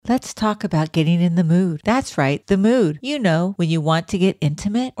Let's talk about getting in the mood. That's right, the mood. You know, when you want to get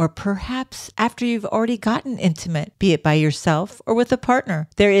intimate, or perhaps after you've already gotten intimate, be it by yourself or with a partner.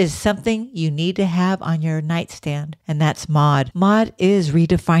 There is something you need to have on your nightstand, and that's Mod. Mod is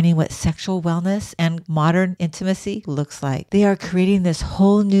redefining what sexual wellness and modern intimacy looks like. They are creating this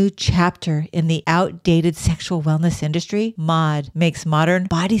whole new chapter in the outdated sexual wellness industry. Mod makes modern,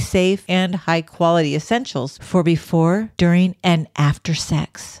 body-safe, and high-quality essentials for before, during, and after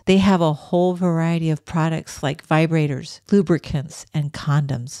sex. They have a whole variety of products like vibrators, lubricants, and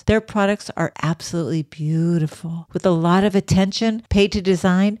condoms. Their products are absolutely beautiful, with a lot of attention paid to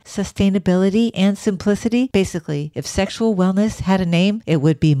design, sustainability, and simplicity. Basically, if sexual wellness had a name, it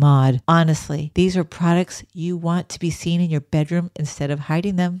would be Mod. Honestly, these are products you want to be seen in your bedroom instead of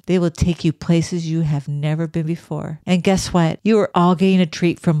hiding them. They will take you places you have never been before. And guess what? You are all getting a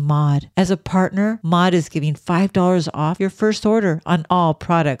treat from Mod. As a partner, Mod is giving $5 off your first order on all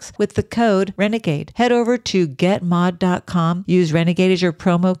products with the code RENEGADE. Head over to getmod.com. Use Renegade as your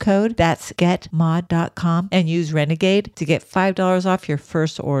promo code. That's getmod.com and use Renegade to get $5 off your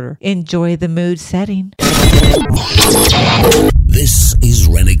first order. Enjoy the mood setting. This is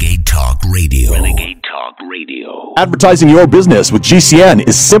Renegade Talk Radio. Renegade Talk Radio. Advertising your business with GCN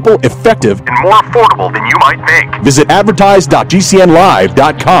is simple, effective, and more affordable than you might think. Visit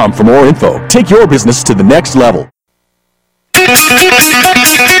advertise.gcnlive.com for more info. Take your business to the next level.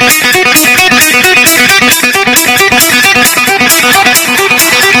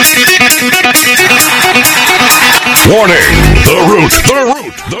 Warning!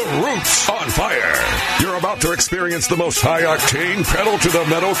 The root's on fire. You're about to experience the most high-octane,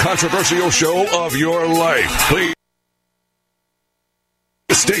 pedal-to-the-metal, controversial show of your life. Please.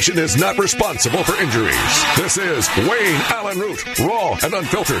 This station is not responsible for injuries. This is Wayne Allen Root, raw and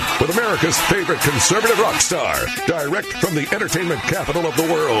unfiltered, with America's favorite conservative rock star, direct from the entertainment capital of the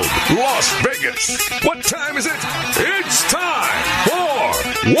world, Las Vegas. What time is it? It's time for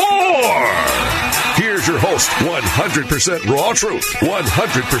War! Here's your host, 100% raw truth,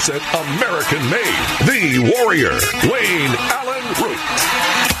 100% American made, the warrior, Wayne Allen Root.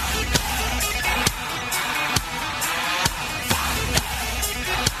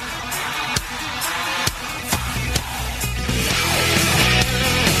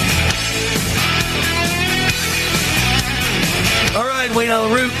 All right, Wayne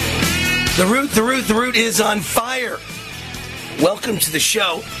Allen Root. The root is on fire. Welcome to the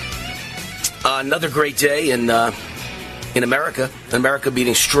show. Another great day in America. America being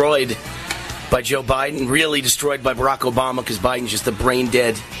destroyed by Joe Biden, really destroyed by Barack Obama, because Biden's just a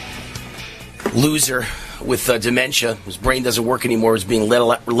brain-dead loser with dementia. His brain doesn't work anymore. He's being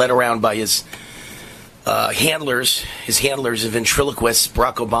led around by his handlers. His handlers are ventriloquists,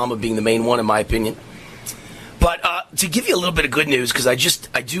 Barack Obama being the main one, in my opinion. But to give you a little bit of good news, because I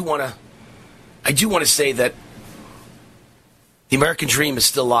do want to say that the American dream is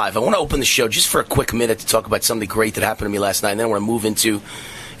still alive. I want to open the show just for a quick minute to talk about something great that happened to me last night, and then I want to move into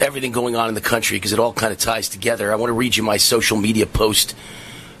everything going on in the country, because it all kind of ties together. I want to read you my social media post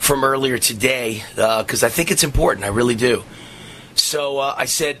from earlier today, because I think it's important. I really do. So I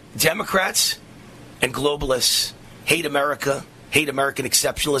said, Democrats and globalists hate America, hate American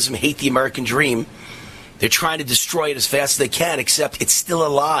exceptionalism, hate the American dream. They're trying to destroy it as fast as they can, except it's still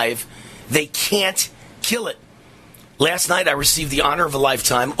alive. They can't kill it. Last night, I received the honor of a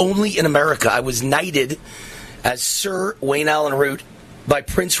lifetime only in America. I was knighted as Sir Wayne Allen Root by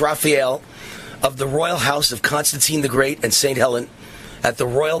Prince Raphael of the Royal House of Constantine the Great and St. Helen at the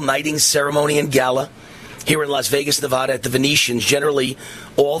Royal Knighting Ceremony and Gala here in Las Vegas, Nevada at the Venetians. Generally,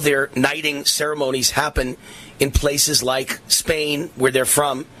 all their knighting ceremonies happen in places like Spain, where they're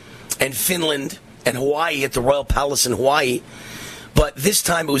from, and Finland and Hawaii at the Royal Palace in Hawaii. But this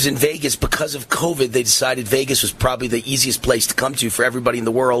time it was in Vegas because of COVID. They decided Vegas was probably the easiest place to come to for everybody in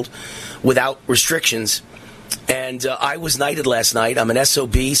the world without restrictions. And I was knighted last night. I'm an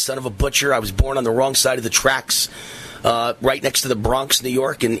SOB, son of a butcher. I was born on the wrong side of the tracks, right next to the Bronx, New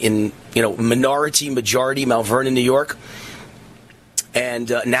York, in majority Mount Vernon, New York.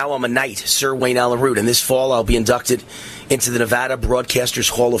 And now I'm a knight, Sir Wayne Allen Root. And this fall I'll be inducted into the Nevada Broadcasters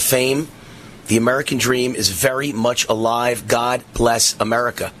Hall of Fame. The American dream is very much alive. God bless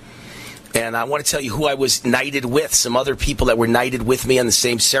America. And I want to tell you who I was knighted with, some other people that were knighted with me on the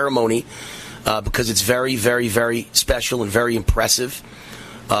same ceremony, because it's very, very, very special and very impressive.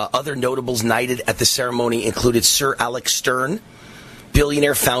 Other notables knighted at the ceremony included Sir Alex Stern,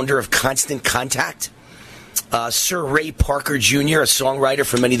 billionaire founder of Constant Contact, Sir Ray Parker Jr., a songwriter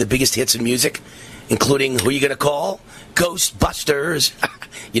for many of the biggest hits in music, including Who You Gonna Call? Ghostbusters.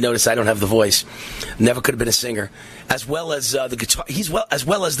 You notice I don't have the voice. Never could have been a singer. As well as the guitar, as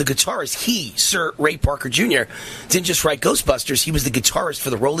well as the guitarist. Sir Ray Parker Jr., didn't just write Ghostbusters. He was the guitarist for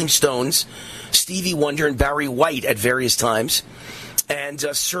the Rolling Stones, Stevie Wonder, and Barry White at various times. And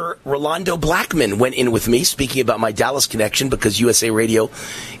Sir Rolando Blackman went in with me, speaking about my Dallas connection, because USA Radio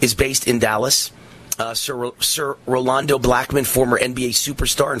is based in Dallas. Sir Rolando Blackman, former NBA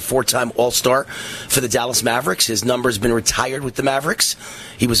superstar and four-time All-Star for the Dallas Mavericks. His number's been retired with the Mavericks.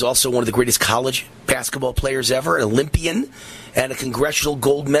 He was also one of the greatest college basketball players ever, an Olympian, and a Congressional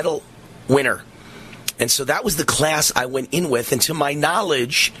Gold Medal winner. And so that was the class I went in with. And to my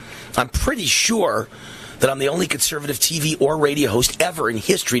knowledge, I'm pretty sure that I'm the only conservative TV or radio host ever in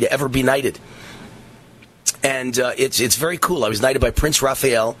history to ever be knighted. And it's very cool. I was knighted by Prince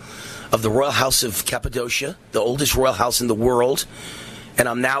Raphael of the Royal House of Cappadocia, the oldest royal house in the world. And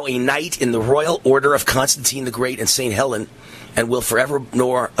I'm now a knight in the Royal Order of Constantine the Great and St. Helen, and will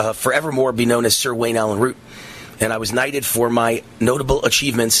forevermore be known as Sir Wayne Allen Root. And I was knighted for my notable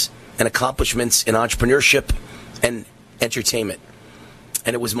achievements and accomplishments in entrepreneurship and entertainment.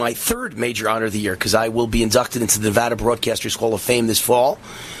 And it was my third major honor of the year, because I will be inducted into the Nevada Broadcasters Hall of Fame this fall.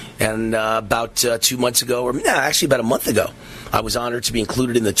 And about 2 months ago, actually about a month ago, I was honored to be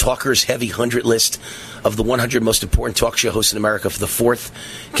included in the Talkers Heavy 100 list of the 100 most important talk show hosts in America for the fourth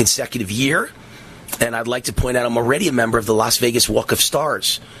consecutive year. And I'd like to point out I'm already a member of the Las Vegas Walk of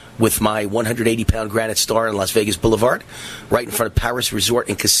Stars with my 180-pound granite star on Las Vegas Boulevard, right in front of Paris Resort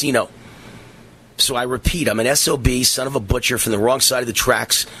and Casino. So I repeat, I'm an SOB, son of a butcher from the wrong side of the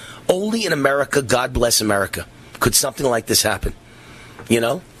tracks. Only in America, God bless America, could something like this happen. You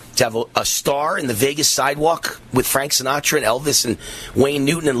know, to have a star in the Vegas sidewalk with Frank Sinatra and Elvis and Wayne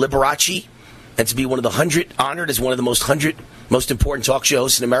Newton and Liberace, and to be one of the 100, honored as one of the 100 most important talk show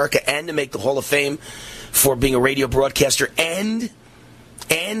hosts in America, and to make the Hall of Fame for being a radio broadcaster, and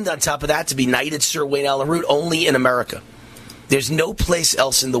on top of that, to be knighted Sir Wayne Allen Root, only in America. There's no place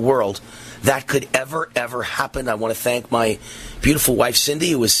else in the world that could ever happen. I want to thank my beautiful wife,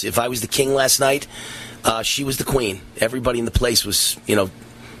 Cindy, who was, if I was the king last night, she was the queen. Everybody in the place was,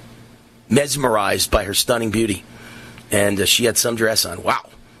 mesmerized by her stunning beauty. And she had some dress on. Wow.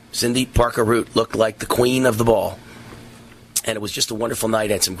 Cindy Parker Root looked like the queen of the ball. And it was just a wonderful night.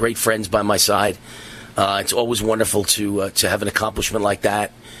 I had some great friends by my side. It's always wonderful to have an accomplishment like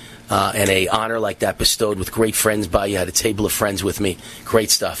that. And a honor like that bestowed with great friends by you. I had a table of friends with me.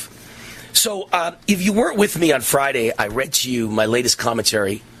 Great stuff. So if you weren't with me on Friday, I read to you my latest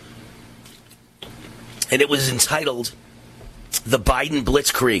commentary. And it was entitled, The Biden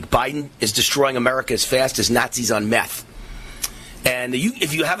Blitzkrieg. Biden is destroying America as fast as Nazis on meth. And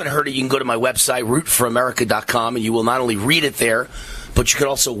if you haven't heard it, you can go to my website, rootforamerica.com, and you will not only read it there, but you can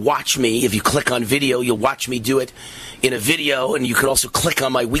also watch me. If you click on video, you'll watch me do it in a video, and you can also click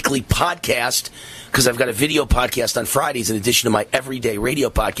on my weekly podcast, because I've got a video podcast on Fridays in addition to my everyday radio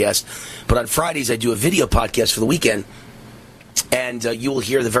podcast. But on Fridays, I do a video podcast for the weekend, and you will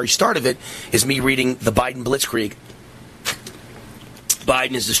hear the very start of it is me reading The Biden Blitzkrieg.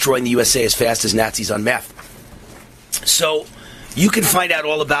 Biden is destroying the USA as fast as Nazis on meth. So you can find out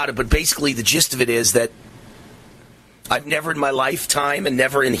all about it, but basically the gist of it is that I've never in my lifetime and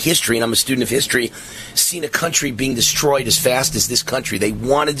never in history, and I'm a student of history, seen a country being destroyed as fast as this country. They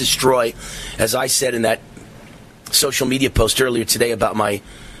want to destroy, as I said in that social media post earlier today about my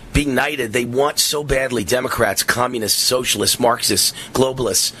being knighted, they want so badly, Democrats, communists, socialists, Marxists,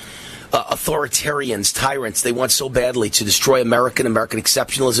 globalists, authoritarians, tyrants, they want so badly to destroy American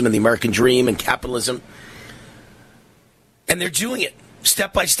exceptionalism and the American dream and capitalism. And they're doing it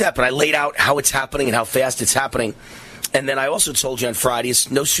step by step. And I laid out how it's happening and how fast it's happening. And then I also told you on Friday,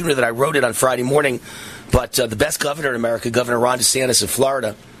 it's no sooner that I wrote it on Friday morning, but the best governor in America, Governor Ron DeSantis of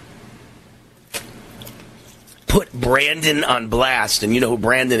Florida, put Brandon on blast. And you know who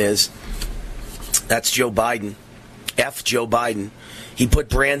Brandon is. That's Joe Biden. F. Joe Biden. He put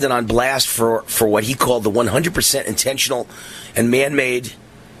Brandon on blast for what he called the 100% intentional and man-made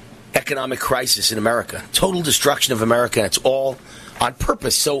economic crisis in America. Total destruction of America, and it's all on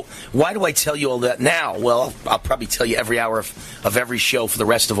purpose. So why do I tell you all that now? Well, I'll probably tell you every hour of every show for the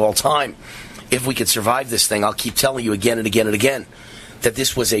rest of all time. If we could survive this thing, I'll keep telling you again and again and again that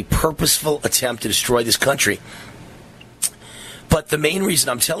this was a purposeful attempt to destroy this country. But the main reason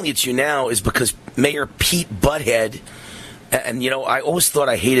I'm telling it to you now is because Mayor Pete Butthead, and, I always thought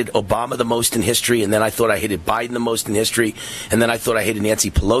I hated Obama the most in history, and then I thought I hated Biden the most in history, and then I thought I hated Nancy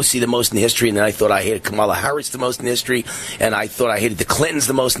Pelosi the most in history, and then I thought I hated Kamala Harris the most in history, and I thought I hated the Clintons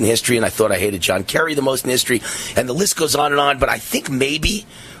the most in history, and I thought I hated John Kerry the most in history, and the list goes on and on. But I think maybe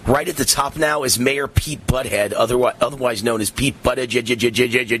Right at the top now is Mayor Pete Butthead, otherwise known as Pete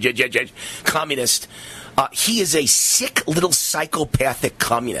Buttigieg, communist. He is a sick little psychopathic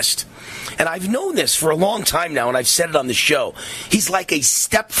communist. And I've known this for a long time now, and I've said it on the show. He's like a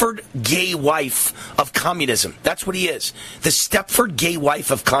Stepford gay wife of communism. That's what he is. The Stepford gay wife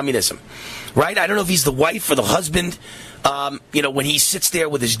of communism. Right? I don't know if he's the wife or the husband. When he sits there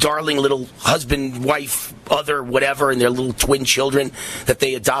with his darling little husband, wife, other, whatever, and their little twin children that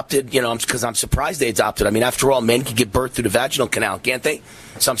they adopted, because I'm surprised they adopted. I mean, after all, men can give birth through the vaginal canal, can't they?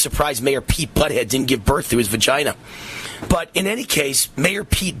 So I'm surprised Mayor Pete Butthead didn't give birth through his vagina. But in any case, Mayor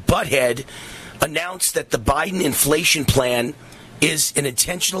Pete Butthead announced that the Biden inflation plan is an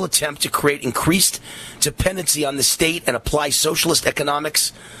intentional attempt to create increased dependency on the state and apply socialist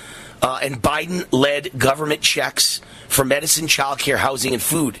economics and Biden-led government checks for medicine, childcare, housing, and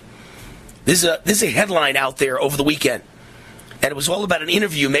food. This is a headline out there over the weekend. And it was all about an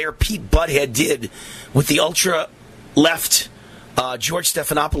interview Mayor Pete Butthead did with the ultra-left George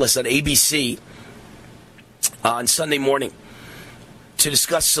Stephanopoulos on ABC on Sunday morning to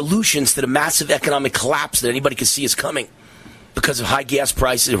discuss solutions to the massive economic collapse that anybody can see is coming because of high gas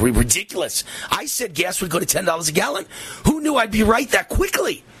prices. Ridiculous. I said gas would go to $10 a gallon. Who knew I'd be right that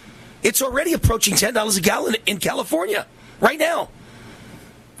quickly? It's already approaching $10 a gallon in California right now.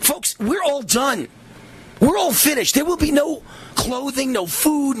 Folks, we're all done. We're all finished. There will be no clothing, no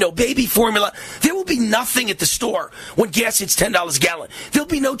food, no baby formula. There will be nothing at the store when gas hits $10 a gallon. There'll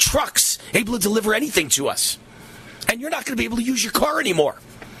be no trucks able to deliver anything to us. And you're not going to be able to use your car anymore.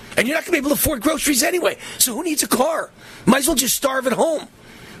 And you're not going to be able to afford groceries anyway. So who needs a car? Might as well just starve at home.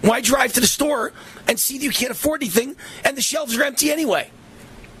 Why drive to the store and see that you can't afford anything and the shelves are empty anyway?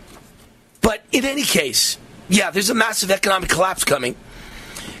 But in any case, yeah, there's a massive economic collapse coming.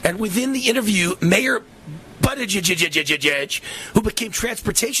 And within the interview, Mayor Buttigieg, who became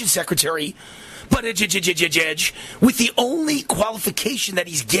Transportation Secretary, Buttigieg, with the only qualification that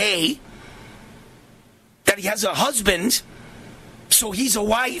he's gay, that he has a husband, so he's a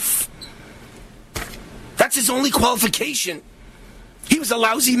wife. That's his only qualification. He was a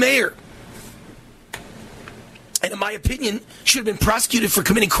lousy mayor. And in my opinion, should have been prosecuted for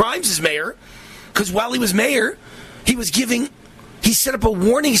committing crimes as mayor, because while he was mayor, he set up a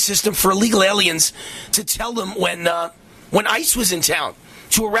warning system for illegal aliens to tell them when ICE was in town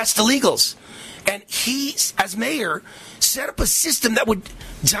to arrest illegals. And he, as mayor, set up a system that would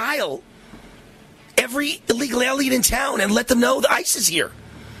dial every illegal alien in town and let them know the ICE is here.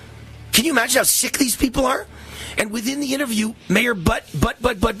 Can you imagine how sick these people are? And within the interview, Mayor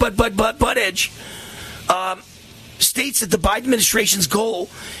Buttigieg states that the Biden administration's goal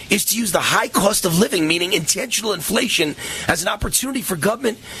is to use the high cost of living, meaning intentional inflation, as an opportunity for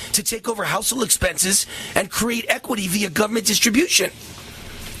government to take over household expenses and create equity via government distribution.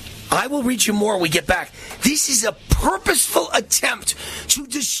 I will read you more when we get back. This is a purposeful attempt to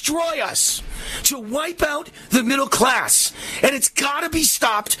destroy us, to wipe out the middle class. And it's got to be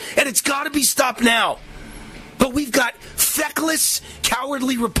stopped, and it's got to be stopped now. But we've got feckless,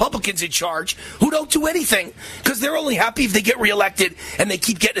 cowardly Republicans in charge who don't do anything because they're only happy if they get reelected and they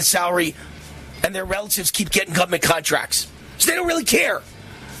keep getting a salary and their relatives keep getting government contracts. So they don't really care.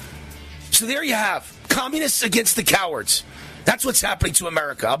 So there you have communists against the cowards. That's what's happening to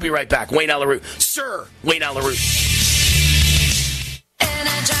America. I'll be right back. Wayne Allyn Root. Sir Wayne Allyn Root.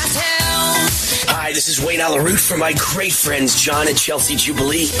 Hi, this is Wayne Allyn Root from my great friends John and Chelsea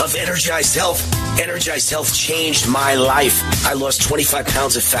Jubilee of Energized Health. Energized Health changed my life. I lost 25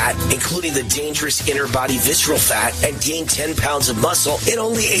 pounds of fat, including the dangerous inner body visceral fat, and gained 10 pounds of muscle in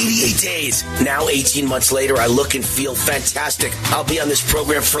only 88 days. Now, 18 months later, I look and feel fantastic. I'll be on this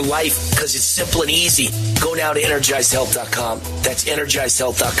program for life because it's simple and easy. Go now to EnergizedHealth.com. That's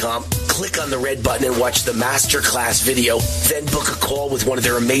EnergizedHealth.com. Click on the red button and watch the masterclass video. Then book a call with one of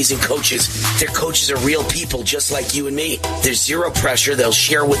their amazing coaches. Their coaches are real people just like you and me. There's zero pressure. They'll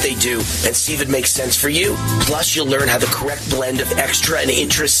share what they do and see if it makes sense for you. Plus, you'll learn how the correct blend of extra and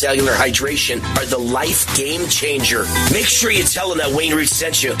intracellular hydration are the life game changer. Make sure you tell them that Wayne Root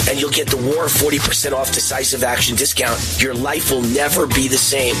sent you, and you'll get the War 40% off decisive action discount. Your life will never be the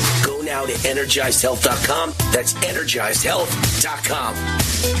same. Go now to EnergizedHealth.com. That's EnergizedHealth.com.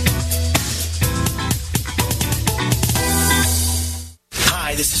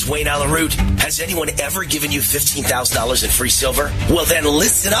 Hi, this is Wayne Allen Root. Has anyone ever given you $15,000 in free silver? Well, then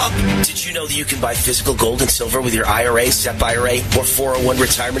listen up. Did you know that you can buy physical gold and silver with your IRA, SEP IRA, or 401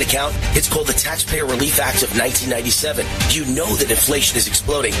 retirement account? It's called the Taxpayer Relief Act of 1997. You know that inflation is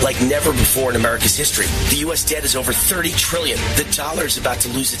exploding like never before in America's history. The U.S. debt is over $30 trillion. The dollar is about to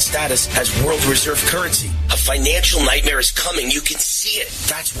lose its status as world reserve currency. A financial nightmare is coming. You can see it.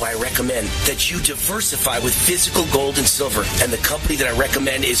 That's why I recommend that you diversify with physical gold and silver. And the company that I recommend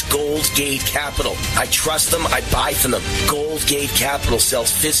is Goldgate Capital. I trust them. I buy from them. Goldgate Capital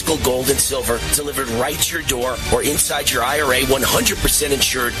sells physical gold and silver delivered right to your door or inside your IRA, 100%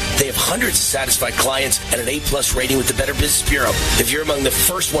 insured. They have hundreds of satisfied clients and an A+ rating with the Better Business Bureau. If you're among the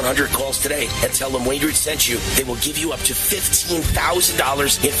first 100 calls today and tell them Wayne Root sent you, they will give you up to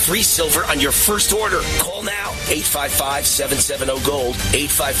 $15,000 in free silver on your first order. Call now. 855-770-GOLD.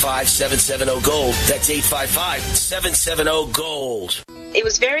 855-770-GOLD. That's 855-770-GOLD. It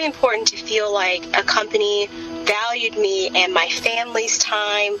was very important to feel like a company valued me and my family's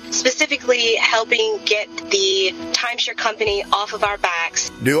time, specifically helping get the timeshare company off of our backs.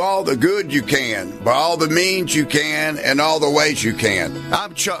 Do all the good you can, by all the means you can, and all the ways you can.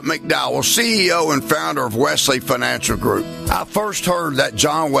 I'm Chuck McDowell, CEO and founder of Wesley Financial Group. I first heard that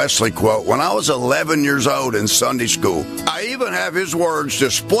John Wesley quote when I was 11 years old in Sunday school. I even have his words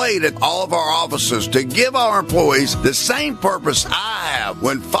displayed at all of our offices to give our employees the same purpose I have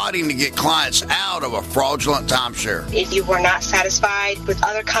when fighting to get clients out of a fraudulent timeshare. If you were not satisfied with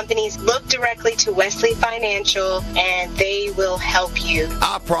other companies, look directly to Wesley Financial and they will help you.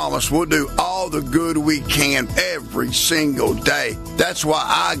 I promise we'll do all the good we can every single day. That's why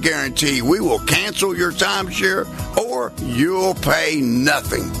I guarantee we will cancel your timeshare or you'll pay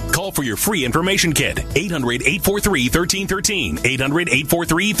nothing. Call for your free information kit. 800-843-1313.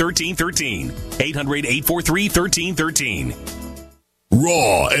 800-843-1313. 800-843-1313.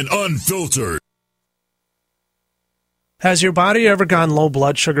 Raw and unfiltered. Has your body ever gone low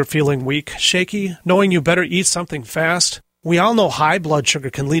blood sugar, feeling weak, shaky, knowing you better eat something fast? We all know high blood sugar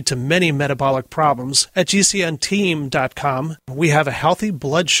can lead to many metabolic problems. At GCNteam.com, we have a healthy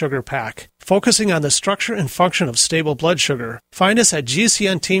blood sugar pack, focusing on the structure and function of stable blood sugar. Find us at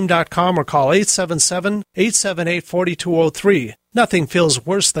GCNteam.com or call 877-878-4203. Nothing feels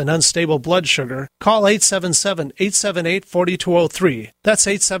worse than unstable blood sugar. Call 877-878-4203. That's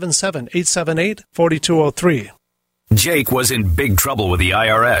 877-878-4203. Jake was in big trouble with the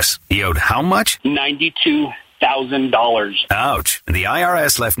IRS. He owed how much? $92,000. Ouch. And the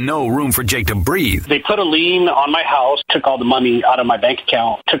IRS left no room for Jake to breathe. They put a lien on my house, took all the money out of my bank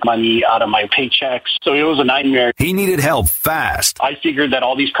account, took money out of my paychecks. So it was a nightmare. He needed help fast. I figured that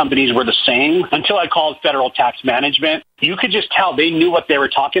all these companies were the same until I called Federal Tax Management. You could just tell they knew what they were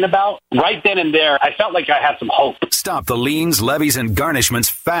talking about. Right then and there, I felt like I had some hope. Stop the liens, levies, and garnishments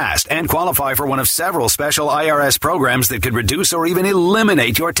fast and qualify for one of several special IRS programs that could reduce or even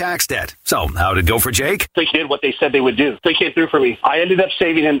eliminate your tax debt. So, how'd it go for Jake? They did what they said they would do. They came through for me. I ended up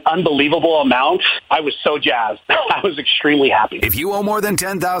saving an unbelievable amount. I was so jazzed. I was extremely happy. If you owe more than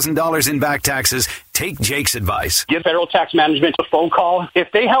 $10,000 in back taxes, take Jake's advice. Give Federal Tax Management a phone call.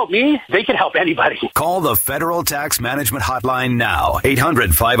 If they help me, they can help anybody. Call the Federal Tax Management Hotline now.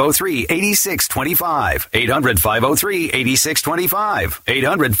 800-503-8625. 800-503-8625.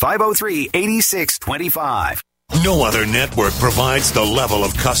 800-503-8625. No other network provides the level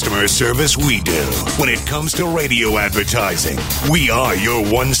of customer service we do. When it comes to radio advertising, we are your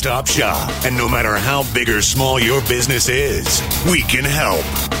one-stop shop. And no matter how big or small your business is, we can help.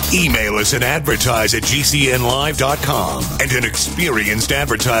 Email us at advertise@gcnlive.com, and an experienced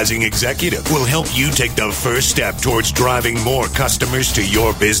advertising executive will help you take the first step towards driving more customers to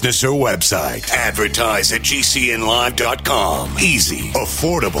your business or website. Advertise@gcnlive.com. Easy,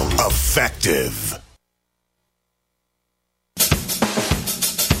 affordable, effective.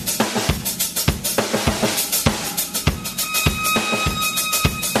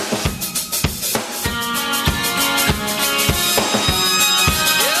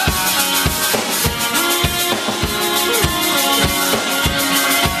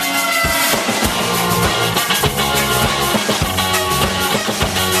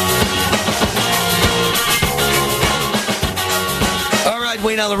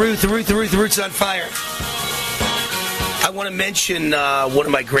 Wayne Allen Root, the Root's on fire. I want to mention one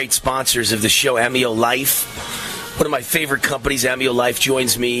of my great sponsors of the show, Amio Life. One of my favorite companies, Amio Life,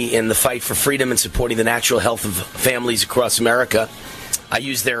 joins me in the fight for freedom and supporting the natural health of families across America. I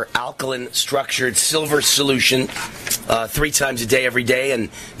use their alkaline structured silver solution 3 times a day every day, and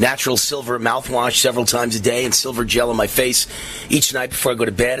natural silver mouthwash several times a day, and silver gel on my face each night before I go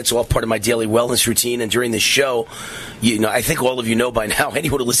to bed. It's all part of my daily wellness routine. And during this show, I think all of you know by now,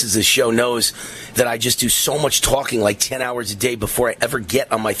 anyone who listens to this show knows that I just do so much talking, like 10 hours a day before I ever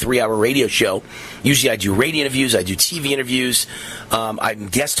get on my 3-hour radio show. Usually I do radio interviews, I do TV interviews. I'm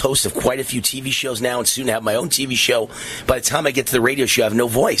guest host of quite a few TV shows now, and soon have my own TV show. By the time I get to the radio show, I have no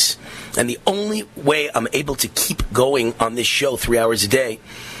voice. And the only way I'm able to keep going on this show 3 hours a day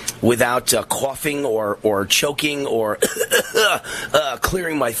without coughing or choking or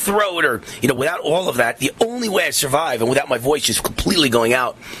clearing my throat or, without all of that, the only way I survive and without my voice just completely going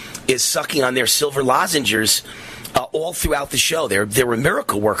out is sucking on their silver lozenges all throughout the show. They're a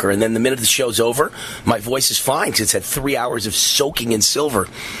miracle worker. And then the minute the show's over, my voice is fine because it's had 3 hours of soaking in silver.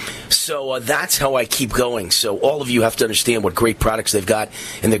 So that's how I keep going. So all of you have to understand what great products they've got,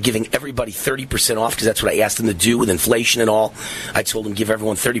 and they're giving everybody 30% off because that's what I asked them to do with inflation and all. I told them give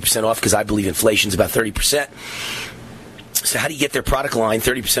everyone 30% off because I believe inflation's about 30%. So how do you get their product line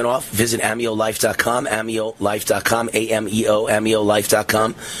 30% off? Visit AmeoLife.com, AmeoLife.com, AMEO,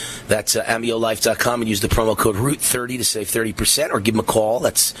 AmeoLife.com. That's AmeoLife.com, and use the promo code ROOT30 to save 30%, or give them a call.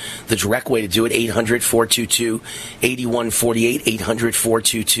 That's the direct way to do it, 800-422-8148,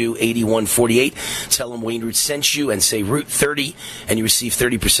 800-422-8148. Tell them Wayne Root sent you and say ROOT30, and you receive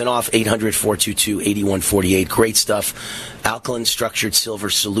 30% off, 800-422-8148. Great stuff. Alkaline Structured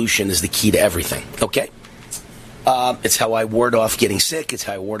Silver Solution is the key to everything, okay? It's how I ward off getting sick. It's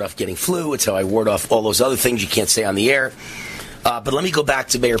how I ward off getting flu. It's how I ward off all those other things you can't say on the air. But let me go back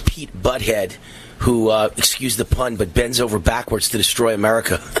to Mayor Pete Butthead, who, excuse the pun, but bends over backwards to destroy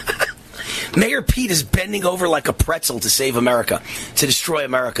America. Mayor Pete is bending over like a pretzel to save America, to destroy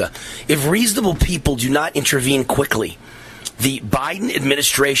America. If reasonable people do not intervene quickly, the Biden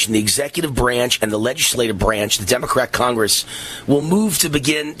administration, the executive branch, and the legislative branch, the Democrat Congress, will move to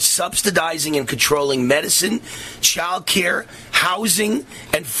begin subsidizing and controlling medicine, child care, housing,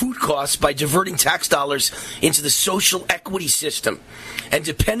 and food costs by diverting tax dollars into the social equity system. And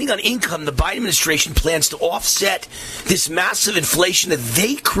depending on income, the Biden administration plans to offset this massive inflation that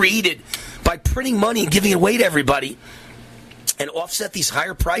they created by printing money and giving it away to everybody, and offset these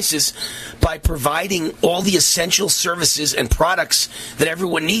higher prices by providing all the essential services and products that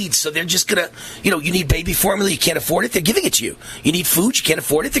everyone needs. So they're just going to, you need baby formula, you can't afford it, they're giving it to you. You need food, you can't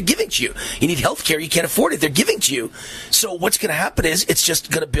afford it, they're giving it to you. You need health care, you can't afford it, they're giving it to you. So what's going to happen is it's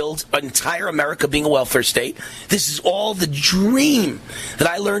just going to build an entire America being a welfare state. This is all the dream that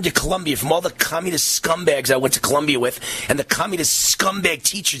I learned at Columbia from all the communist scumbags I went to Columbia with, and the communist scumbag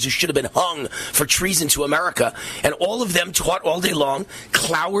teachers who should have been hung for treason to America. And all of them taught all day long,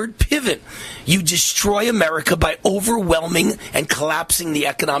 Cloward Pivot. You destroy America by overwhelming and collapsing the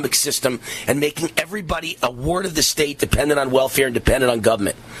economic system and making everybody a ward of the state dependent on welfare and dependent on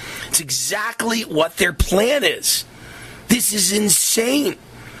government. It's exactly what their plan is. This is insane.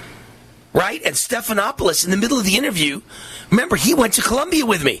 Right? And Stephanopoulos, in the middle of the interview, remember, he went to Columbia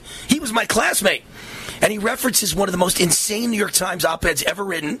with me. He was my classmate. And he references one of the most insane New York Times op-eds ever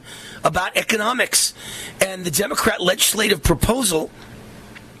written about economics. And the Democrat legislative proposal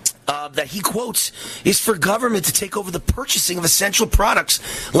that he quotes is for government to take over the purchasing of essential products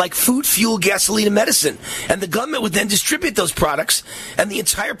like food, fuel, gasoline, and medicine. And the government would then distribute those products. And the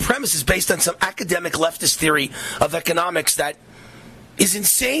entire premise is based on some academic leftist theory of economics that is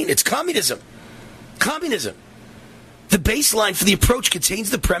insane. It's communism. Communism. The baseline for the approach contains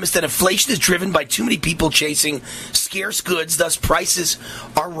the premise that inflation is driven by too many people chasing scarce goods, thus prices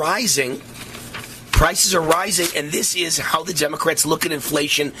are rising. Prices are rising, and this is how the Democrats look at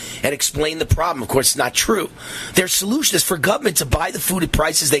inflation and explain the problem. Of course, it's not true. Their solution is for government to buy the food at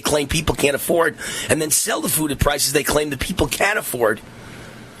prices they claim people can't afford and then sell the food at prices they claim that people can afford.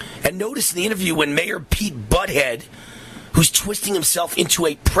 And notice in the interview when Mayor Pete Butthead, who's twisting himself into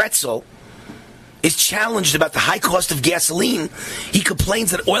a pretzel, is challenged about the high cost of gasoline, he complains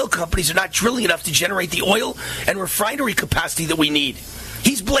that oil companies are not drilling enough to generate the oil and refinery capacity that we need.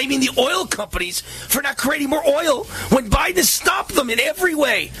 He's blaming the oil companies for not creating more oil when Biden has stopped them in every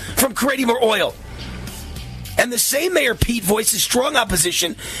way from creating more oil. And the same Mayor Pete voices strong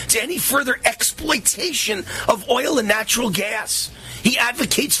opposition to any further exploitation of oil and natural gas. He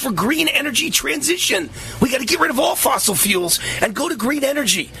advocates for green energy transition. We got to get rid of all fossil fuels and go to green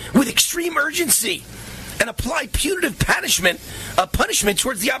energy with extreme urgency and apply punitive punishment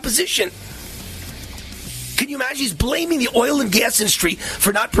towards the opposition. Can you imagine? He's blaming the oil and gas industry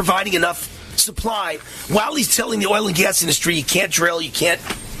for not providing enough supply while he's telling the oil and gas industry you can't drill, you can't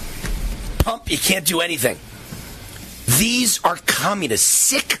pump, you can't do anything. These are communists,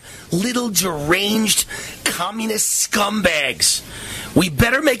 sick, little deranged communist scumbags. We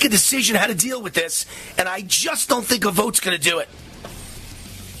better make a decision how to deal with this, and I just don't think a vote's going to do it.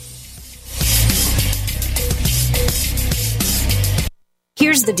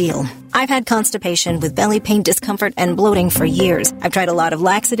 Here's the deal. I've had constipation with belly pain, discomfort, and bloating for years. I've tried a lot of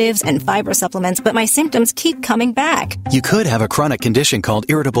laxatives and fiber supplements, but my symptoms keep coming back. You could have a chronic condition called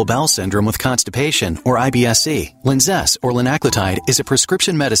irritable bowel syndrome with constipation, or IBS-C. Linzess, or linaclotide, is a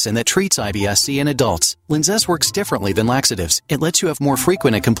prescription medicine that treats IBS-C in adults. Linzess works differently than laxatives. It lets you have more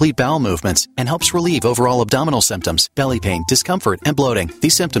frequent and complete bowel movements and helps relieve overall abdominal symptoms, belly pain, discomfort, and bloating.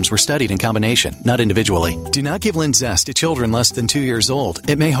 These symptoms were studied in combination, not individually. Do not give Linzess to children less than 2 years old.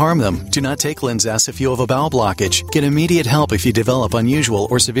 It may harm them. Do not take Linzess if you have a bowel blockage. Get immediate help if you develop unusual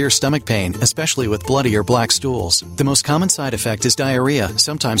or severe stomach pain, especially with bloody or black stools. The most common side effect is diarrhea,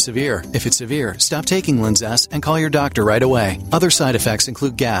 sometimes severe. If it's severe, stop taking Linzess and call your doctor right away. Other side effects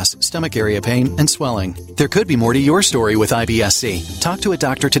include gas, stomach area pain, and swelling. There could be more to your story with IBS-C. Talk to a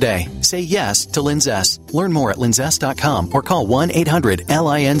doctor today. Say yes to Linzess. Learn more at linzess.com or call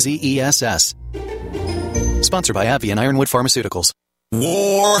 1-800-LINZESS. Sponsored by AbbVie and Ironwood Pharmaceuticals.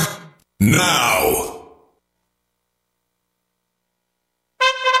 War now.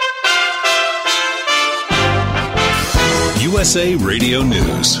 USA Radio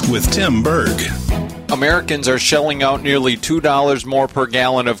News with Tim Berg. Americans are shelling out nearly $2 more per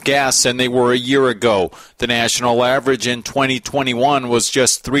gallon of gas than they were a year ago. The national average in 2021 was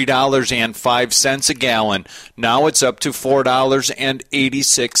just $3.05 a gallon. Now it's up to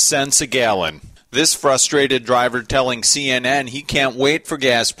 $4.86 a gallon. This frustrated driver telling CNN he can't wait for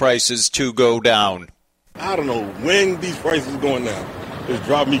gas prices to go down. I don't know when these prices are going down. It's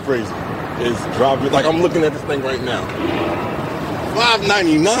driving me crazy. It's driving me, like I'm looking at this thing right now.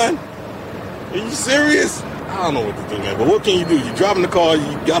 $5.99? Are you serious? I don't know what to do, man. But what can you do? You're driving the car,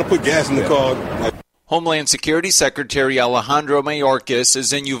 you got to put gas in the car. Homeland Security Secretary Alejandro Mayorkas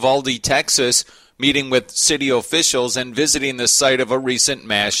is in Uvalde, Texas, meeting with city officials and visiting the site of a recent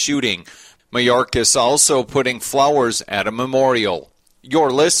mass shooting. Mayorkas also putting flowers at a memorial.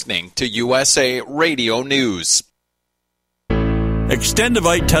 You're listening to USA Radio News.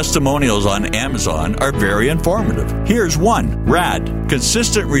 Extendivite testimonials on Amazon are very informative. Here's one. RAD.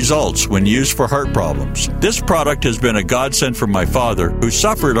 Consistent results when used for heart problems. This product has been a godsend for my father, who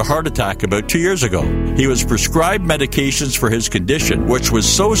suffered a heart attack about 2 years ago. He was prescribed medications for his condition, which was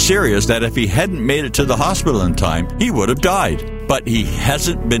so serious that if he hadn't made it to the hospital in time, he would have died. But he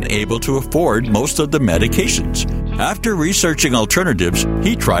hasn't been able to afford most of the medications. After researching alternatives,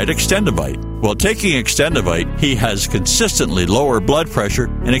 he tried Extendivite. While taking Extendivite, he has consistently lower blood pressure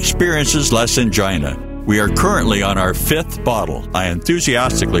and experiences less angina. We are currently on our 5th bottle. I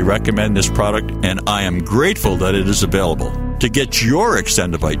enthusiastically recommend this product, and I am grateful that it is available. To get your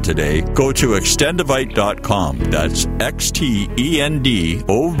Extendivite today, go to extendivite.com. That's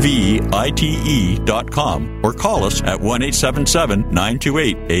XTENDOVITE.com, or call us at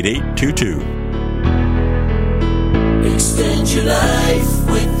 1-877-928-8822. Extend your life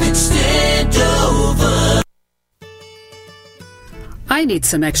with Extendova. I need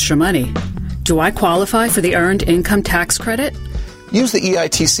some extra money. Do I qualify for the Earned Income Tax Credit? Use the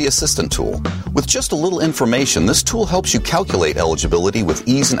EITC Assistant tool. With just a little information, this tool helps you calculate eligibility with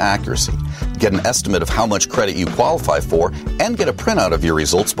ease and accuracy, get an estimate of how much credit you qualify for, and get a printout of your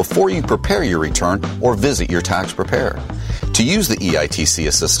results before you prepare your return or visit your tax preparer. To use the EITC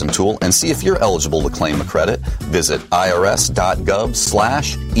Assistant tool and see if you're eligible to claim a credit, visit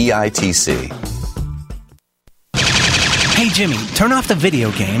irs.gov/EITC. Hey, Jimmy, turn off the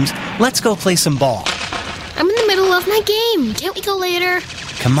video games. Let's go play some ball. I'm in the middle of my game. Can't we go later?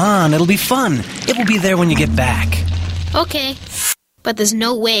 Come on, it'll be fun. It will be there when you get back. Okay, but there's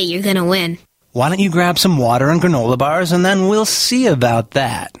no way you're gonna win. Why don't you grab some water and granola bars, and then we'll see about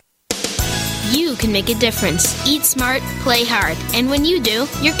that. You can make a difference. Eat smart, play hard. And when you do,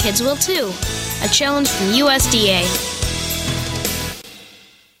 your kids will too. A challenge from USDA.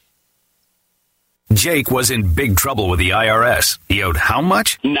 Jake was in big trouble with the IRS. He owed how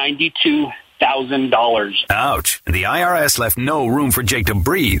much? $92,000. Ouch. The IRS left no room for Jake to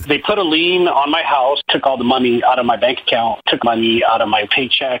breathe. They put a lien on my house, took all the money out of my bank account, took money out of my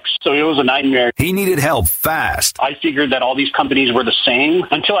paychecks. So it was a nightmare. He needed help fast. I figured that all these companies were the same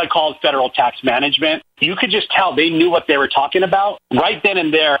until I called Federal Tax Management. you could just tell they knew what they were talking about. Right then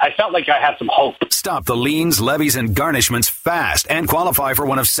and there, I felt like I had some hope. Stop the liens, levies, and garnishments fast and qualify for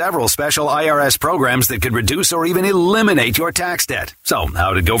one of several special IRS programs that could reduce or even eliminate your tax debt. So,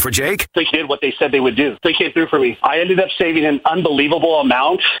 how'd it go for Jake? They did what they said they would do. They came through for me. I ended up saving an unbelievable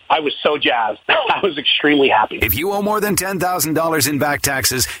amount. I was so jazzed. I was extremely happy. If you owe more than $10,000 in back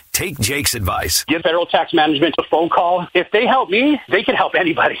taxes, take Jake's advice. Give Federal Tax Management a phone call. If they help me, they can help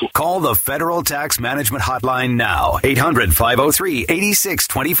anybody. Call the Federal Tax Management Hotline now.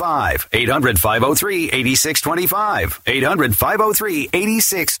 800-503-8625. 800-503-8625.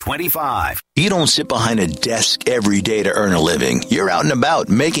 800-503-8625. You don't sit behind a desk every day to earn a living. You're out and about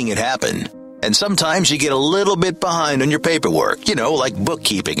making it happen. And sometimes you get a little bit behind on your paperwork, like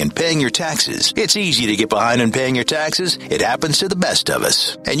bookkeeping and paying your taxes. It's easy to get behind on paying your taxes. It happens to the best of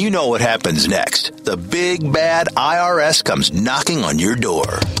us. And you know what happens next. The big bad IRS comes knocking on your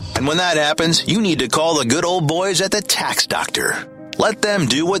door. And when that happens, you need to call the good old boys at the Tax Doctor. Let them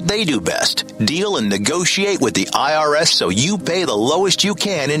do what they do best. Deal and negotiate with the IRS so you pay the lowest you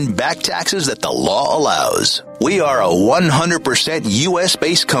can in back taxes that the law allows. We are a 100%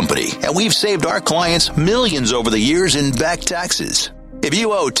 U.S.-based company, and we've saved our clients millions over the years in back taxes. If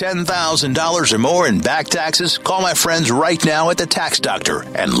you owe $10,000 or more in back taxes, call my friends right now at the Tax Doctor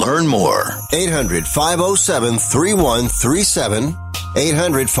and learn more. 800-507-3137.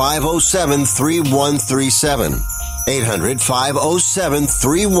 800-507-3137.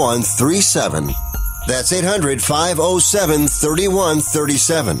 800-507-3137. That's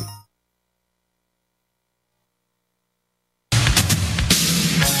 800-507-3137.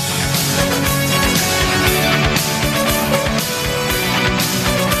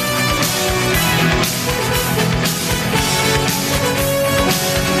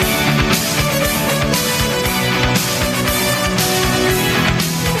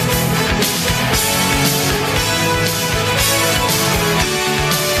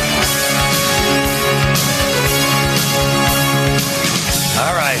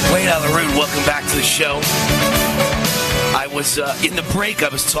 Welcome back to the show. I was in the break. I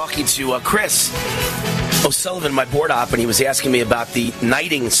was talking to Chris O'Sullivan, my board op, and he was asking me about the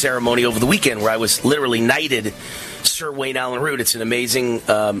knighting ceremony over the weekend, where I was literally knighted Sir Wayne Allen Root. It's an amazing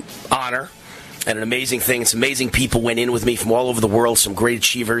honor and an amazing thing. It's amazing people went in with me from all over the world, some great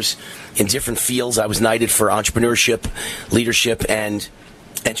achievers in different fields. I was knighted for entrepreneurship, leadership, and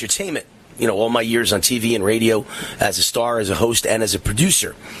entertainment. All my years on TV and radio as a star, as a host, and as a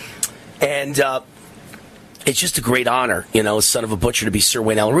producer. And it's just a great honor, son of a butcher, to be Sir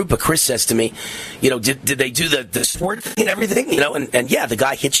Wayne Allen Root. But Chris says to me, did they do the sword thing and everything? And yeah, the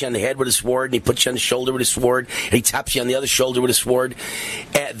guy hits you on the head with a sword, and he puts you on the shoulder with a sword, and he taps you on the other shoulder with a sword.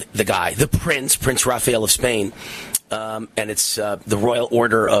 And the guy, the Prince Raphael of Spain, and it's the Royal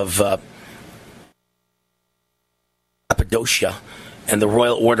Order of Cappadocia and the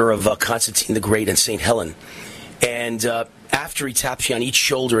Royal Order of Constantine the Great and St. Helen. And after he taps you on each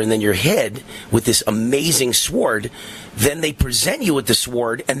shoulder and then your head with this amazing sword, then they present you with the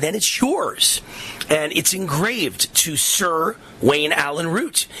sword, and then it's yours. And it's engraved to Sir Wayne Allen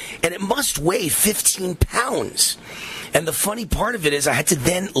Root. And it must weigh 15 pounds. And the funny part of it is I had to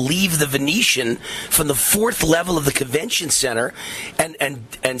then leave the Venetian from the 4th level of the convention center,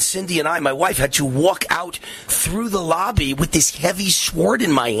 and Cindy and I, my wife, had to walk out through the lobby with this heavy sword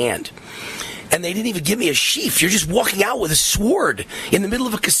in my hand. And they didn't even give me a sheath. You're just walking out with a sword in the middle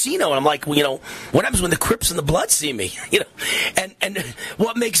of a casino. And I'm like, what happens when the Crips and the Bloods see me? And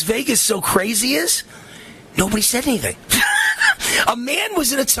what makes Vegas so crazy is nobody said anything. A man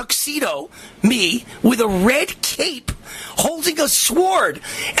was in a tuxedo, me, with a red cape, holding a sword,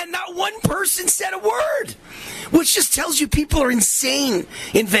 and not one person said a word. Which just tells you people are insane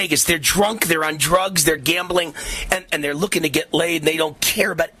in Vegas. They're drunk, they're on drugs, they're gambling, and they're looking to get laid, and they don't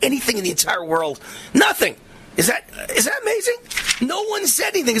care about anything in the entire world. Nothing. Is that amazing? No one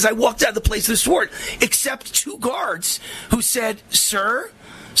said anything as I walked out of the place with a sword, except 2 guards who said, Sir,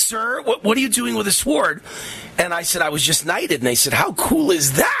 what are you doing with a sword? And I said, I was just knighted. And they said, how cool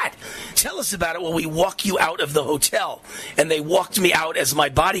is that? Tell us about it. Well, we walk you out of the hotel. And they walked me out as my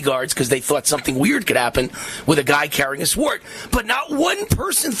bodyguards because they thought something weird could happen with a guy carrying a sword. But not one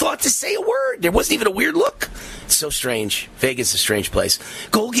person thought to say a word. There wasn't even a weird look. It's so strange. Vegas is a strange place.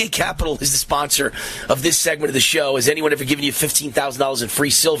 Goldgate Capital is the sponsor of this segment of the show. Has anyone ever given you $15,000 in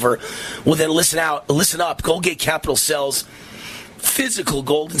free silver? Well, then listen up. Goldgate Capital sells physical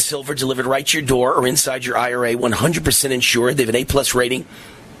gold and silver delivered right to your door or inside your IRA, 100% insured. They have an A+ rating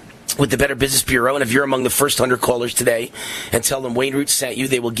with the Better Business Bureau. And if you're among the first 100 callers today and tell them Wayne Root sent you,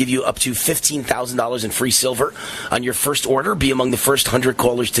 they will give you up to $15,000 in free silver on your first order. Be among the first 100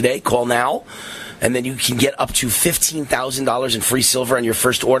 callers today. Call now. And then you can get up to $15,000 in free silver on your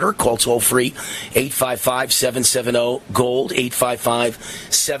first order. Call toll-free 855-770-GOLD,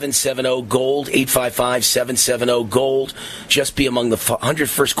 855-770-GOLD, 855-770-GOLD. Just be among the 100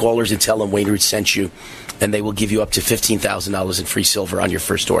 first callers and tell them Wayne Root sent you, and they will give you up to $15,000 in free silver on your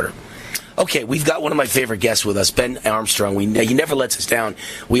first order. Okay, we've got one of my favorite guests with us, Ben Armstrong. He never lets us down.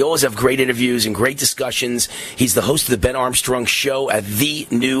 We always have great interviews and great discussions. He's the host of the Ben Armstrong Show at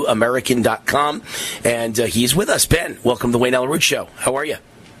thenewamerican.com, and he is with us. Ben, welcome to the Wayne Allen Root Show. How are you?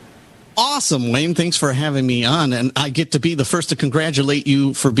 Awesome, Wayne. Thanks for having me on, and I get to be the first to congratulate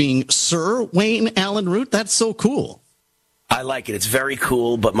you for being Sir Wayne Allen Root. That's so cool. I like it. It's very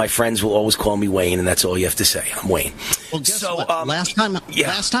cool, but my friends will always call me Wayne, and that's all you have to say. I'm Wayne. Well, guess what? Last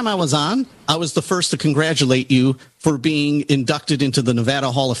time I was on, I was the first to congratulate you for being inducted into the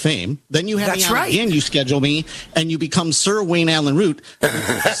Nevada Hall of Fame. Then you have me on again. You schedule me, and you become Sir Wayne Allen Root.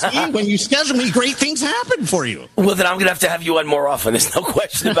 See, when you schedule me, great things happen for you. Well, then I'm going to have you on more often. There's no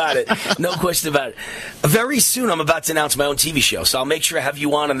question about it. No question about it. Very soon, I'm about to announce my own TV show, so I'll make sure I have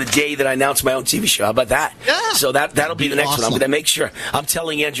you on the day that I announce my own TV show. How about that? Yeah. So that'll be the next one. I'm going to make sure. I'm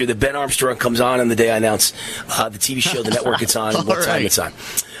telling Andrew that Ben Armstrong comes on the day I announce the TV show, the network it's on, and what time it's on.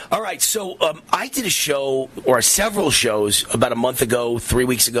 All right, so I did a show, or several shows, about a month ago, 3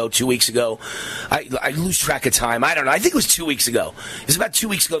 weeks ago, 2 weeks ago. I lose track of time. I don't know. I think it was 2 weeks ago. It was about 2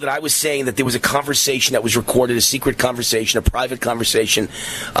 weeks ago that I was saying that there was a conversation that was recorded, a secret conversation, a private conversation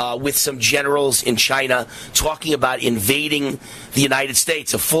with some generals in China talking about invading the United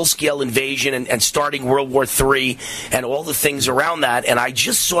States, a full-scale invasion and starting World War III and all the things around that. And I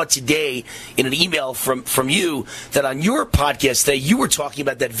just saw today in an email from you that on your podcast today, you were talking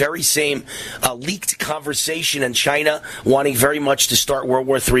about that very same leaked conversation in China wanting very much to start World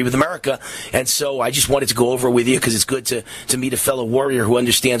War III with America. And so I just wanted to go over with you because it's good to meet a fellow warrior who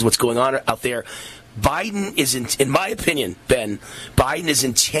understands what's going on out there. Biden is, in my opinion, Ben, Biden is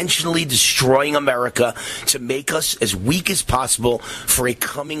intentionally destroying America to make us as weak as possible for a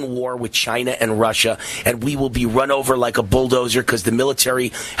coming war with China and Russia. And we will be run over like a bulldozer because the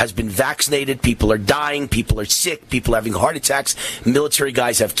military has been vaccinated. People are dying. People are sick. People are having heart attacks. Military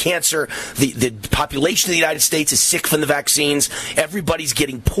guys have cancer. The population of the United States is sick from the vaccines. Everybody's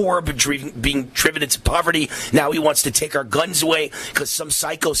getting poor, being driven into poverty. Now he wants to take our guns away because some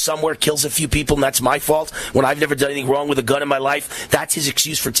psycho somewhere kills a few people, and that's my fault when I've never done anything wrong with a gun in my life. That's his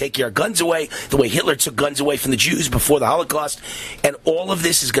excuse for taking our guns away, the way Hitler took guns away from the Jews before the Holocaust. And all of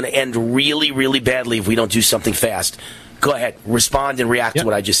this is going to end really, really badly if we don't do something fast. Go ahead, respond and react to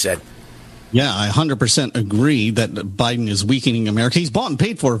what I just said. Yeah, I 100% agree that Biden is weakening America. He's bought and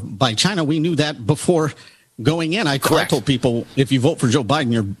paid for by China. We knew that before going in. I told people, if you vote for Joe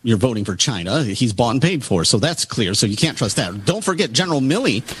Biden, you're voting for China. He's bought and paid for, so that's clear. So you can't trust that. Don't forget, General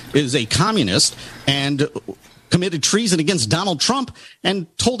Milley is a communist and committed treason against Donald Trump and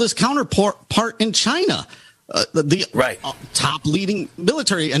told his counterpart in China, top leading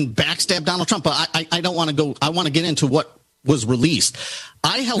military, and backstabbed Donald Trump. But I don't want to go. I want to get into what was released.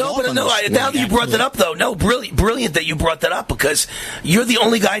 I held off on this. Now that you brought that up, though, brilliant that you brought that up, because you're the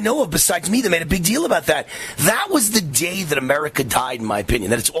only guy I know of besides me that made a big deal about that. That was the day that America died, in my opinion.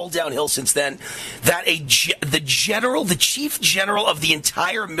 That it's all downhill since then. That the chief general of the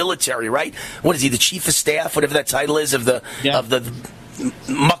entire military, right? What is he? The chief of staff, whatever that title is of the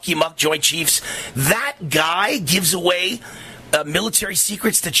Mucky Muck Joint Chiefs. That guy gives away military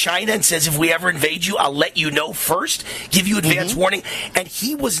secrets to China and says, if we ever invade you, I'll let you know first, give you advance warning. And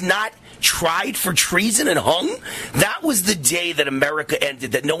he was not tried for treason and hung. That was the day that America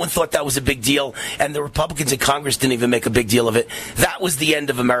ended, that no one thought that was a big deal, and the Republicans in Congress didn't even make a big deal of it. That was the end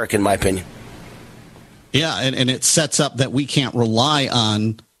of America, in my opinion. Yeah, and it sets up that we can't rely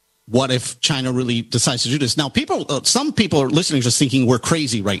on what if China really decides to do this? Now, some people are listening just thinking we're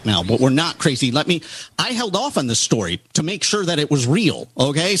crazy right now, but we're not crazy. I held off on this story to make sure that it was real,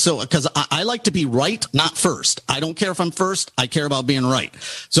 okay? So, because I like to be right, not first. I don't care if I'm first. I care about being right.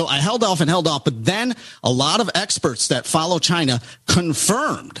 So I held off, but then a lot of experts that follow China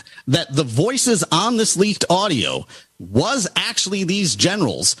confirmed that the voices on this leaked audio was actually these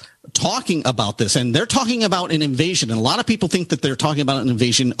generals talking about this, and they're talking about an invasion. And a lot of people think that they're talking about an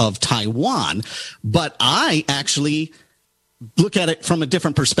invasion of Taiwan, but I actually look at it from a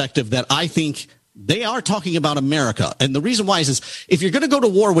different perspective, that I think they are talking about America. And the reason why is if you're going to go to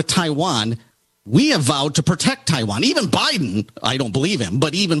war with Taiwan, we have vowed to protect Taiwan. Even Biden, I don't believe him,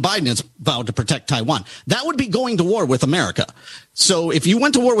 but even Biden has vowed to protect Taiwan. That would be going to war with America. So if you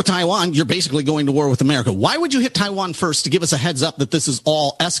went to war with Taiwan, you're basically going to war with America. Why would you hit Taiwan first to give us a heads up that this is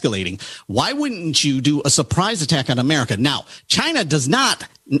all escalating? Why wouldn't you do a surprise attack on America? Now, China does not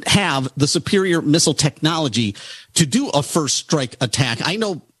have the superior missile technology to do a first strike attack. I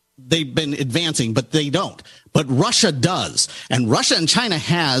know they've been advancing, but they don't. But Russia does. And Russia and China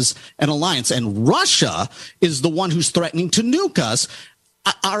has an alliance. And Russia is the one who's threatening to nuke us,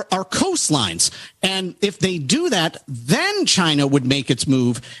 our coastlines. And if they do that, then China would make its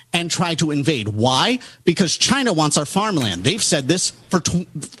move and try to invade. Why? Because China wants our farmland. They've said this for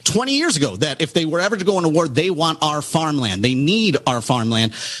 20 years ago, that if they were ever to go into war, they want our farmland. They need our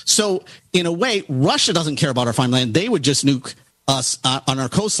farmland. So in a way, Russia doesn't care about our farmland. They would just nuke us on our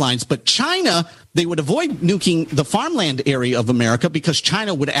coastlines. But China, they would avoid nuking the farmland area of America because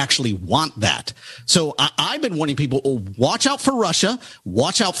China would actually want that. So I've been warning people, watch out for Russia,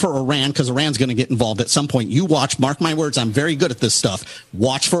 watch out for Iran, because Iran's going to get involved at some point. You watch, mark my words, I'm very good at this stuff.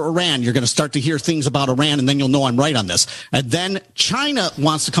 Watch for Iran. You're going to start to hear things about Iran, and then you'll know I'm right on this. And then China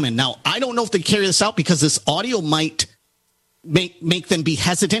wants to come in. Now, I don't know if they carry this out because this audio might make them be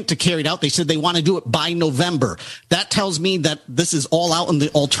hesitant to carry it out. They said they want to do it by November. That tells me that this is all out in the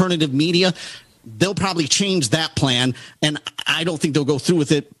alternative media. They'll probably change that plan, and I don't think they'll go through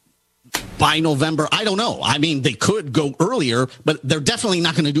with it by November. I don't know. I mean, they could go earlier, but they're definitely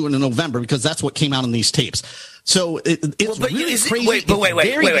not going to do it in November because that's what came out in these tapes. So it's really crazy. Wait.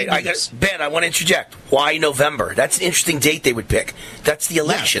 Ben, I want to interject. Why November? That's an interesting date they would pick. That's the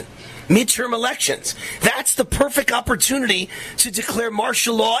election. Yeah. Midterm elections. That's the perfect opportunity to declare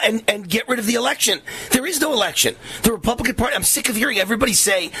martial law and get rid of the election. There is no election. The Republican Party, I'm sick of hearing everybody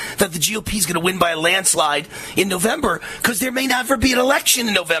say that the GOP is going to win by a landslide in November because there may never be an election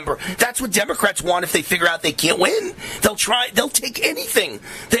in November. That's what Democrats want if they figure out they can't win. They'll take anything.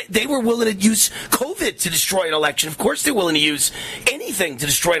 They were willing to use COVID to destroy an election. Of course they're willing to use anything to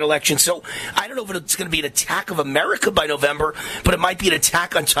destroy an election. So I don't know if it's going to be an attack of America by November, but it might be an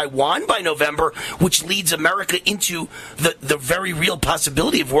attack on Taiwan by November, which leads America into the very real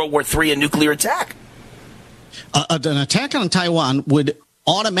possibility of World War III, a nuclear attack. An attack on Taiwan would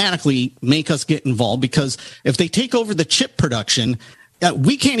automatically make us get involved because if they take over the chip production,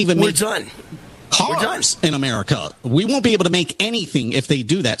 we can't even make cars in America. We won't be able to make anything if they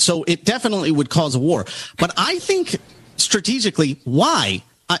do that. So it definitely would cause a war. But I think strategically, why?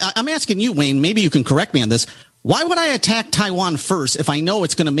 I'm asking you, Wayne, maybe you can correct me on this. Why would I attack Taiwan first if I know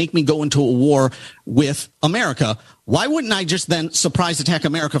it's going to make me go into a war with America? Why wouldn't I just then surprise attack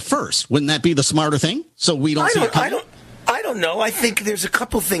America first? Wouldn't that be the smarter thing? So we don't see it coming? I don't know. I think there's a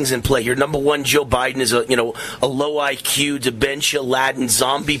couple things in play here. Number one, Joe Biden is a low IQ, dementia-laden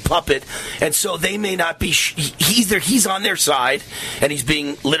zombie puppet, and so they may not be. Either he's on their side, and he's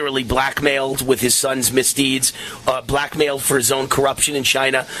being literally blackmailed with his son's misdeeds, blackmailed for his own corruption in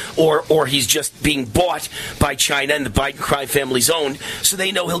China, or he's just being bought by China and the Biden crime family's owned. So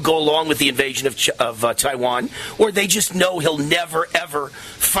they know he'll go along with the invasion of Taiwan, or they just know he'll never ever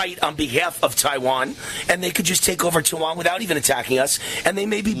fight on behalf of Taiwan, and they could just take over Taiwan without even attacking us, and they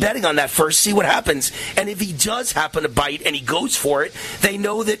may be betting on that first, see what happens. And if he does happen to bite and he goes for it, they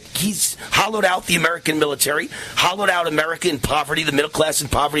know that he's hollowed out the American military, hollowed out America in poverty, the middle class in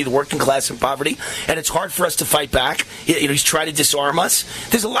poverty, the working class in poverty, and it's hard for us to fight back. He's trying to disarm us.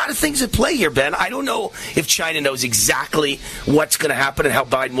 There's a lot of things at play here, Ben. I don't know if China knows exactly what's going to happen and how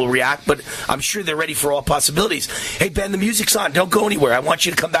Biden will react, but I'm sure they're ready for all possibilities. Hey, Ben, the music's on. Don't go anywhere. I want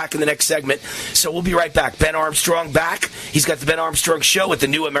you to come back in the next segment, so we'll be right back. Ben Armstrong back. He's got the Ben Armstrong Show at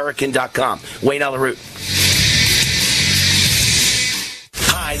thenewamerican.com. Wayne Allyn Root.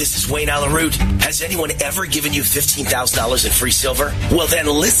 Hi, this is Wayne Allyn Root. Has anyone ever given you $15,000 in free silver? Well, then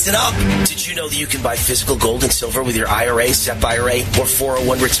listen up. Did you know that you can buy physical gold and silver with your IRA, SEP IRA, or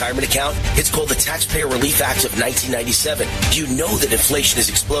 401 retirement account? It's called the Taxpayer Relief Act of 1997. You know that inflation is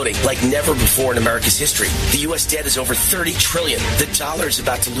exploding like never before in America's history. The U.S. debt is over $30 trillion. The dollar is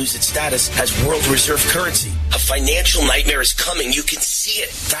about to lose its status as world reserve currency. A financial nightmare is coming. You can see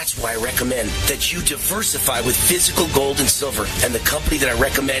it. That's why I recommend that you diversify with physical gold and silver. And the company that I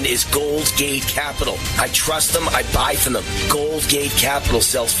recommend is Gold Gate Capital. I trust them. I buy from them. Gold Gate Capital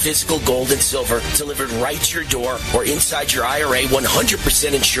sells physical gold and silver delivered right to your door or inside your IRA,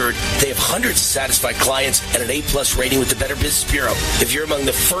 100% insured. They have hundreds of satisfied clients and an A+ rating with the Better Business Bureau. If you're among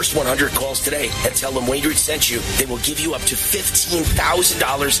the first 100 calls today and tell them Wayne Root sent you, they will give you up to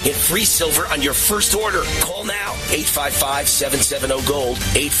 $15,000 in free silver on your first order. Call now. 855-770-GOLD.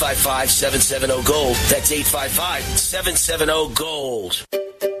 855-770-GOLD. That's 855-770-GOLD.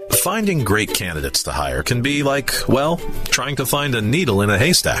 Finding great candidates to hire can be like, well, trying to find a needle in a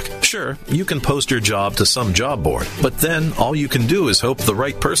haystack. Sure, you can post your job to some job board, but then all you can do is hope the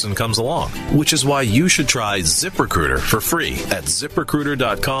right person comes along, which is why you should try ZipRecruiter for free at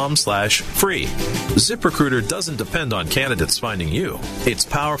ZipRecruiter.com/free. ZipRecruiter doesn't depend on candidates finding you. Its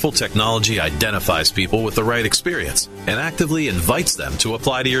powerful technology identifies people with the right experience and actively invites them to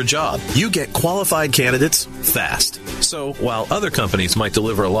apply to your job. You get qualified candidates fast. So while other companies might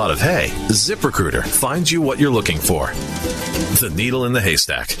deliver a lot of hay, ZipRecruiter finds you what you're looking for. The needle in the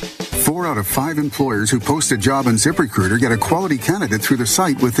haystack. 4 out of 5 employers who post a job on ZipRecruiter get a quality candidate through the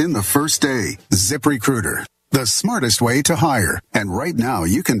site within the first day. ZipRecruiter, the smartest way to hire. And right now,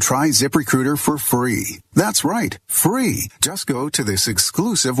 you can try ZipRecruiter for free. That's right, free. Just go to this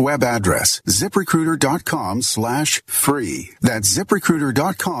exclusive web address, ZipRecruiter.com/free. That's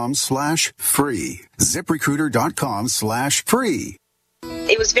ZipRecruiter.com/free. ZipRecruiter.com/free.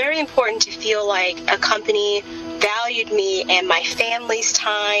 It was very important to feel like a company valued me and my family's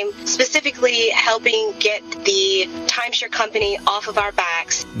time, specifically helping get the timeshare company off of our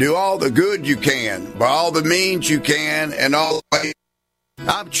backs. Do all the good you can, by all the means you can, and all the way.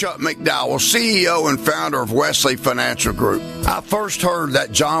 I'm Chuck McDowell, CEO and founder of Wesley Financial Group. I first heard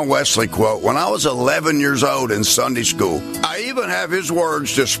that John Wesley quote when I was 11 years old in Sunday school. I even have his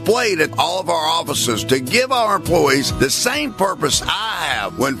words displayed at all of our offices to give our employees the same purpose I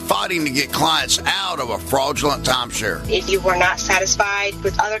have when fighting to get clients out of a fraudulent timeshare. If you were not satisfied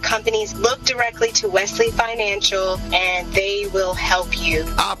with other companies, look directly to Wesley Financial and they will help you.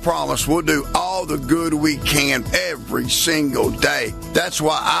 I promise we'll do all the good we can every single day. That's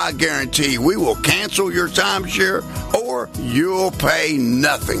why I guarantee we will cancel your timeshare or you'll pay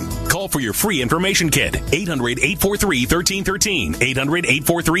nothing. Call for your free information kit. 800-843-1313.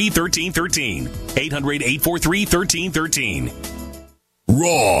 800-843-1313. 800-843-1313.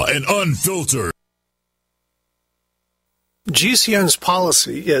 Raw and unfiltered. GCN's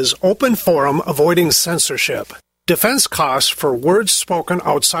policy is open forum, avoiding censorship. Defense costs for words spoken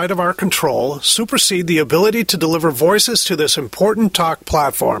outside of our control supersede the ability to deliver voices to this important talk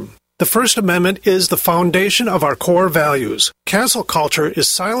platform. The First Amendment is the foundation of our core values. Cancel culture is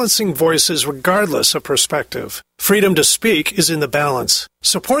silencing voices regardless of perspective. Freedom to speak is in the balance.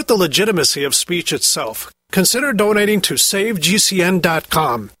 Support the legitimacy of speech itself. Consider donating to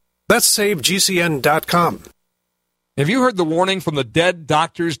SaveGCN.com. That's SaveGCN.com. Have you heard the warning from the Dead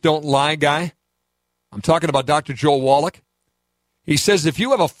Doctors Don't Lie guy? I'm talking about Dr. Joel Wallach. He says if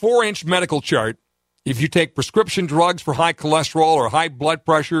you have a 4-inch medical chart, if you take prescription drugs for high cholesterol or high blood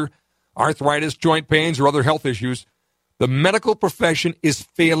pressure, arthritis, joint pains, or other health issues, the medical profession is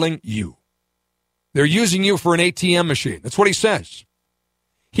failing you. They're using you for an ATM machine. That's what he says.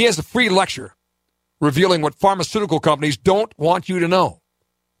 He has a free lecture revealing what pharmaceutical companies don't want you to know.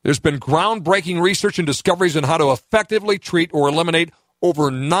 There's been groundbreaking research and discoveries on how to effectively treat or eliminate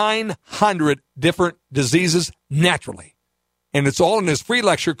over 900 different diseases naturally. And it's all in his free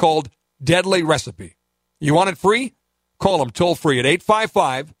lecture called Deadly Recipe. You want it free? Call him toll free at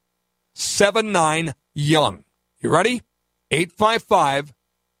 855-79-YOUNG. You ready?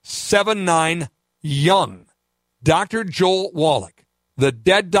 855-79-YOUNG. Dr. Joel Wallach, the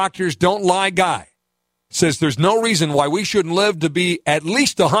Dead Doctors Don't Lie guy, says there's no reason why we shouldn't live to be at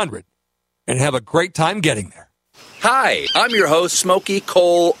least 100 and have a great time getting there. Hi, I'm your host, Smokey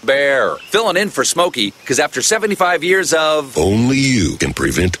Colbert, filling in for Smokey because after 75 years of... Only you can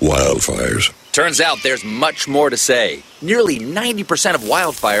prevent wildfires. Turns out there's much more to say. Nearly 90% of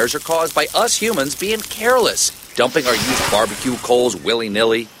wildfires are caused by us humans being careless, dumping our used barbecue coals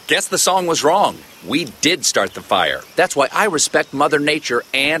willy-nilly. Guess the song was wrong. We did start the fire. That's why I respect Mother Nature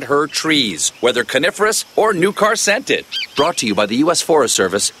and her trees, whether coniferous or new car scented. Brought to you by the U.S. Forest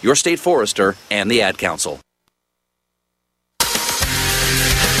Service, your state forester, and the Ad Council.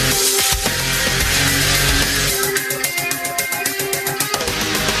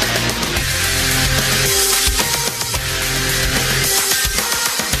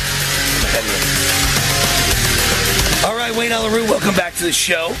 All right, Wayne Allyn Root, welcome back to the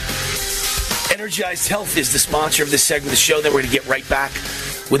show. Energized Health is the sponsor of this segment of the show. Then we're going to get right back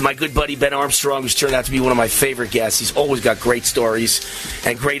with my good buddy Ben Armstrong, who's turned out to be one of my favorite guests. He's always got great stories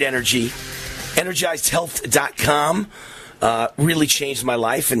and great energy. EnergizedHealth.com really changed my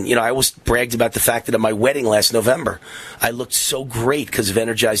life. And, you know, I always bragged about the fact that at my wedding last November, I looked so great because of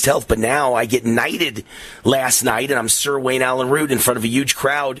Energized Health. But now I get knighted last night, and I'm Sir Wayne Allyn Root in front of a huge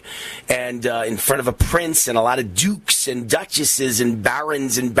crowd and in front of a prince and a lot of dukes and duchesses and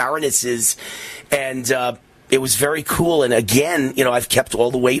barons and baronesses. And it was very cool. And again, I've kept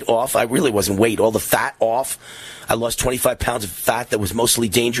all the weight off. I really wasn't weight, all the fat off. I lost 25 pounds of fat that was mostly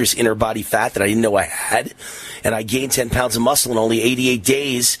dangerous inner body fat that I didn't know I had. And I gained 10 pounds of muscle in only 88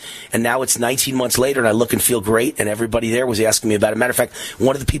 days. And now it's 19 months later, and I look and feel great. And everybody there was asking me about it. Matter of fact,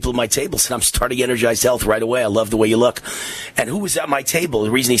 one of the people at my table said, I'm starting Energized Health right away. I love the way you look. And who was at my table?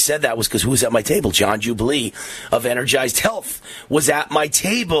 The reason he said that was because who was at my table? John Jubilee of Energized Health was at my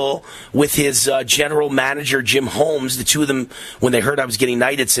table with his general manager, Jim Holmes. The two of them, when they heard I was getting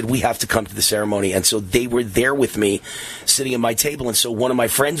knighted, said, we have to come to the ceremony. And so they were there with me, sitting at my table. And so one of my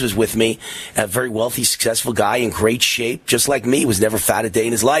friends was with me, a very wealthy, successful guy in great shape, just like me, was never fat a day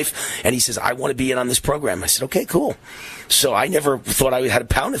in his life. And he says, I want to be in on this program. I said, okay, cool. So I never thought I had a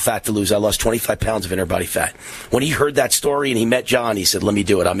pound of fat to lose. I lost 25 pounds of inner body fat. When he heard that story and he met John, he said, let me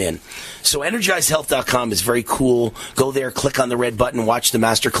do it. I'm in. So EnergizedHealth.com is very cool. Go there, click on the red button, watch the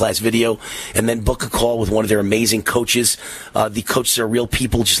masterclass video, and then book a call with one of their amazing coaches. The coaches are real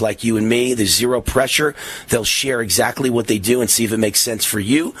people just like you and me. There's zero pressure. They'll share exactly what they do and see if it makes sense for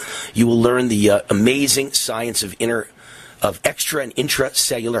you. You will learn the amazing science of extra and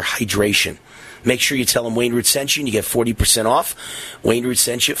intracellular hydration. Make sure you tell them Wayne Root sent you and you get 40% off. Wayne Root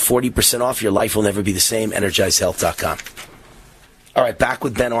sent you, 40% off. Your life will never be the same. EnergizedHealth.com. All right, back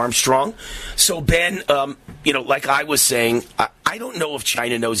with Ben Armstrong. So, Ben, like I was saying, I don't know if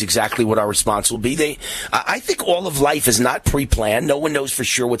China knows exactly what our response will be. I think all of life is not pre-planned. No one knows for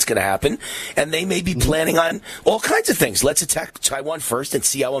sure what's going to happen. And they may be planning on all kinds of things. Let's attack Taiwan first and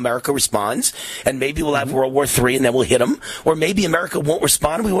see how America responds. And maybe we'll have World War III and then we'll hit them. Or maybe America won't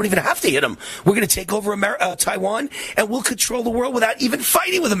respond. We won't even have to hit them. We're going to take over Taiwan and we'll control the world without even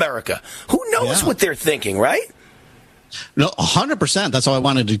fighting with America. Who knows what they're thinking, right? No, 100%. That's why I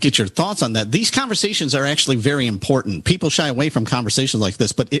wanted to get your thoughts on that. These conversations are actually very important. People shy away from conversations like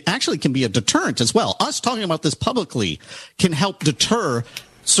this, but it actually can be a deterrent as well. Us talking about this publicly can help deter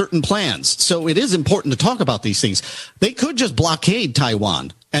certain plans. So it is important to talk about these things. They could just blockade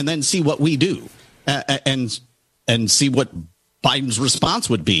Taiwan and then see what we do and see what Biden's response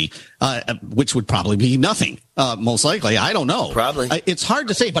would be, which would probably be nothing, most likely. I don't know. Probably. It's hard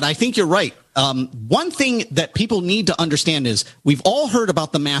to say, but I think you're right. One thing that people need to understand is we've all heard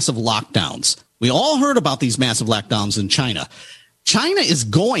about the massive lockdowns. We all heard about these massive lockdowns in China. China is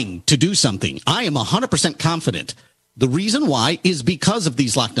going to do something. I am 100% confident. The reason why is because of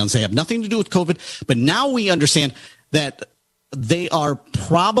these lockdowns. They have nothing to do with COVID, but now we understand that they are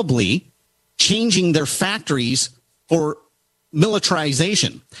probably changing their factories for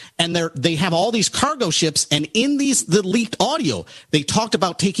militarization, and they have all these cargo ships, and in the leaked audio they talked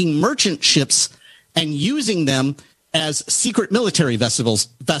about taking merchant ships and using them as secret military vessels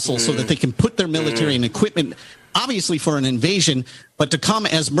so that they can put their military and equipment, obviously for an invasion, but to come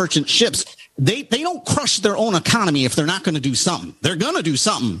as merchant ships. They don't crush their own economy if they're not going to do something. They're going to do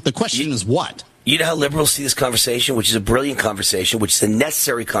something. The question is what? You know how liberals see this conversation, which is a brilliant conversation, which is a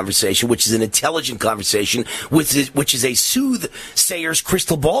necessary conversation, which is an intelligent conversation, which is a soothsayer's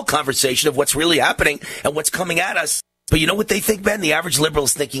crystal ball conversation of what's really happening and what's coming at us. But you know what they think, Ben? The average liberal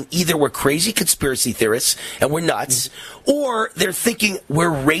is thinking either we're crazy conspiracy theorists and we're nuts, or they're thinking we're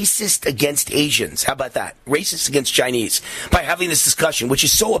racist against Asians. How about that? Racist against Chinese. By having this discussion, which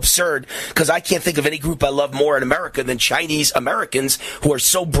is so absurd, because I can't think of any group I love more in America than Chinese Americans who are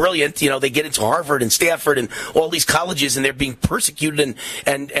so brilliant. You know, they get into Harvard and Stanford and all these colleges, and they're being persecuted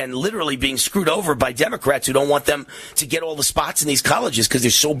and literally being screwed over by Democrats who don't want them to get all the spots in these colleges because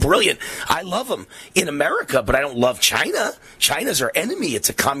they're so brilliant. I love them in America, but I don't love China. China's our enemy. It's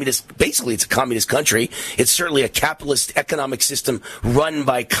a communist country. It's certainly a capitalist economic system run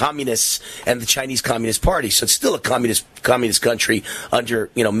by communists and the Chinese Communist Party. So it's still a communist country under,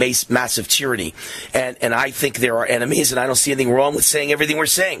 massive tyranny. And I think there are enemies, and I don't see anything wrong with saying everything we're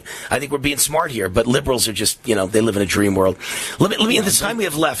saying. I think we're being smart here, but liberals are just, they live in a dream world. Let me in the time we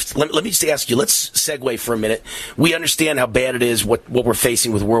have left, let me just ask you, let's segue for a minute. We understand how bad it is, what we're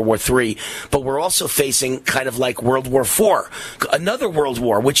facing with World War III, but we're also facing kind of like World War IV, another world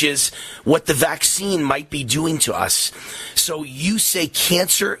war, which is what the vaccine might be doing to us. So you say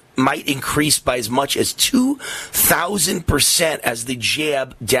cancer might increase by as much as 2,000% as the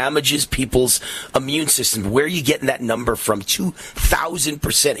jab damages people's immune system. Where are you getting that number from?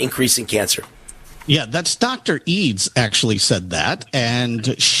 2,000% increase in cancer. Yeah, that's Dr. Eads actually said that,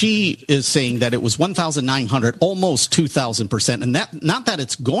 and she is saying that it was 1,900, almost 2,000%, and that not that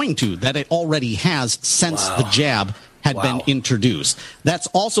it's going to, that it already has since the jab had been introduced. That's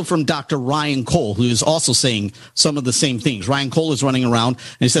also from Dr. Ryan Cole, who is also saying some of the same things. Ryan Cole is running around,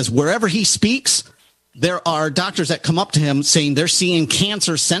 and he says wherever he speaks, there are doctors that come up to him saying they're seeing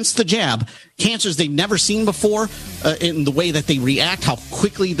cancer since the jab, cancers they've never seen before, in the way that they react, how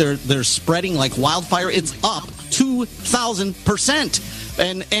quickly they're spreading like wildfire. It's up 2,000%.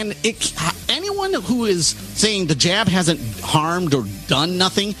 And anyone who is saying the jab hasn't harmed or done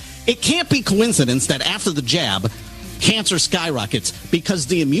nothing, it can't be coincidence that after the jab, cancer skyrockets because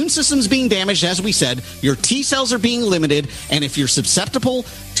the immune system's being damaged, as we said, your T cells are being limited, and if you're susceptible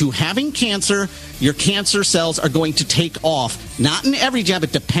to having cancer, your cancer cells are going to take off. Not in every jab.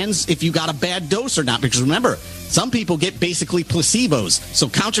 It depends if you got a bad dose or not, because remember, some people get basically placebos, so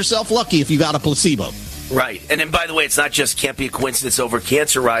count yourself lucky if you got a placebo. Right. And then, by the way, it's not just can't be a coincidence over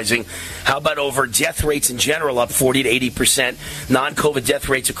cancer rising. How about over death rates in general, up 40 to 80%, non-COVID death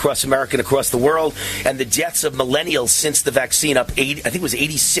rates across America and across the world, and the deaths of millennials since the vaccine up 80, I think it was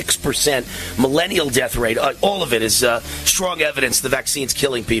 86% millennial death rate. All of it is strong evidence the vaccine's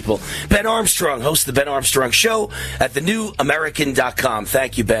killing people. Ben Armstrong hosts the Ben Armstrong Show at thenewamerican.com.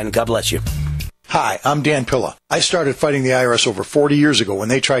 Thank you, Ben. God bless you. Hi, I'm Dan Pilla. I started fighting the IRS over 40 years ago when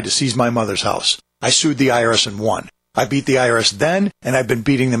they tried to seize my mother's house. I sued the IRS and won. I beat the IRS then, and I've been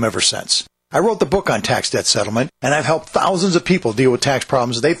beating them ever since. I wrote the book on tax debt settlement, and I've helped thousands of people deal with tax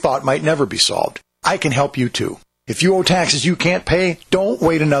problems they thought might never be solved. I can help you too. If you owe taxes you can't pay, don't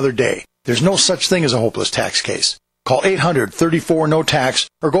wait another day. There's no such thing as a hopeless tax case. Call 800-34-NO-TAX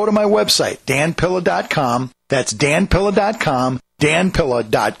or go to my website, danpilla.com. That's danpilla.com,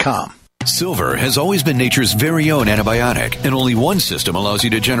 danpilla.com. Silver has always been nature's very own antibiotic, and only one system allows you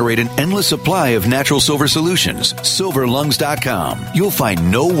to generate an endless supply of natural silver solutions. Silverlungs.com. You'll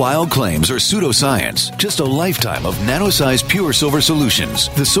find no wild claims or pseudoscience, just a lifetime of nano-sized pure silver solutions.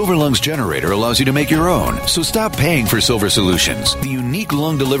 The Silver Lungs generator allows you to make your own, so stop paying for silver solutions. The unique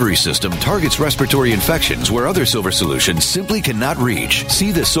lung delivery system targets respiratory infections where other silver solutions simply cannot reach.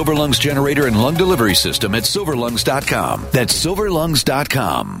 See the Silver Lungs generator and lung delivery system at silverlungs.com. That's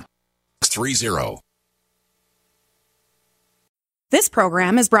silverlungs.com. 30. This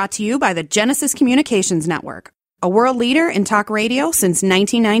program is brought to you by the Genesis Communications Network, a world leader in talk radio since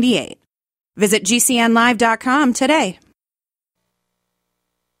 1998. Visit GCNlive.com today.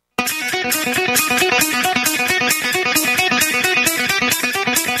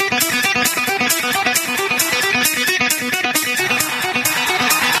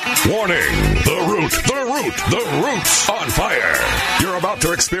 Warning! The root's on fire. You're about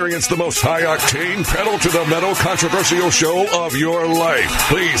to experience the most high-octane, pedal-to-the-metal controversial show of your life.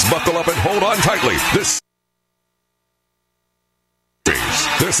 Please buckle up and hold on tightly. This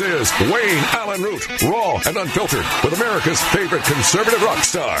is Wayne Allen Root, raw and unfiltered, with America's favorite conservative rock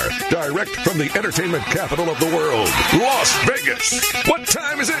star, direct from the entertainment capital of the world, Las Vegas. What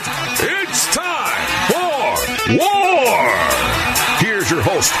time is it? It's time for war! Here's your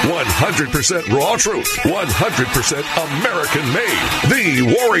host, 100% raw truth, 100% American-made, the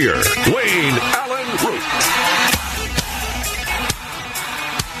warrior, Wayne Allen Root.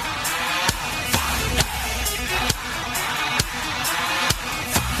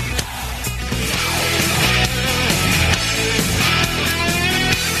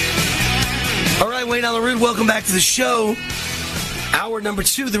 All right, Wayne Allen Root, welcome back to the show. Hour number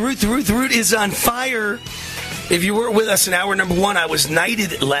 2, The Root is on fire. If you were with us in hour number 1, I was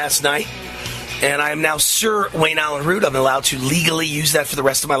knighted last night, and I am now Sir Wayne Allen Root. I'm allowed to legally use that for the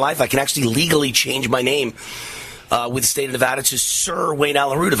rest of my life. I can actually legally change my name with the state of Nevada to Sir Wayne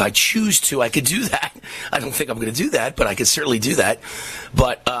Allen Root. If I choose to, I could do that. I don't think I'm going to do that, but I could certainly do that.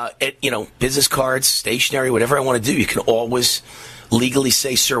 But, business cards, stationery, whatever I want to do, you can always legally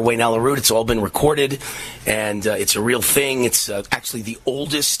say Sir Wayne Allen Root. It's all been recorded, and it's a real thing. It's actually the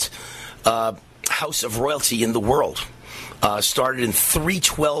oldest house of royalty in the world. Started in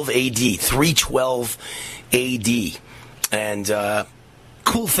 312 AD. And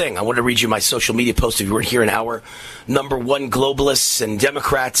cool thing. I want to read you my social media post if you weren't here. An hour. Number 1, globalists and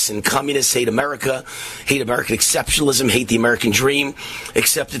Democrats and communists hate America, hate American exceptionalism, hate the American dream,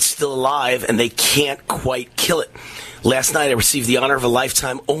 except it's still alive and they can't quite kill it. Last night I received the honor of a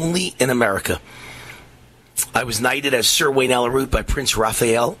lifetime only in America. I was knighted as Sir Wayne Allen Root by Prince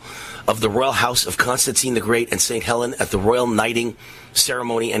Raphael of the Royal House of Constantine the Great and St. Helen at the Royal Knighting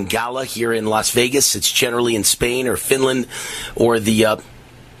Ceremony and Gala here in Las Vegas. It's generally in Spain or Finland or the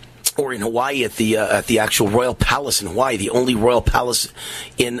or in Hawaii at the actual Royal Palace in Hawaii, the only Royal Palace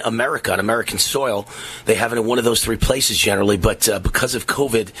in America, on American soil. They have it in one of those three places generally, but because of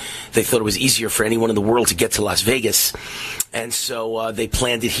COVID, they thought it was easier for anyone in the world to get to Las Vegas. And so they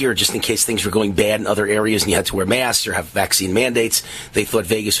planned it here just in case things were going bad in other areas and you had to wear masks or have vaccine mandates. They thought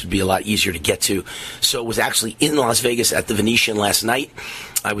Vegas would be a lot easier to get to. So it was actually in Las Vegas at the Venetian last night.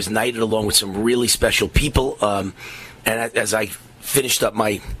 I was knighted along with some really special people. And as I finished up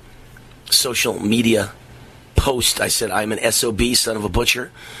my social media post, I said, I'm an SOB, son of a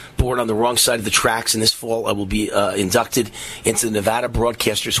butcher, born on the wrong side of the tracks. And this fall, I will be inducted into the Nevada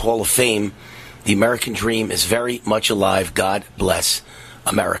Broadcasters Hall of Fame. The American dream is very much alive. God bless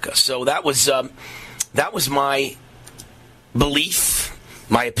America. So that was my belief,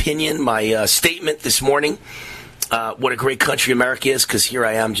 my opinion, my statement this morning. What a great country America is, because here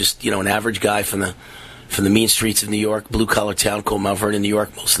I am, just an average guy from the mean streets of New York, blue-collar town called Mount Vernon, New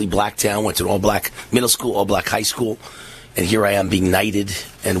York, mostly black town, went to an all-black middle school, all-black high school, and here I am being knighted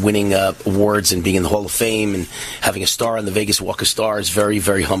and winning awards and being in the Hall of Fame and having a star on the Vegas Walk of Stars. Very,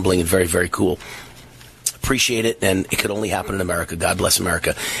 very humbling and very, very cool. Appreciate it, and it could only happen in America. God bless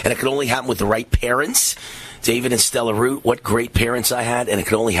America. And it could only happen with the right parents. David and Stella Root, what great parents I had, and it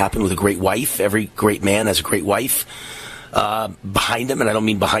could only happen with a great wife. Every great man has a great wife behind him, and I don't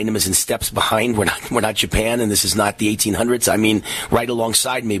mean behind him as in steps behind. We're not Japan, and this is not the 1800s. I mean right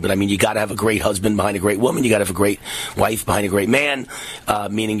alongside me, but I mean you got to have a great husband behind a great woman. You got to have a great wife behind a great man,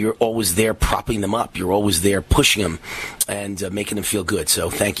 meaning you're always there propping them up. You're always there pushing them and making them feel good. So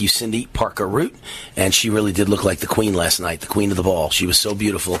thank you, Cindy Parker Root, and she really did look like the queen last night, the queen of the ball. She was so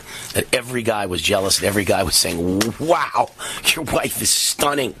beautiful that every guy was jealous, and every guy was saying, wow, your wife is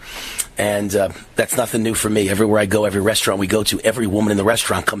stunning. And that's nothing new for me. Everywhere I go, every restaurant we go to, every woman in the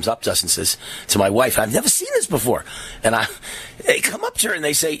restaurant comes up to us and says to my wife, I've never seen this before. And they come up to her and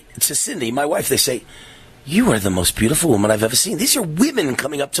they say, to Cindy, my wife, they say, you are the most beautiful woman I've ever seen. These are women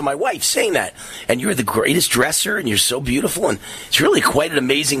coming up to my wife saying that. And you're the greatest dresser, and you're so beautiful. And it's really quite an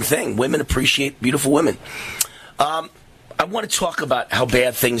amazing thing. Women appreciate beautiful women. I want to talk about how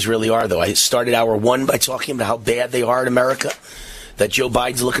bad things really are, though. I started hour one by talking about how bad they are in America, that Joe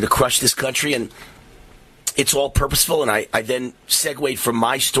Biden's looking to crush this country, and it's all purposeful. And I then segued from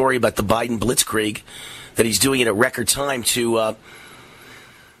my story about the Biden blitzkrieg, that he's doing it at record time, to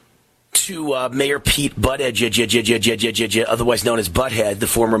Mayor Pete Buttigieg, otherwise known as Butthead, the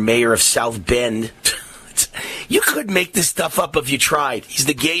former mayor of South Bend. You could make this stuff up if you tried. He's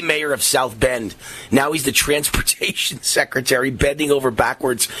the gay mayor of South Bend. Now he's the transportation secretary, bending over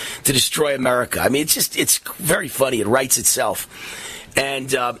backwards to destroy America. I mean, it's very funny. It writes itself.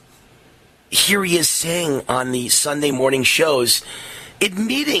 And here he is saying on the Sunday morning shows,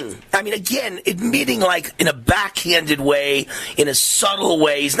 admitting like in a backhanded way, in a subtle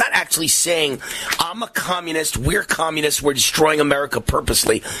way. He's not actually saying, I'm a communist, we're communists, we're destroying America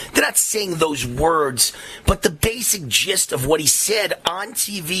purposely. They're not saying those words, but the basic gist of what he said on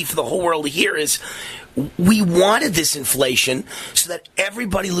TV for the whole world to hear is, we wanted this inflation so that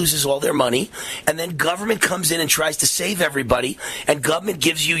everybody loses all their money, and then government comes in and tries to save everybody, and government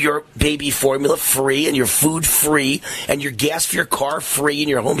gives you your baby formula free, and your food free, and your gas for your car free, and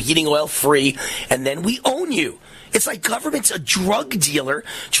your home heating oil free, and then we own you. It's like government's a drug dealer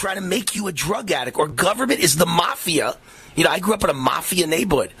trying to make you a drug addict, or government is the mafia. I grew up in a mafia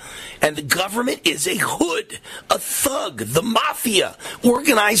neighborhood, and the government is a hood, a thug, the mafia,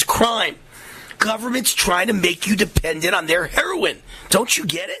 organized crime. Government's trying to make you dependent on their heroin. Don't you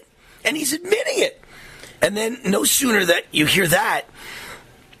get it? And he's admitting it. And then no sooner that you hear that,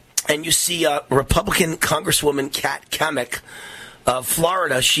 and you see Republican Congresswoman Kat Cammack of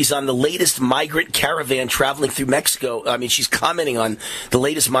Florida, she's on the latest migrant caravan traveling through Mexico. I mean, she's commenting on the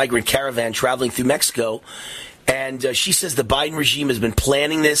latest migrant caravan traveling through Mexico. And she says the Biden regime has been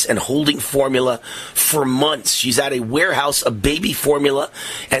planning this and holding formula for months. She's at a warehouse of baby formula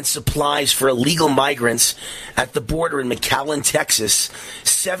and supplies for illegal migrants at the border in McAllen, Texas.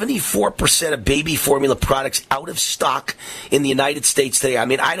 74% of baby formula products out of stock in the United States today. I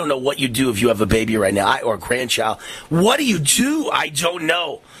mean, I don't know what you do if you have a baby right now or a grandchild. What do you do? I don't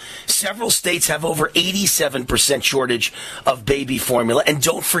know. Several states have over 87% shortage of baby formula. And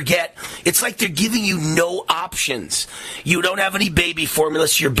don't forget, it's like they're giving you no option options. You don't have any baby formula,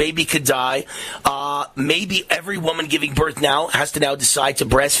 so your baby could die. Maybe every woman giving birth now has to now decide to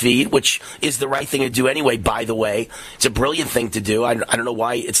breastfeed, which is the right thing to do anyway, by the way. It's a brilliant thing to do. I don't know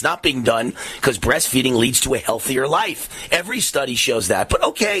why it's not being done, because breastfeeding leads to a healthier life. Every study shows that. But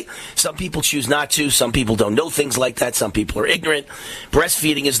okay, some people choose not to. Some people don't know things like that. Some people are ignorant.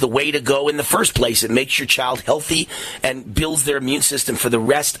 Breastfeeding is the way to go in the first place. It makes your child healthy and builds their immune system for the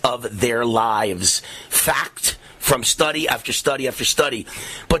rest of their lives. Fact from study after study after study.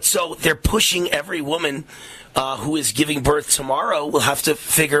 But so they're pushing every woman who is giving birth tomorrow will have to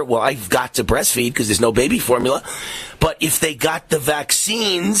figure, well, I've got to breastfeed because there's no baby formula. But if they got the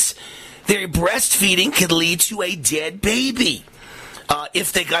vaccines, their breastfeeding could lead to a dead baby.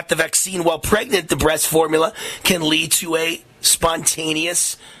 If they got the vaccine while pregnant, the breast formula can lead to a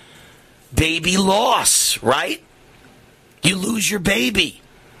spontaneous baby loss, right? You lose your baby.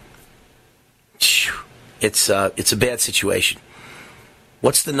 It's a bad situation.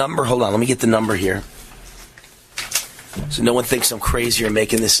 What's the number? Hold on, let me get the number here. So no one thinks I'm crazy or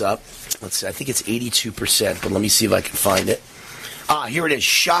making this up. Let's see, I think it's 82%, but let me see if I can find it. Here it is.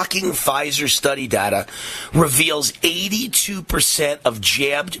 Shocking Pfizer study data reveals 82% of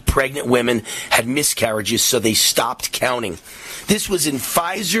jabbed pregnant women had miscarriages, so they stopped counting. This was in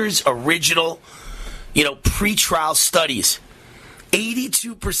Pfizer's original, pre-trial studies.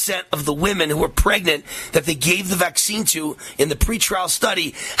 82% of the women who were pregnant that they gave the vaccine to in the pre-trial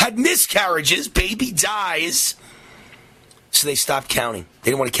study had miscarriages, baby dies, so they stopped counting.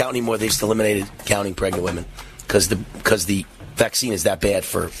 They didn't want to count anymore. They just eliminated counting pregnant women because the vaccine is that bad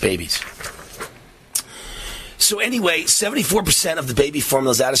for babies. So anyway, 74% of the baby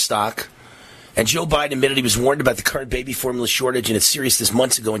formula is out of stock. And Joe Biden admitted he was warned about the current baby formula shortage and its seriousness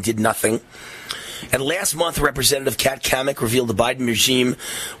months ago and did nothing. And last month, Representative Kat Kamek revealed the Biden regime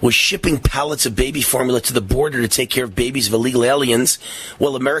was shipping pallets of baby formula to the border to take care of babies of illegal aliens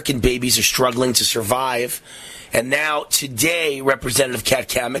while American babies are struggling to survive. And now, today, Representative Kat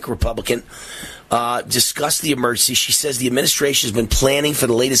Kamek, Republican, discussed the emergency. She says the administration has been planning for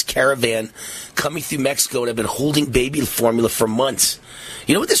the latest caravan coming through Mexico and have been holding baby formula for months.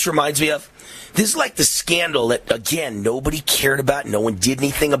 You know what this reminds me of? This is like the scandal that, again, nobody cared about, no one did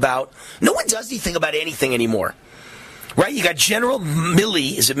anything about. No one does anything about anything anymore. Right? You got General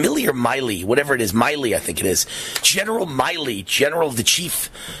Milley. Is it Milley or Miley? Whatever it is. Miley, I think it is. General Miley, General of the Chief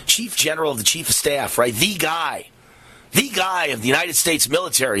General of the Chief of Staff, right? The guy of the United States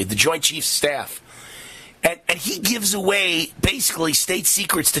military, the Joint Chiefs of Staff. And he gives away basically state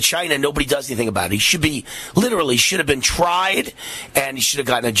secrets to China and nobody does anything about it. He should have been tried, and he should have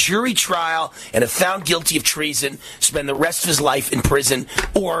gotten a jury trial and have found guilty of treason, spend the rest of his life in prison,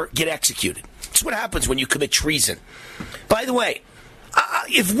 or get executed. That's what happens when you commit treason. By the way,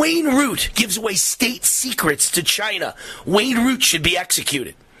 if Wayne Root gives away state secrets to China, Wayne Root should be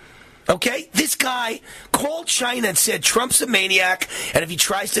executed. Okay? This guy called China and said, Trump's a maniac, and if he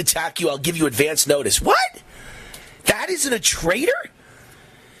tries to attack you, I'll give you advance notice. What? That isn't a traitor?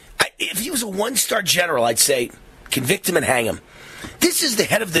 If he was a one-star general, I'd say convict him and hang him. This is the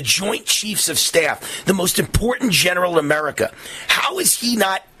head of the Joint Chiefs of Staff, the most important general in America. How is he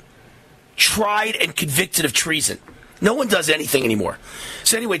not tried and convicted of treason? No one does anything anymore.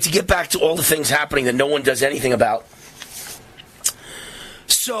 So anyway, to get back to all the things happening that no one does anything about.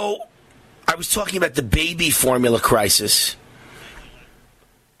 So I was talking about the baby formula crisis.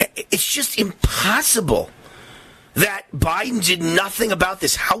 It's just impossible that Biden did nothing about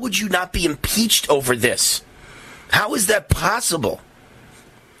this. How would you not be impeached over this? How is that possible?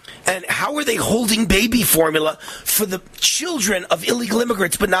 And how are they holding baby formula for the children of illegal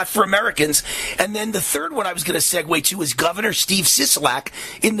immigrants, but not for Americans? And then the third one I was going to segue to is Governor Steve Sisolak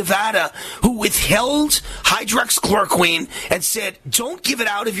in Nevada, who withheld hydroxychloroquine and said, don't give it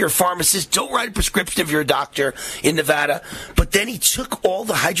out of your pharmacist, don't write a prescription of your doctor in Nevada. But then he took all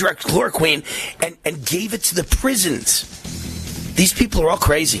the hydroxychloroquine and gave it to the prisons. These people are all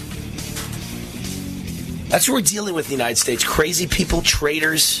crazy. That's what we're dealing with in the United States. Crazy people,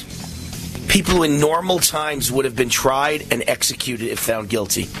 traitors, people who in normal times would have been tried and executed if found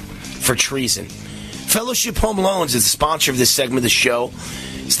guilty for treason. Fellowship Home Loans is the sponsor of this segment of the show.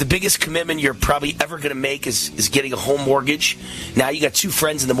 It's the biggest commitment you're probably ever going to make is getting a home mortgage. Now you got two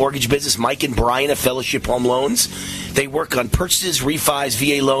friends in the mortgage business, Mike and Brian of Fellowship Home Loans. They work on purchases, refis,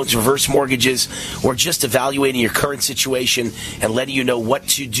 VA loans, reverse mortgages, or just evaluating your current situation and letting you know what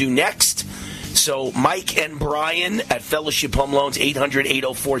to do next. So Mike and Brian at Fellowship Home Loans,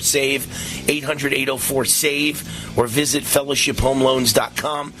 800-804-SAVE, 800-804-SAVE, or visit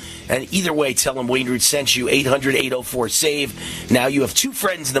fellowshiphomeloans.com. And either way, tell them Wayne Root sent you, 800-804-SAVE. Now you have two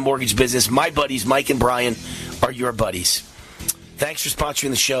friends in the mortgage business, my buddies Mike and Brian are your buddies. Thanks for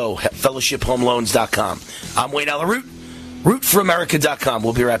sponsoring the show, fellowshiphomeloans.com. I'm Wayne Allen Root, rootforamerica.com.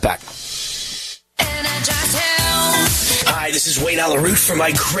 We'll be right back. Hi, this is Wayne Allen Root from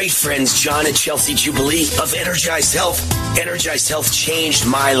my great friends John and Chelsea Jubilee of Energized Health. Energized Health changed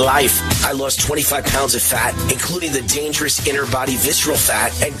my life. I lost 25 pounds of fat, including the dangerous inner body visceral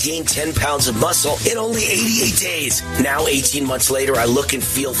fat, and gained 10 pounds of muscle in only 88 days. Now, 18 months later, I look and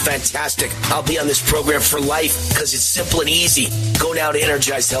feel fantastic. I'll be on this program for life because it's simple and easy. Go now to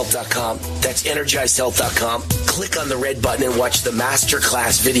EnergizedHealth.com. That's EnergizedHealth.com. Click on the red button and watch the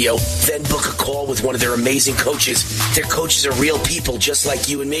masterclass video. Then book a call with one of their amazing coaches. Their coaches are real people just like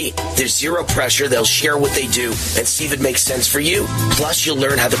you and me. There's zero pressure. They'll share what they do and see if it makes sense for you. Plus, you'll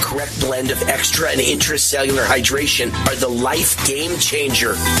learn how the correct blend of extra and intracellular hydration are the life game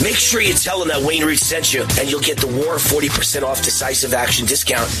changer. Make sure you tell them that Wayne Root sent you, and you'll get the War 40% off decisive action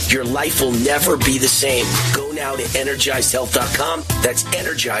discount. Your life will never be the same. Go now to EnergizedHealth.com. That's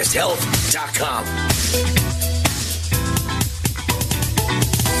EnergizedHealth.com.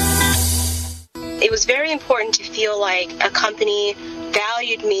 It was very important to feel like a company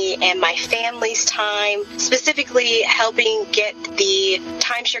valued me and my family's time, specifically helping get the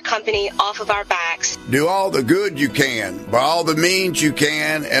timeshare company off of our backs. Do all the good you can, by all the means you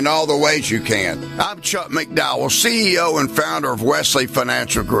can, and all the ways you can. I'm Chuck McDowell, CEO and founder of Wesley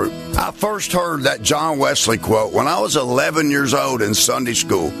Financial Group. I first heard that John Wesley quote when I was 11 years old in Sunday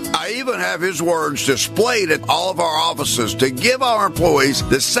school. I even have his words displayed at all of our offices to give our employees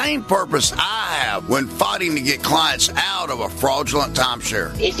the same purpose I have when fighting to get clients out of a fraudulent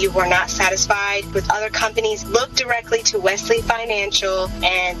timeshare. If you were not satisfied with other companies, look directly to Wesley Financial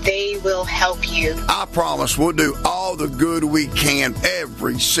and they will help you. I promise we'll do all the good we can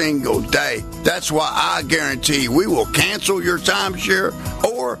every single day. That's why I guarantee we will cancel your timeshare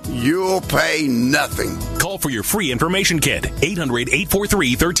or you'll pay nothing. Call for your free information kit.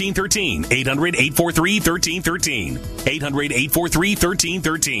 800-843-1313. 800-843-1313.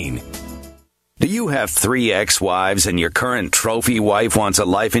 800-843-1313. Do you have 3 ex-wives and your current trophy wife wants a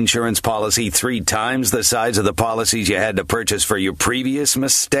life insurance policy 3 times the size of the policies you had to purchase for your previous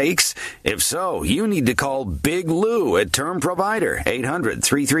mistakes? If so, you need to call Big Lou at Term Provider,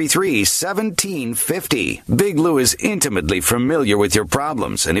 800-333-1750. Big Lou is intimately familiar with your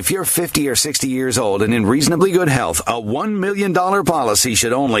problems, and if you're 50 or 60 years old and in reasonably good health, a $1 million policy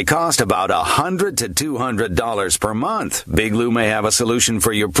should only cost about $100 to $200 per month. Big Lou may have a solution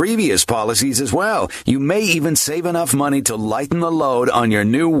for your previous policies as well. You may even save enough money to lighten the load on your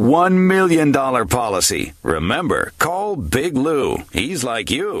new $1 million policy. Remember, call Big Lou. He's like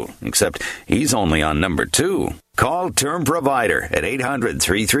you, except he's only on number 2. Call Term Provider at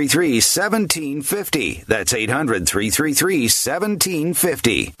 800-333-1750. That's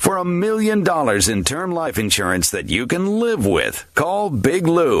 800-333-1750 for $1 million in term life insurance that you can live with. Call Big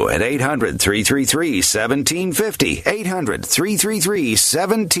Lou at 800-333-1750.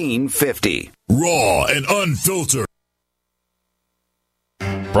 800-333-1750. Raw and unfiltered.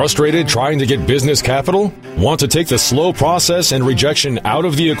 Frustrated trying to get business capital? Want to take the slow process and rejection out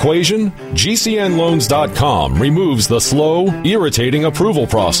of the equation? GCNloans.com removes the slow, irritating approval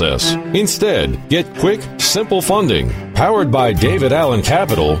process. Instead, get quick, simple funding. Powered by David Allen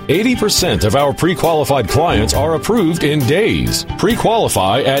Capital, 80% of our pre-qualified clients are approved in days.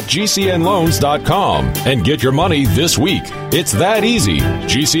 Pre-qualify at GCNloans.com and get your money this week. It's that easy.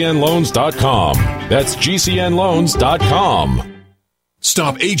 GCNloans.com. That's GCNloans.com.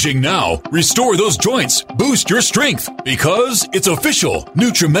 Stop aging now. Restore those joints. Boost your strength. Because it's official.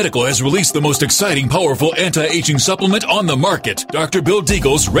 NutriMedical has released the most exciting, powerful anti-aging supplement on the market. Dr. Bill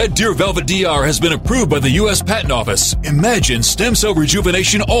Deagle's Red Deer Velvet DR has been approved by the U.S. Patent Office. Imagine stem cell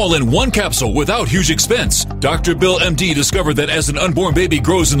rejuvenation all in one capsule without huge expense. Dr. Bill MD discovered that as an unborn baby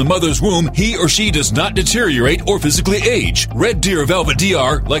grows in the mother's womb, he or she does not deteriorate or physically age. Red Deer Velvet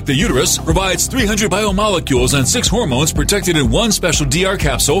DR, like the uterus, provides 300 biomolecules and 6 hormones protected in one special DR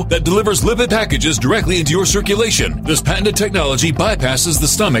capsule that delivers lipid packages directly into your circulation. This patented technology bypasses the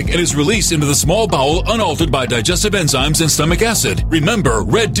stomach and is released into the small bowel unaltered by digestive enzymes and stomach acid. Remember,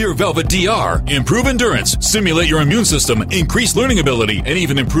 Red Deer Velvet DR. Improve endurance, stimulate your immune system, increase learning ability, and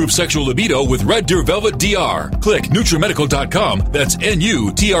even improve sexual libido with Red Deer Velvet DR. Click NutriMedical.com, that's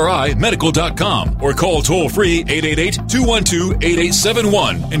N-U-T-R-I Medical.com, or call toll-free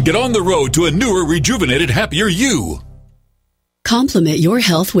 888-212-8871 and get on the road to a newer, rejuvenated, happier you. Complement your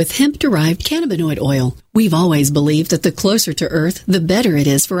health with hemp-derived cannabinoid oil. We've always believed that the closer to Earth, the better it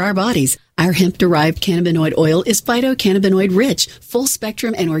is for our bodies. Our hemp-derived cannabinoid oil is phytocannabinoid-rich,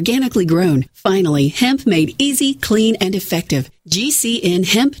 full-spectrum, and organically grown. Finally, hemp made easy, clean, and effective.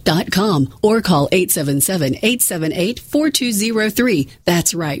 GCNHemp.com or call 877-878-4203.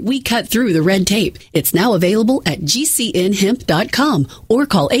 That's right, we cut through the red tape. It's now available at GCNHemp.com or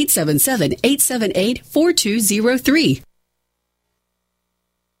call 877-878-4203.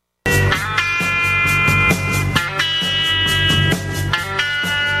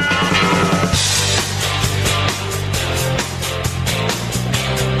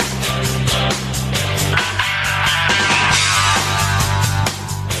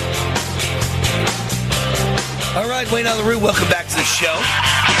 All right, Wayne on the Root, welcome back to the show.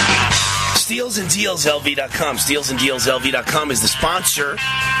 SteelsandDealsLV.com. SteelsandDealsLV.com is the sponsor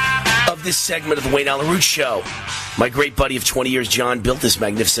of this segment of the Wayne Allen Root Show. My great buddy of 20 years, John, built this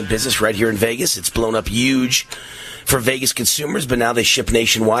magnificent business right here in Vegas. It's blown up huge for Vegas consumers, but now they ship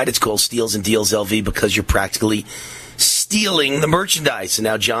nationwide. It's called Steals and Deals LV because you're practically stealing the merchandise. And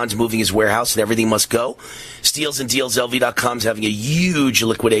now John's moving his warehouse and everything must go. SteelsandDealsLV.com is having a huge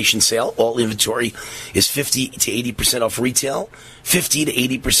liquidation sale. All inventory is 50 to 80% off retail. 50 to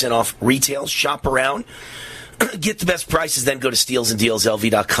 80% off retail. Shop around. Get the best prices, then go to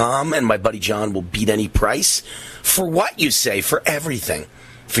SteelsandDealsLV.com, and my buddy John will beat any price for what you say, for everything.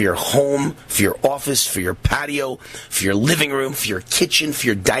 For your home, for your office, for your patio, for your living room, for your kitchen, for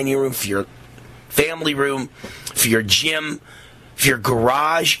your dining room, for your family room, for your gym, for your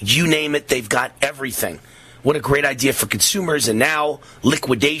garage, you name it, they've got everything. What a great idea for consumers. And now,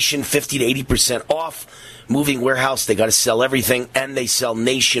 liquidation, 50 to 80% off. Moving warehouse, they got to sell everything, and they sell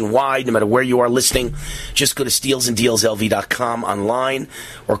nationwide, no matter where you are listening. Just go to SteelsandDealsLV.com online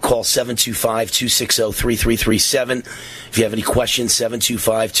or call 725-260-3337. If you have any questions,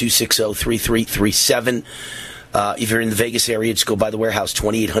 725-260-3337. If you're in the Vegas area, just go by the warehouse,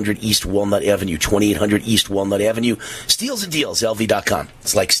 2800 East Walnut Avenue, 2800 East Walnut Avenue. SteelsandDealsLV.com.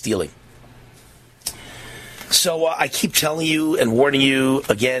 It's like stealing. So I keep telling you and warning you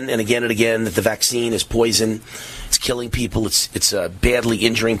again and again and again that the vaccine is poison. It's killing people. It's badly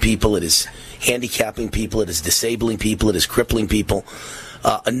injuring people. It is handicapping people. It is disabling people. It is crippling people.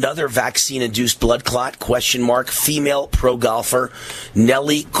 Another vaccine-induced blood clot, ? Female pro golfer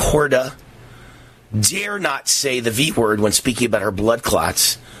Nelly Korda dare not say the V word when speaking about her blood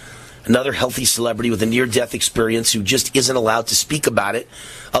clots. Another healthy celebrity with a near-death experience who just isn't allowed to speak about it.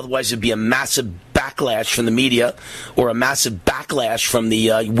 Otherwise, there'd be a massive backlash from the media or a massive backlash from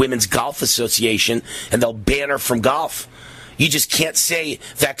the Women's Golf Association, and they'll ban her from golf. You just can't say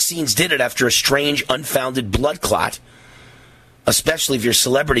vaccines did it after a strange, unfounded blood clot, especially if you're a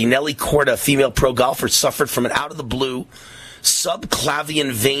celebrity. Nelly Korda, a female pro golfer, suffered from an out-of-the-blue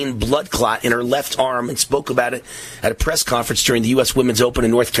subclavian vein blood clot in her left arm and spoke about it at a press conference during the U.S. Women's Open in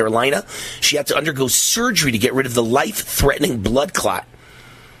North Carolina. She had to undergo surgery to get rid of the life-threatening blood clot.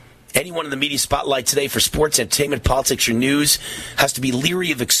 Anyone in the media spotlight today for sports, entertainment, politics, or news has to be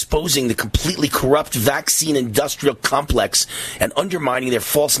leery of exposing the completely corrupt vaccine industrial complex and undermining their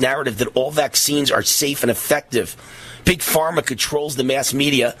false narrative that all vaccines are safe and effective. Big Pharma controls the mass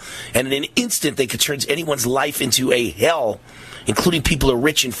media, and in an instant they could turn anyone's life into a hell, including people who are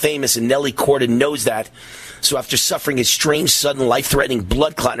rich and famous, and Nelly Korda knows that. So after suffering a strange, sudden, life-threatening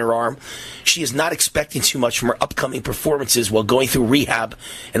blood clot in her arm, she is not expecting too much from her upcoming performances while going through rehab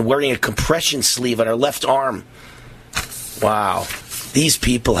and wearing a compression sleeve on her left arm. Wow. These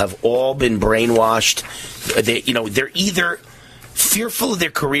people have all been brainwashed. They're either fearful of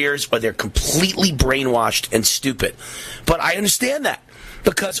their careers or they're completely brainwashed and stupid. But I understand that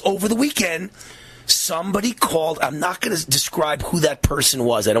because over the weekend, somebody called. I'm not going to describe who that person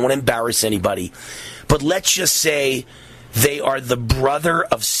was. I don't want to embarrass anybody. But let's just say they are the brother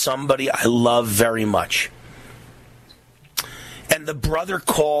of somebody I love very much. And the brother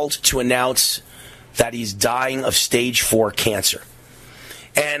called to announce that he's dying of stage 4 cancer.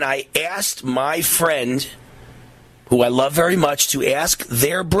 And I asked my friend, who I love very much, to ask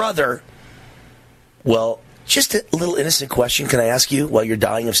their brother, well, just a little innocent question can I ask you while you're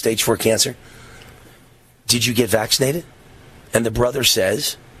dying of stage 4 cancer? Did you get vaccinated? And the brother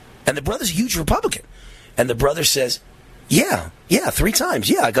says, and the brother's a huge Republican, and the brother says, yeah, 3 times.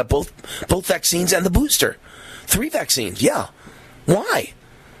 Yeah, I got both vaccines and the booster. 3 vaccines, yeah. Why?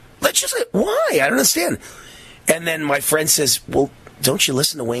 Why? I don't understand. And then my friend says, well, don't you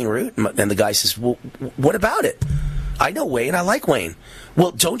listen to Wayne Root? And the guy says, well, what about it? I know Wayne. I like Wayne.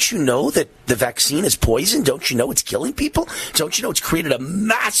 Well, don't you know that the vaccine is poison? Don't you know it's killing people? Don't you know it's created a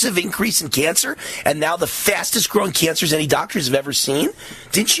massive increase in cancer? And now the fastest growing cancers any doctors have ever seen?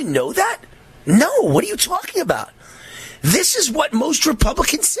 Didn't you know that? No. What are you talking about? This is what most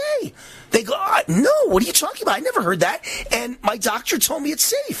Republicans say. They go, no, what are you talking about? I never heard that. And my doctor told me it's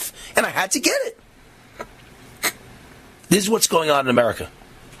safe, and I had to get it. This is what's going on in America.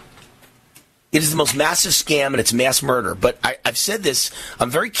 It is the most massive scam, and it's mass murder. But I've said this.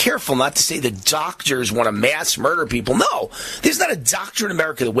 I'm very careful not to say the doctors want to mass murder people. No, there's not a doctor in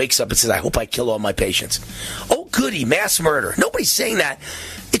America that wakes up and says, I hope I kill all my patients. Oh, goody, mass murder. Nobody's saying that.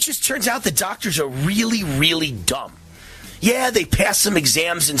 It just turns out the doctors are really, really dumb. Yeah, they pass some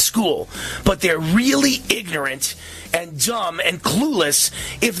exams in school, but they're really ignorant and dumb and clueless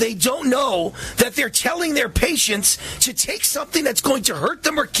if they don't know that they're telling their patients to take something that's going to hurt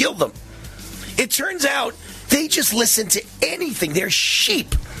them or kill them. It turns out they just listen to anything. They're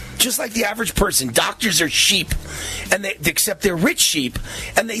sheep, just like the average person. Doctors are sheep, and except they're rich sheep,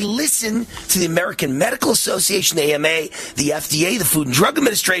 and they listen to the American Medical Association, the AMA, the FDA, the Food and Drug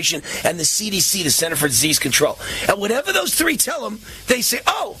Administration, and the CDC, the Center for Disease Control. And whatever those three tell them, they say,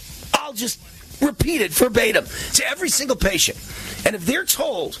 oh, I'll just repeat it verbatim to every single patient. And if they're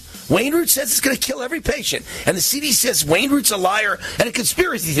told Wayne Root says it's going to kill every patient, and the CDC says Wayne Root's a liar and a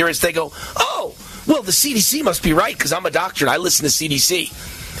conspiracy theorist, they go, oh, well, the CDC must be right because I'm a doctor and I listen to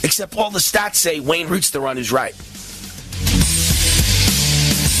CDC. Except all the stats say Wayne Root's the one who's right.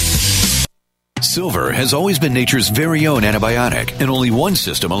 Silver has always been nature's very own antibiotic, and only one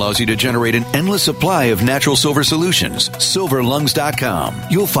system allows you to generate an endless supply of natural silver solutions. SilverLungs.com.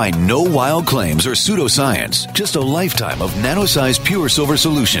 You'll find no wild claims or pseudoscience, just a lifetime of nano-sized pure silver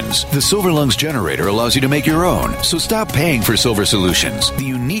solutions. The Silver Lungs generator allows you to make your own, so stop paying for silver solutions. The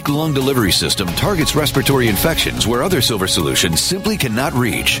unique lung delivery system targets respiratory infections where other silver solutions simply cannot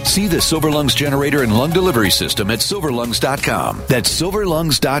reach. See the Silver Lungs generator and lung delivery system at SilverLungs.com. That's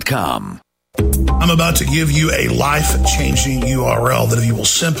SilverLungs.com. I'm about to give you a life-changing URL that if you will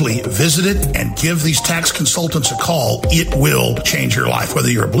simply visit it and give these tax consultants a call, it will change your life.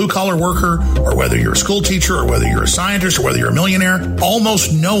 Whether you're a blue-collar worker or whether you're a school teacher or whether you're a scientist or whether you're a millionaire,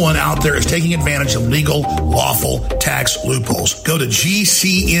 almost no one out there is taking advantage of legal, lawful tax loopholes. Go to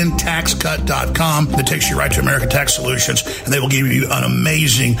GCNTaxCut.com. That takes you right to American Tax Solutions, and they will give you an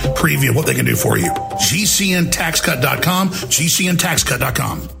amazing preview of what they can do for you. GCNTaxCut.com,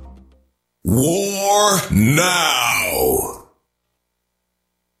 GCNTaxCut.com. War now.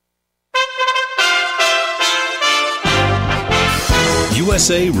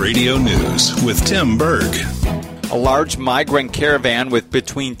 USA Radio News with Tim Berg. A large migrant caravan with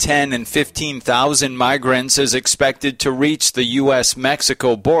between 10 and 15,000 migrants is expected to reach the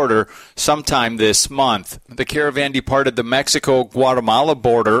U.S.-Mexico border sometime this month. The caravan departed the Mexico-Guatemala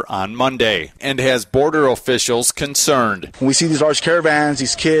border on Monday and has border officials concerned. When we see these large caravans,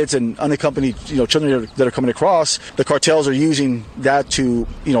 these kids and unaccompanied children that are coming across, the cartels are using that to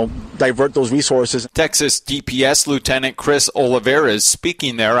divert those resources. Texas DPS Lieutenant Chris Oliveira is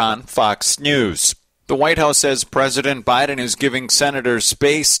speaking there on Fox News. The White House says President Biden is giving senators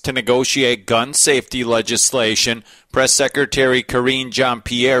space to negotiate gun safety legislation. Press Secretary Karine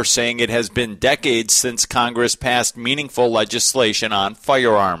Jean-Pierre saying it has been decades since Congress passed meaningful legislation on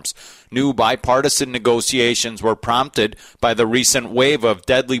firearms. New bipartisan negotiations were prompted by the recent wave of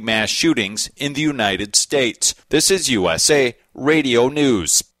deadly mass shootings in the United States. This is USA Radio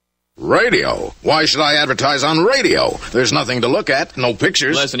News. Radio? Why should I advertise on radio? There's nothing to look at, no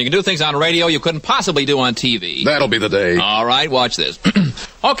pictures. Listen, you can do things on radio you couldn't possibly do on TV. That'll be the day. All right, watch this.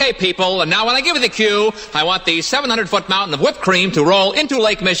 Okay, people, and now when I give you the cue, I want the 700-foot mountain of whipped cream to roll into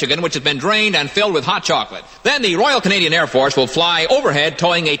Lake Michigan, which has been drained and filled with hot chocolate. Then the Royal Canadian Air Force will fly overhead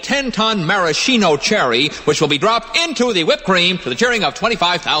towing a 10-ton maraschino cherry, which will be dropped into the whipped cream to the cheering of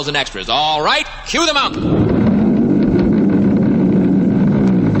 25,000 extras. All right, cue the mountain.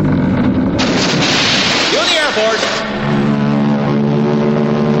 Force.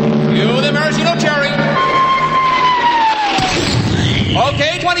 Cue the maraschino cherry.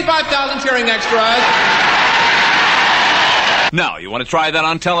 Okay, 25,000 cheering extras. Now, you want to try that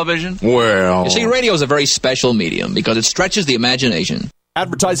on television? Well... You see, radio is a very special medium because it stretches the imagination.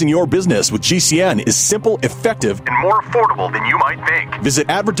 Advertising your business with GCN is simple, effective, and more affordable than you might think. Visit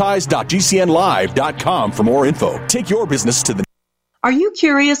advertise.gcnlive.com for more info. Take your business to the... Are you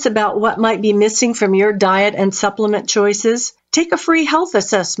curious about what might be missing from your diet and supplement choices? Take a free health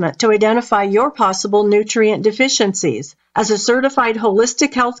assessment to identify your possible nutrient deficiencies. As a certified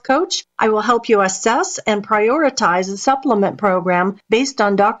holistic health coach, I will help you assess and prioritize a supplement program based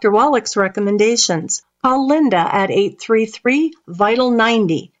on Dr. Wallach's recommendations. Call Linda at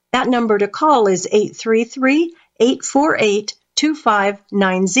 833-VITAL-90. That number to call is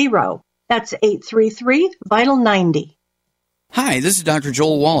 833-848-2590. That's 833-VITAL-90. Hi, this is Dr.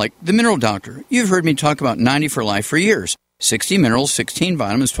 Joel Wallach, the Mineral Doctor. You've heard me talk about 90 for Life for years. 60 minerals, 16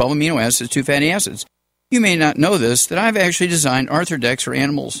 vitamins, 12 amino acids, 2 fatty acids. You may not know this, that I've actually designed Arthrodex for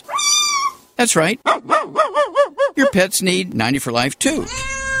animals. That's right. Your pets need 90 for Life, too.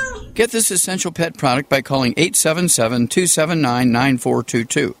 Get this essential pet product by calling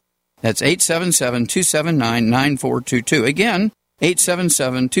 877-279-9422. That's 877-279-9422. Again,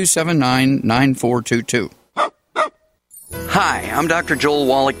 877-279-9422. Hi, I'm Dr. Joel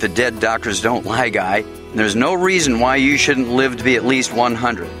Wallach, the Dead Doctors Don't Lie guy. And there's no reason why you shouldn't live to be at least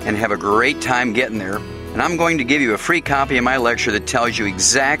 100 and have a great time getting there. And I'm going to give you a free copy of my lecture that tells you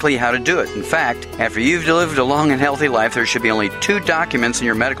exactly how to do it. In fact, after you've lived a long and healthy life, there should be only 2 documents in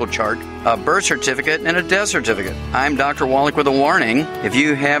your medical chart, a birth certificate and a death certificate. I'm Dr. Wallach with a warning. If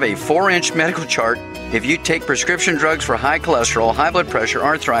you have a 4-inch medical chart, if you take prescription drugs for high cholesterol, high blood pressure,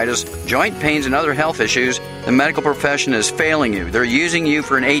 arthritis, joint pains, and other health issues, the medical profession is failing you. They're using you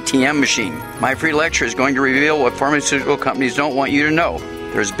for an ATM machine. My free lecture is going to reveal what pharmaceutical companies don't want you to know.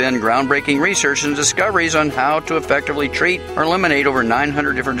 There's been groundbreaking research and discoveries on how to effectively treat or eliminate over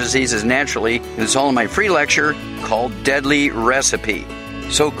 900 different diseases naturally, and it's all in my free lecture called Deadly Recipe.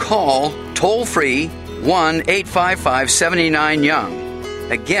 So call toll-free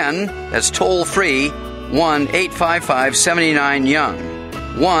 1-855-79-YOUNG. Again, that's toll-free 1-855-79-YOUNG.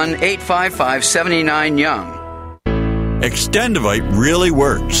 1-855-79-YOUNG. Extendivite really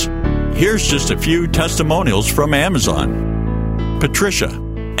works. Here's just a few testimonials from Amazon. Patricia,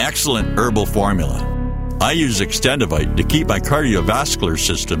 excellent herbal formula. I use Extendivite to keep my cardiovascular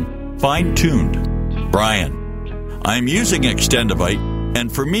system fine-tuned. Brian, I'm using Extendivite,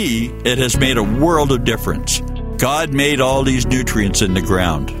 and for me, it has made a world of difference. God made all these nutrients in the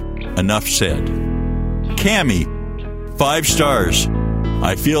ground. Enough said. Cammie, 5 stars.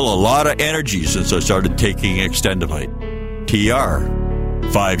 I feel a lot of energy since I started taking Extendivite. TR,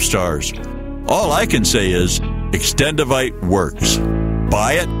 5 stars. All I can say is Extendivite works.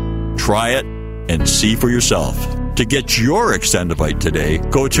 Buy it, try it, and see for yourself. To get your Extendivite today,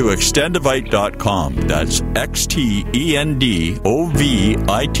 go to extendivite.com. That's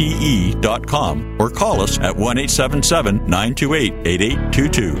XTENDOVITE.com, or call us at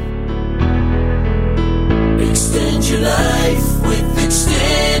 1-877-928-8822. Extend your life with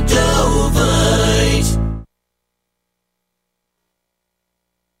Extendovite.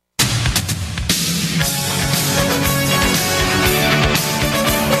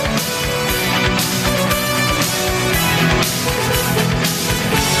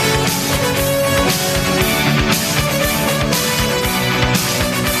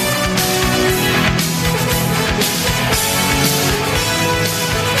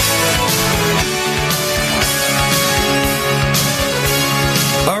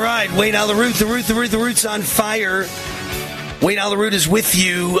 Wayne Allyn Root, the Root's on fire. Wayne Allyn Root is with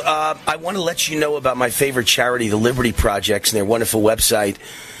you. I want to let you know about my favorite charity, the Liberty Projects, and their wonderful website,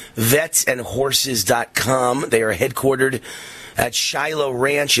 vetsandhorses.com. They are headquartered at Shiloh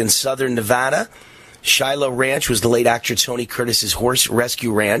Ranch in southern Nevada. Shiloh Ranch was the late actor Tony Curtis's horse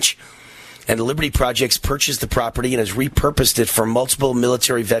rescue ranch. And the Liberty Projects purchased the property and has repurposed it for multiple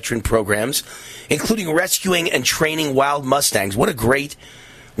military veteran programs, including rescuing and training wild Mustangs. What a great thing.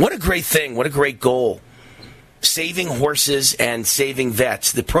 What a great goal. Saving horses and saving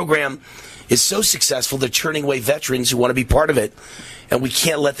vets. The program is so successful, they're turning away veterans who want to be part of it. And we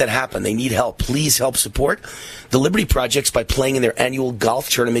can't let that happen. They need help. Please help support the Liberty Projects by playing in their annual golf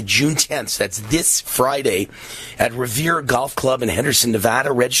tournament June 10th. That's this Friday at Revere Golf Club in Henderson,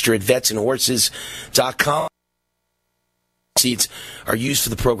 Nevada. Register at vetsandhorses.com. Seats are used for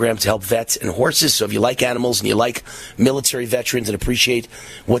the program to help vets and horses. So if you like animals and you like military veterans and appreciate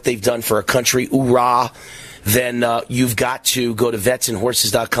what they've done for our country, hoorah, then you've got to go to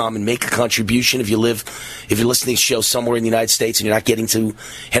vetsandhorses.com and make a contribution. If you're listening to this show somewhere in the United States and you're not getting to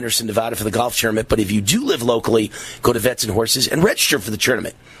Henderson, Nevada for the golf tournament, but if you do live locally, go to Vets and Horses and register for the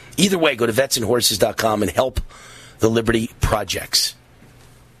tournament. Either way, go to vetsandhorses.com and help the Liberty Projects.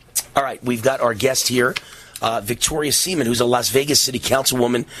 All right, we've got our guest here. Victoria Seaman, who's a Las Vegas City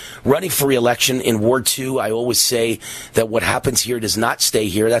Councilwoman running for re-election in Ward 2. I always say that what happens here does not stay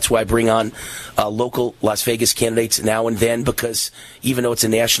here. That's why I bring on local Las Vegas candidates now and then, because even though it's a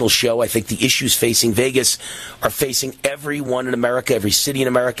national show, I think the issues facing Vegas are facing everyone in America, every city in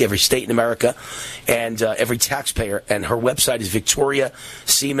America, every state in America, and every taxpayer. And her website is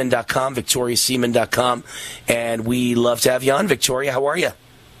VictoriaSeaman.com, VictoriaSeaman.com. And we love to have you on. Victoria, how are you?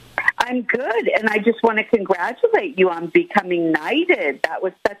 I'm good, and I just want to congratulate you on becoming knighted. That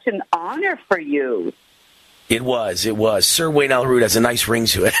was such an honor for you. It was. Sir Wayne Allen Root has a nice ring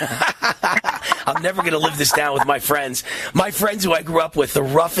to it. I'm never going to live this down with my friends. My friends who I grew up with, the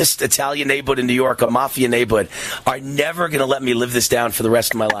roughest Italian neighborhood in New York, a mafia neighborhood, are never going to let me live this down for the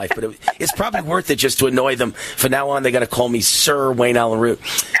rest of my life. But it's probably worth it just to annoy them. From now on, they got to call me Sir Wayne Allen Root.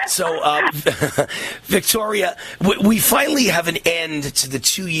 So, Victoria, we finally have an end to the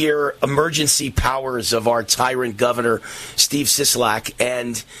 2-year emergency powers of our tyrant governor, Steve Sisolak,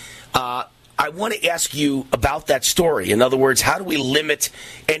 and I want to ask you about that story. In other words, how do we limit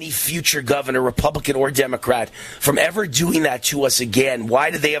any future governor, Republican or Democrat, from ever doing that to us again?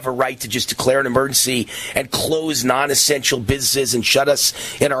 Why do they have a right to just declare an emergency and close non-essential businesses and shut us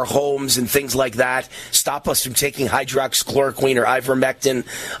in our homes and things like that, stop us from taking hydroxychloroquine or ivermectin?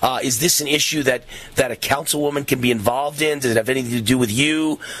 Is this an issue that a councilwoman can be involved in? Does it have anything to do with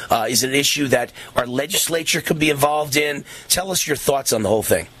you? Is it an issue that our legislature could be involved in? Tell us your thoughts on the whole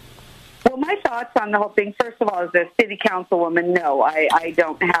thing. Well, my thoughts on the whole thing, first of all, as a city councilwoman, no, I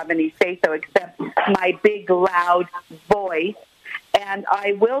don't have any say-so except my big, loud voice. And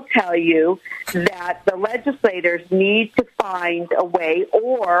I will tell you that the legislators need to find a way,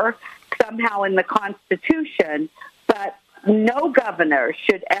 or somehow in the Constitution, but no governor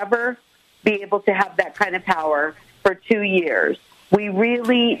should ever be able to have that kind of power for 2 years. He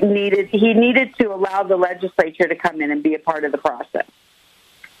needed to allow the legislature to come in and be a part of the process.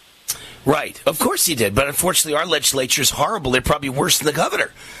 Right. Of course he did. But unfortunately, our legislature is horrible. They're probably worse than the governor.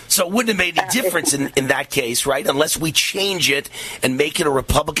 So it wouldn't have made any difference in that case, right? Unless we change it and make it a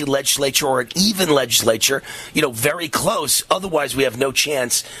Republican legislature or an even legislature, very close. Otherwise, we have no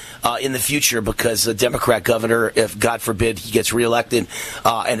chance in the future because a Democrat governor, if God forbid he gets reelected,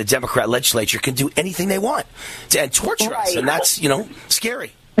 and a Democrat legislature can do anything they want and torture us. And that's,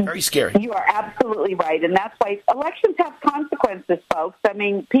 scary. Very scary. You are absolutely right, and that's why elections have consequences, folks. I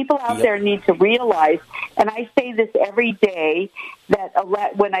mean, people out there need to realize, and I say this every day, that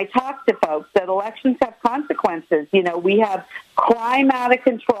when I talk to folks, that elections have consequences. We have crime out of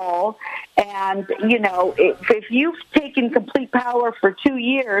control, and, if you've taken complete power for 2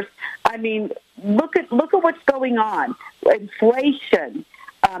 years, I mean, look at what's going on. Inflation.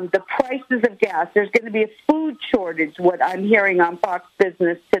 The prices of gas. There's going to be a food shortage, what I'm hearing on Fox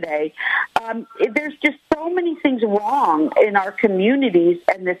Business today. There's just so many things wrong in our communities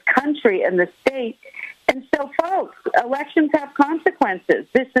and this country and the state. And so, folks, elections have consequences.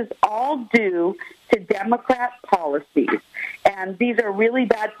 This is all due to Democrat policies. And these are really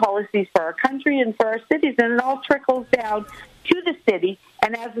bad policies for our country and for our cities. And it all trickles down to the city.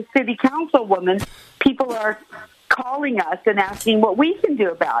 And as a city councilwoman, people are calling us and asking what we can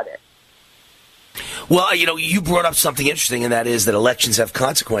do about it. Well, you brought up something interesting, and that is that elections have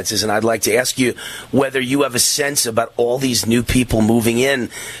consequences. And I'd like to ask you whether you have a sense about all these new people moving in.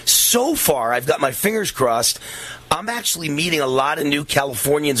 So far, I've got my fingers crossed. I'm actually meeting a lot of new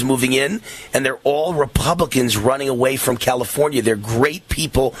Californians moving in, and they're all Republicans running away from California. They're great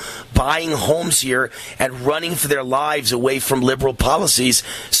people buying homes here and running for their lives away from liberal policies.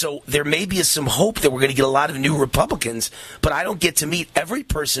 So there may be some hope that we're going to get a lot of new Republicans, but I don't get to meet every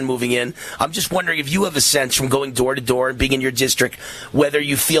person moving in. I'm just wondering if you have a sense from going door to door and being in your district, whether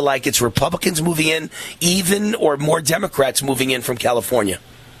you feel like it's Republicans moving in, even, or more Democrats moving in from California.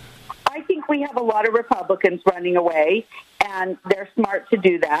 I think we have a lot of Republicans running away, and they're smart to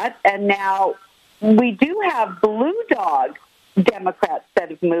do that. And now we do have blue dog Democrats that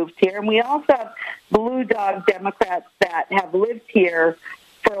have moved here, and we also have blue dog Democrats that have lived here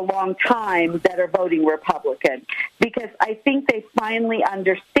for a long time that are voting Republican, because I think they finally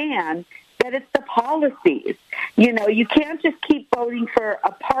understand that it's the policies. You can't just keep voting for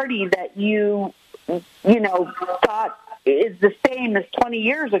a party that you thought is the same as 20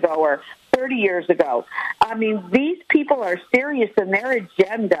 years ago or 30 years ago. I mean, these people are serious in their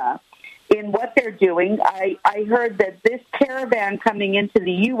agenda in what they're doing. I heard that this caravan coming into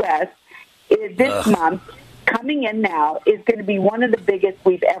the U.S. this month, coming in now, is going to be one of the biggest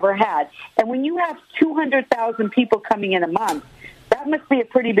we've ever had. And when you have 200,000 people coming in a month, that must be a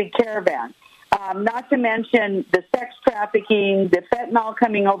pretty big caravan. Not to mention the sex trafficking, the fentanyl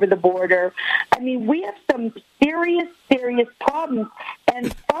coming over the border. I mean, we have some serious, serious problems.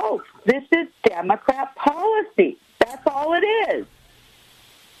 And, folks, this is Democrat policy. That's all it is.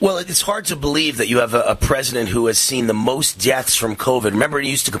 Well, it's hard to believe that you have a president who has seen the most deaths from COVID. Remember,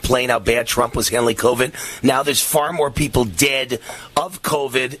 he used to complain how bad Trump was handling COVID? Now there's far more people dead of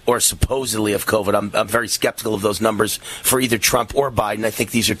COVID, or supposedly of COVID. I'm very skeptical of those numbers for either Trump or Biden. I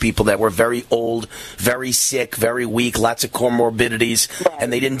think these are people that were very old, very sick, very weak, lots of comorbidities,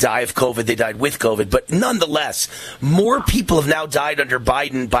 and they didn't die of COVID. They died with COVID. But nonetheless, more people have now died under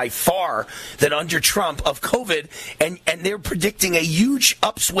Biden by far than under Trump of COVID, and they're predicting a huge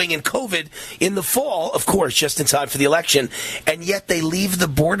upswing in COVID in the fall, of course, just in time for the election, and yet they leave the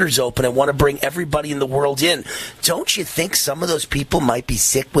borders open and want to bring everybody in the world in. Don't you think some of those people might be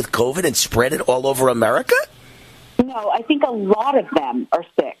sick with COVID and spread it all over America? No, I think a lot of them are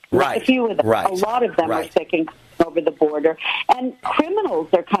sick. Right. Not a few of them. Right. A lot of them are sick and over the border. And criminals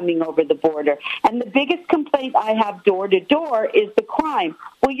are coming over the border. And the biggest complaint I have door to door is the crime.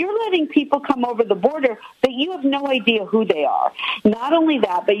 Well, you're letting people come over the border that you have no idea who they are. Not only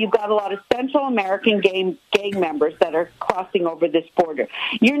that, but you've got a lot of Central American gang members that are crossing over this border.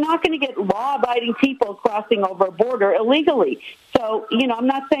 You're not going to get law-abiding people crossing over a border illegally. So, I'm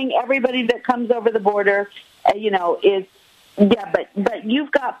not saying everybody that comes over the border, is... Yeah, but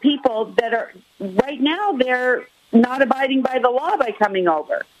you've got people that are, right now, they're not abiding by the law by coming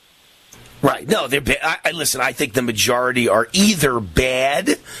over. Right. No, they're bad. Listen, I think the majority are either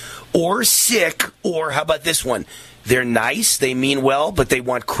bad or sick, or how about this one? They're nice, they mean well, but they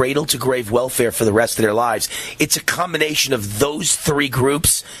want cradle-to-grave welfare for the rest of their lives. It's a combination of those three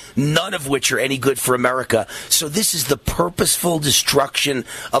groups, none of which are any good for America. So this is the purposeful destruction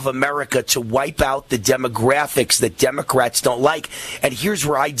of America to wipe out the demographics that Democrats don't like. And here's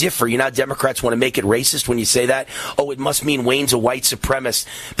where I differ. You know how Democrats want to make it racist when you say that? Oh, it must mean Wayne's a white supremacist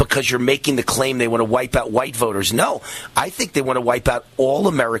because you're making the claim they want to wipe out white voters. No, I think they want to wipe out all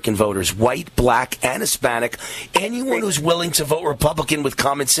American voters, white, black, and Hispanic. Anyone who's willing to vote Republican with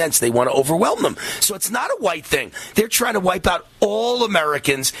common sense, they want to overwhelm them. So it's not a white thing. They're trying to wipe out all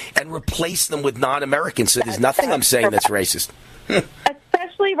Americans and replace them with non-Americans. So there's nothing I'm saying that's racist.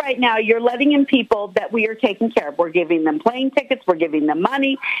 Especially right now, you're letting in people that we are taking care of. We're giving them plane tickets. We're giving them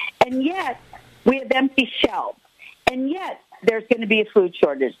money. And yet, we have empty shelves. And yet, there's going to be a food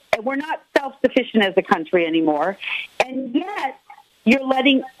shortage. And we're not self-sufficient as a country anymore. And yet, you're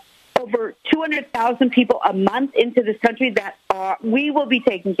letting over 200,000 people a month into this country that we will be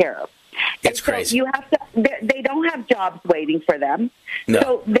taken care of. It's crazy. You have to. They don't have jobs waiting for them. No.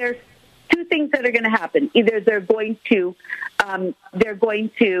 So there's two things that are going to happen. Either they're going to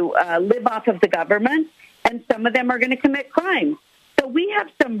live off of the government, and some of them are going to commit crimes. So we have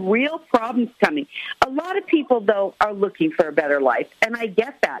some real problems coming. A lot of people, though, are looking for a better life, and I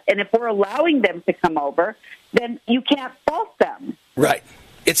get that. And if we're allowing them to come over, then you can't fault them. Right.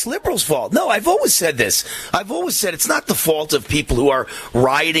 It's liberals' fault. No, I've always said this. I've always said it's not the fault of people who are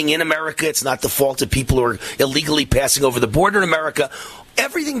rioting in America. It's not the fault of people who are illegally passing over the border in America.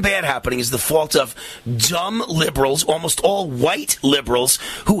 Everything bad happening is the fault of dumb liberals, almost all white liberals,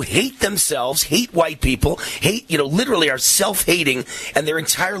 who hate themselves, hate white people, literally are self-hating, and their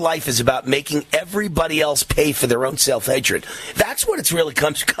entire life is about making everybody else pay for their own self-hatred. That's what it really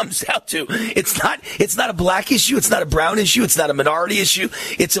comes down to. It's not a black issue. It's not a brown issue. It's not a minority issue.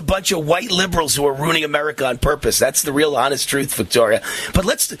 It's a bunch of white liberals who are ruining America on purpose. That's the real honest truth, Victoria.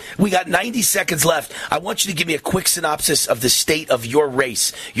 But we got 90 seconds left. I want you to give me a quick synopsis of the state of your race.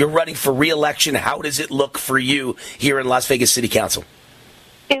 You're running for re-election. How does it look for you here in Las Vegas City Council?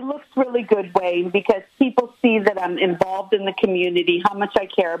 It looks really good, Wayne, because people see that I'm involved in the community, how much I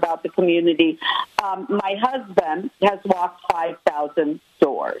care about the community. My husband has walked 5,000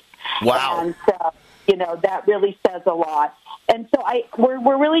 doors. Wow. And, that really says a lot. And so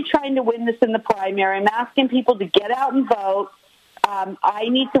we're really trying to win this in the primary. I'm asking people to get out and vote. I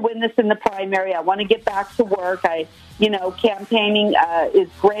need to win this in the primary. I want to get back to work. Campaigning is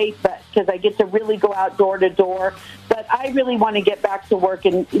great, but because I get to really go out door to door. But I really want to get back to work,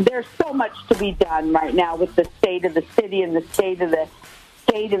 and there's so much to be done right now with the state of the city and the state of the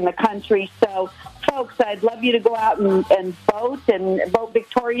state and the country. So, folks, I'd love you to go out and vote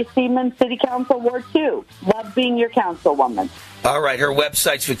Victoria Seaman, City Council Ward 2. Love being your councilwoman. All right, her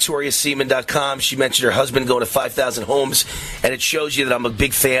website's VictoriaSeaman.com. She mentioned her husband going to 5,000 homes, and it shows you that I'm a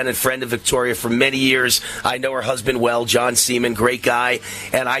big fan and friend of Victoria for many years. I know her husband well, John Seaman, great guy,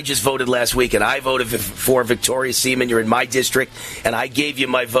 and I just voted last week, and I voted for Victoria Seaman. You're in my district, and I gave you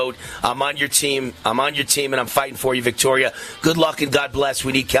my vote. I'm on your team, and I'm fighting for you, Victoria. Good luck, and God bless.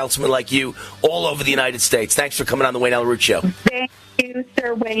 We need councilmen like you all over the United States. Thanks for coming on the Wayne Allen Root Show. Thank you,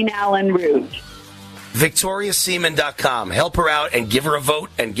 Sir Wayne Allen Root. VictoriaSeaman.com. Help her out and give her a vote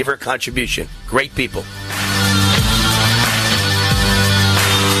and give her a contribution. Great people.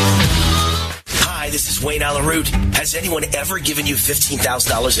 this is Wayne Allen Root. Has anyone ever given you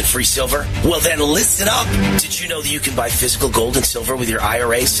 $15,000 in free silver? Well, then listen up. Did you know that you can buy physical gold and silver with your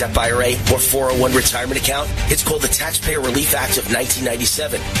IRA, SEP IRA, or 401 retirement account? It's called the Taxpayer Relief Act of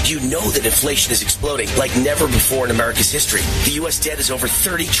 1997. You know that inflation is exploding like never before in America's history. The U.S. debt is over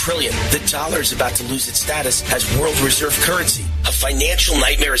 $30 trillion. The dollar is about to lose its status as world reserve currency. A financial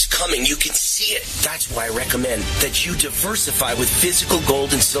nightmare is coming. You can see it. That's why I recommend that you diversify with physical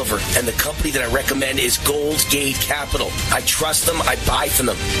gold and silver. And the company that I recommend is Gold Gate Capital. I trust them. I buy from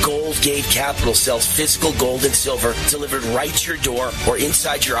them. Gold Gate Capital sells physical gold and silver delivered right to your door or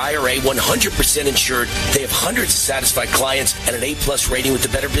inside your IRA, 100% insured. They have hundreds of satisfied clients and an A+ rating with the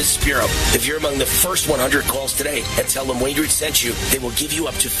Better Business Bureau. If you're among the first 100 calls today and tell them Wayne Root sent you, they will give you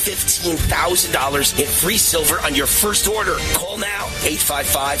up to $15,000 in free silver on your first order. Call now.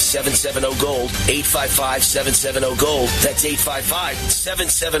 855-770-GOLD. 855-770-GOLD. That's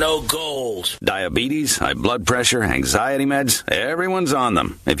 855-770-GOLD. Diabetes, high blood pressure, anxiety meds, everyone's on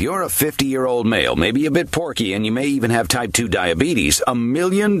them. If you're a 50-year-old male, maybe a bit porky, and you may even have type 2 diabetes, $1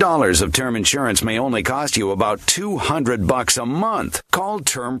 million of term insurance may only cost you about $200 a month. Call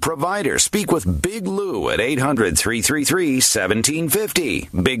Term Provider. Speak with Big Lou at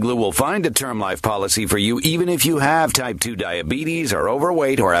 800-333-1750. Big Lou will find a term life policy for you even if you have type 2 diabetes, are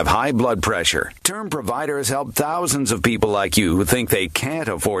overweight, or have high blood pressure. Term Provider has helped thousands of people like you who think they can't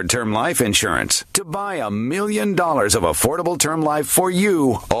afford term life insurance. To buy $1 million of affordable term life for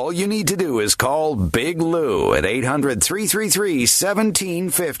you, all you need to do is call Big Lou at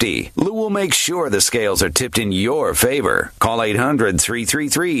 800-333-1750. Lou will make sure the scales are tipped in your favor. Call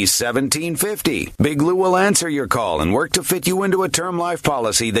 800-333-1750. Big Lou will answer your call and work to fit you into a term life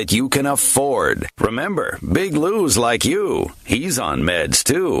policy that you can afford. Remember, Big Lou's like you. He's on meds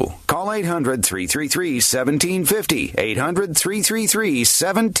too. Call 800-333-1750.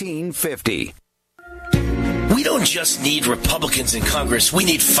 800-333-1750. We don't just need Republicans in Congress. We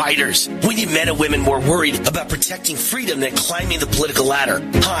need fighters. We need men and women more worried about protecting freedom than climbing the political ladder.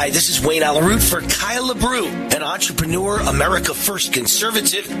 Hi, this is Wayne Allen Root for Kyle LaBrue, an entrepreneur, America First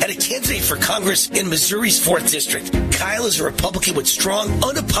conservative, and a candidate for Congress in Missouri's 4th District. Kyle is a Republican with strong,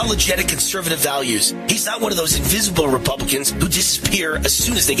 unapologetic conservative values. He's not one of those invisible Republicans who disappear as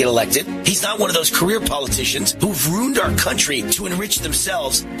soon as they get elected. He's not one of those career politicians who've ruined our country to enrich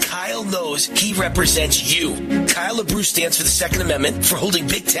themselves. Kyle knows he represents you. Kyle LaBrue stands for the Second Amendment, for holding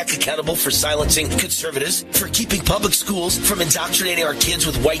big tech accountable for silencing conservatives, for keeping public schools from indoctrinating our kids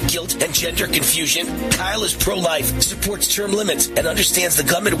with white guilt and gender confusion. Kyle is pro-life, supports term limits, and understands the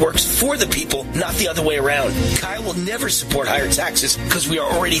government works for the people, not the other way around. Kyle will never support higher taxes because we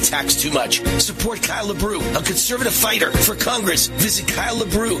are already taxed too much. Support Kyle LaBrue, a conservative fighter for Congress. Visit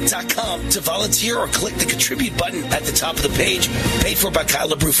KyleLaBrue.com to volunteer or click the contribute button at the top of the page. Paid for by Kyle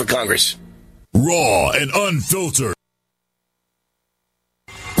LaBrue for Congress. Raw and unfiltered.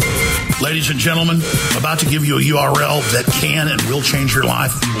 Ladies and gentlemen, I'm about to give you a URL that can and will change your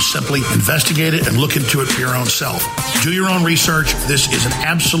life. You will simply investigate it and look into it for your own self. Do your own research. This is an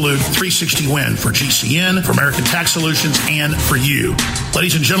absolute 360 win for GCN, for American Tax Solutions, and for you.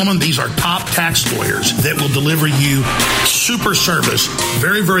 Ladies and gentlemen, these are top tax lawyers that will deliver you super service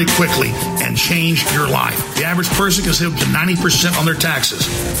very, very quickly and change your life. The average person can save up to 90% on their taxes.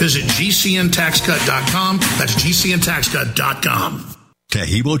 Visit GCNTaxCut.com. That's GCNTaxCut.com.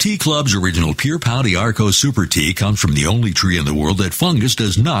 Tahibo Tea Club's original Pure Pau d'Arco Super Tea comes from the only tree in the world that fungus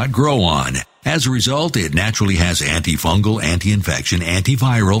does not grow on. As a result, it naturally has antifungal, anti-infection,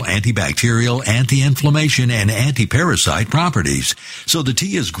 antiviral, antibacterial, anti-inflammation, and anti-parasite properties. So the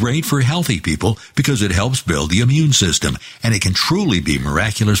tea is great for healthy people because it helps build the immune system, and it can truly be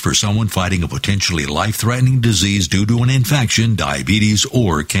miraculous for someone fighting a potentially life-threatening disease due to an infection, diabetes,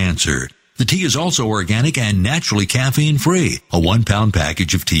 or cancer. The tea is also organic and naturally caffeine-free. A 1-pound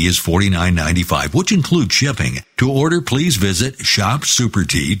package of tea is $49.95, which includes shipping. To order, please visit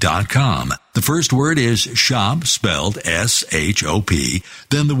shopsupertea.com. The first word is shop, spelled S-H-O-P,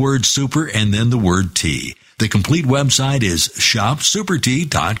 then the word super, and then the word tea. The complete website is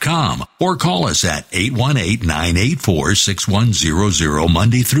shopsupertea.com, or call us at 818-984-6100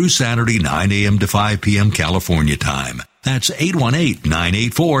 Monday through Saturday, 9 a.m. to 5 p.m. California time. That's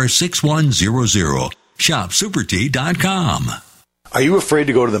 818-984-6100. ShopSuperTea.com. Are you afraid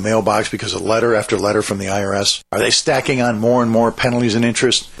to go to the mailbox because of letter after letter from the IRS? Are they stacking on more and more penalties and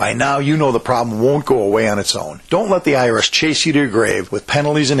interest? By now, you know the problem won't go away on its own. Don't let the IRS chase you to your grave with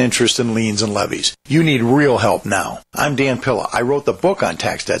penalties and interest and liens and levies. You need real help now. I'm Dan Pilla. I wrote the book on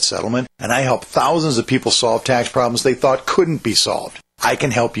tax debt settlement, and I help thousands of people solve tax problems they thought couldn't be solved. I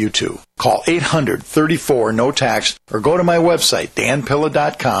can help you too. Call 800-34-NO-TAX or go to my website,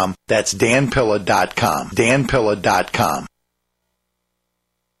 danpilla.com. That's danpilla.com. danpilla.com.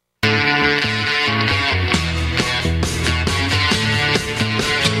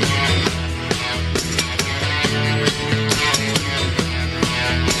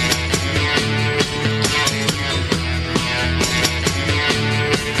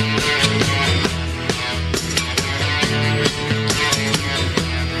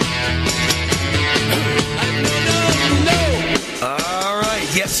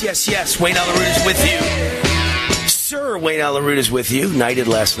 Yes. Wayne Allyn Root is with you. Sir Wayne Allyn Root is with you. Knighted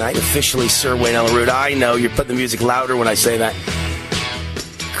last night. Officially Sir Wayne Allyn Root. I know you're putting the music louder when I say that.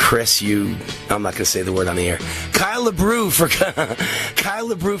 Chris, I'm not going to say the word on the air. Kyle LaBrue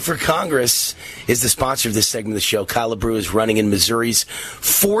for Congress is the sponsor of this segment of the show. Kyle LaBrue is running in Missouri's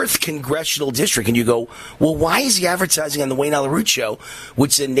 4th congressional district. And you go, well, why is he advertising on the Wayne Allyn Root Show,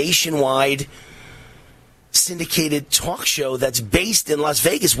 which is a nationwide syndicated talk show that's based in Las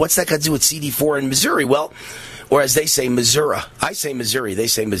Vegas? What's that got to do with CD4 in Missouri? Well, or as they say, Missouri. I say Missouri. They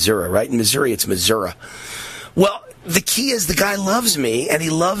say Missouri, right? In Missouri, it's Missouri. Well, the key is the guy loves me, and he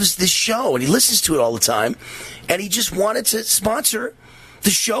loves this show, and he listens to it all the time, and he just wanted to sponsor the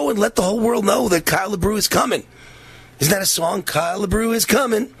show and let the whole world know that Kyle LaBrue is coming. Isn't that a song? Kyle LaBrue is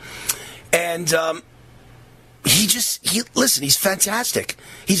coming. And he's fantastic.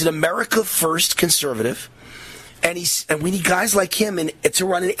 He's an America First conservative. And we need guys like him to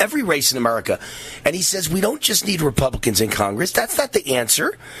run in every race in America. And he says we don't just need Republicans in Congress. That's not the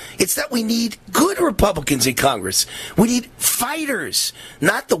answer. It's that we need good Republicans in Congress. We need fighters,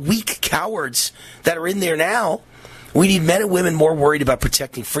 not the weak cowards that are in there now. We need men and women more worried about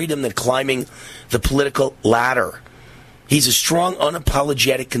protecting freedom than climbing the political ladder. He's a strong,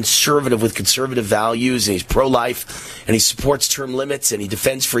 unapologetic conservative with conservative values, and he's pro-life, and he supports term limits, and he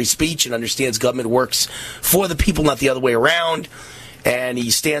defends free speech and understands government works for the people, not the other way around, and he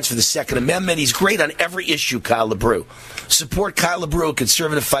stands for the Second Amendment. He's great on every issue, Kyle LaBrue. Support Kyle LaBrue, a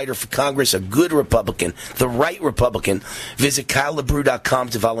conservative fighter for Congress, a good Republican, the right Republican. Visit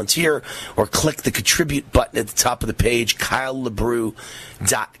KyleLaBrue.com to volunteer, or click the contribute button at the top of the page,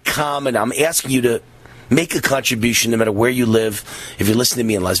 KyleLaBrue.com, and I'm asking you to make a contribution no matter where you live. If you're listening to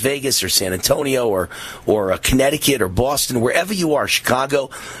me in Las Vegas or San Antonio or Connecticut or Boston, wherever you are, Chicago,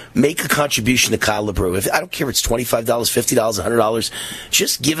 make a contribution to Kyle LaBrue. I don't care if it's $25, $50, $100.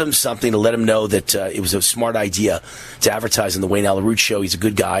 Just give him something to let him know that it was a smart idea to advertise on the Wayne Allyn Root Show. He's a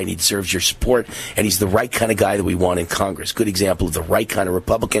good guy, and he deserves your support, and he's the right kind of guy that we want in Congress. Good example of the right kind of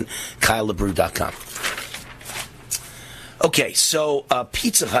Republican, KyleLaBrue.com. Okay, so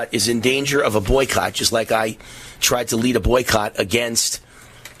Pizza Hut is in danger of a boycott, just like I tried to lead a boycott against.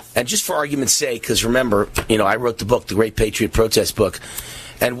 And just for argument's sake, because remember, I wrote the book, The Great Patriot Protest Book.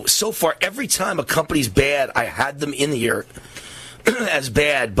 And so far, every time a company's bad, I had them in here as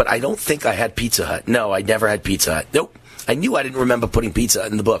bad, but I don't think I had Pizza Hut. No, I never had Pizza Hut. Nope. I knew I didn't remember putting Pizza Hut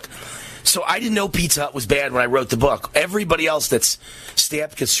in the book. So I didn't know Pizza Hut was bad when I wrote the book. Everybody else that's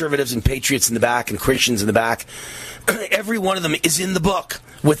stamped conservatives and patriots in the back and Christians in the back, every one of them is in the book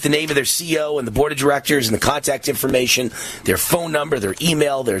with the name of their CEO and the board of directors and the contact information, their phone number, their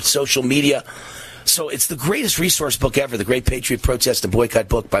email, their social media. So it's the greatest resource book ever, The Great Patriot Protest and Boycott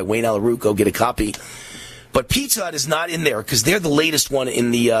Book by Wayne Allyn Root. Go get a copy. But Pizza Hut is not in there because they're the latest one in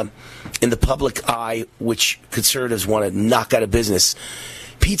the public eye, which conservatives want to knock out of business.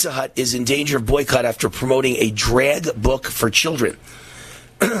 Pizza Hut is in danger of boycott after promoting a drag book for children.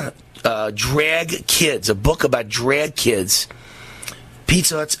 Drag kids, a book about drag kids.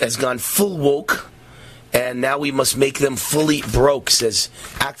 Pizza Hut has gone full woke, and now we must make them fully broke, says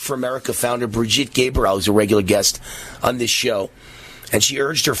Act for America founder Brigitte Gabriel, who's a regular guest on this show. And she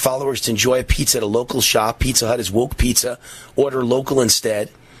urged her followers to enjoy a pizza at a local shop. Pizza Hut is woke pizza. Order local instead,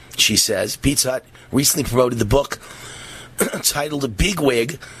 she says. Pizza Hut recently promoted the book titled A Big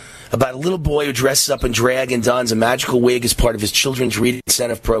Wig, about a little boy who dresses up in drag and dons a magical wig as part of his children's reading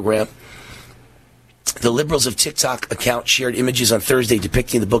incentive program. The Liberals of TikTok account shared images on Thursday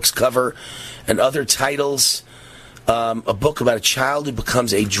depicting the book's cover and other titles. A book about a child who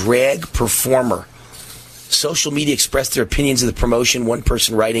becomes a drag performer. Social media expressed their opinions of the promotion, one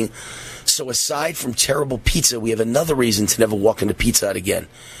person writing, "So aside from terrible pizza, we have another reason to never walk into Pizza Hut again.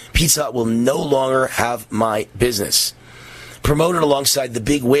 Pizza Hut will no longer have my business." Promoted alongside The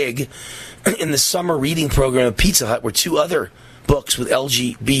Big Wig in the summer reading program of Pizza Hut were two other books with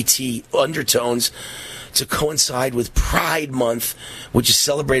LGBT undertones to coincide with Pride Month, which is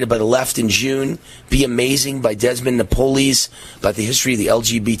celebrated by the left in June. Be Amazing by Desmond Napoles, about the history of the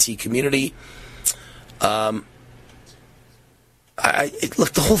LGBT community.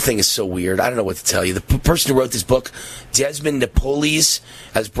 Look, the whole thing is so weird. I don't know what to tell you. The person who wrote this book, Desmond Napoles,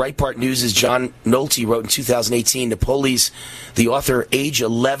 as Breitbart News' John Nolte wrote in 2018, Napoles, the author, age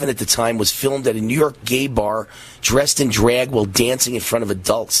 11 at the time, was filmed at a New York gay bar, dressed in drag while dancing in front of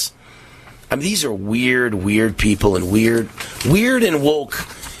adults. I mean, these are weird people and weird and woke,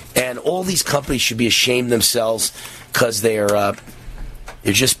 and all these companies should be ashamed themselves because they're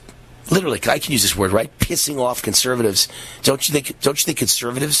just literally, I can use this word, right? Pissing off conservatives. Don't you think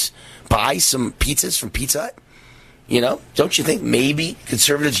conservatives buy some pizzas from Pizza Hut? You know, don't you think maybe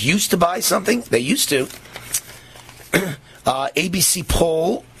conservatives used to buy something? They used to. ABC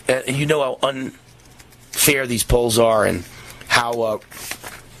poll, and you know how unfair these polls are and how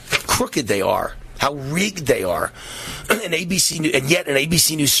crooked they are, how rigged they are. And yet an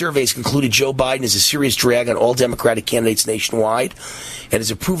ABC News survey has concluded Joe Biden is a serious drag on all Democratic candidates nationwide, and his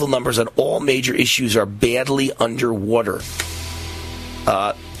approval numbers on all major issues are badly underwater.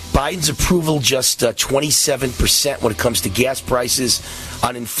 Biden's approval just 27% when it comes to gas prices.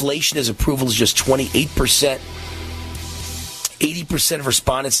 On inflation, his approval is just 28%. 80% of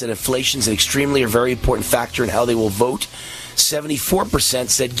respondents said inflation is an extremely or very important factor in how they will vote. 74%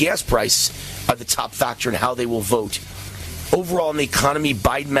 said gas prices are the top factor in how they will vote. Overall in the economy,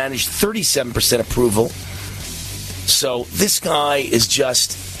 Biden managed 37% approval. So this guy is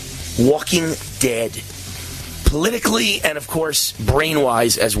just walking dead. Politically and, of course,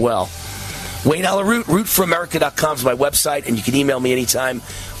 brain-wise as well. Wayne Allyn Root, rootforamerica.com is my website, and you can email me anytime.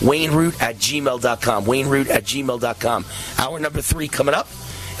 WayneRoot@gmail.com. WayneRoot@gmail.com. Hour number 3 coming up,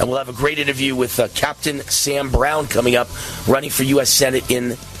 and we'll have a great interview with Captain Sam Brown coming up, running for U.S. Senate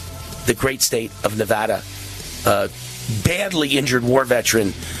in the great state of Nevada. Badly injured war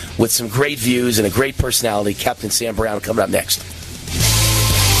veteran with some great views and a great personality. Captain Sam Brown coming up next.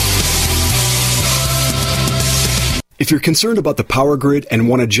 If you're concerned about the power grid and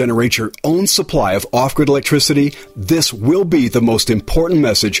want to generate your own supply of off-grid electricity, this will be the most important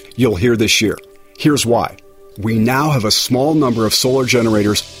message you'll hear this year. Here's why. We now have a small number of solar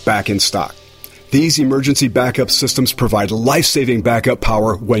generators back in stock. These emergency backup systems provide life-saving backup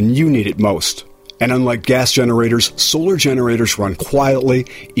power when you need it most. And unlike gas generators, solar generators run quietly,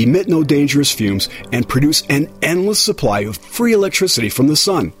 emit no dangerous fumes, and produce an endless supply of free electricity from the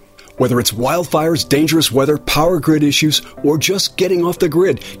sun. Whether it's wildfires, dangerous weather, power grid issues, or just getting off the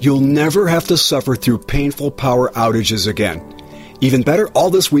grid, you'll never have to suffer through painful power outages again. Even better, all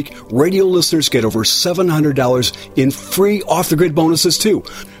this week, radio listeners get over $700 in free off-the-grid bonuses too.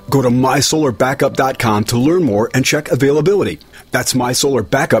 Go to mysolarbackup.com to learn more and check availability. That's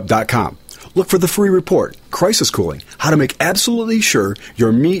mysolarbackup.com. Look for the free report, Crisis Cooling, how to make absolutely sure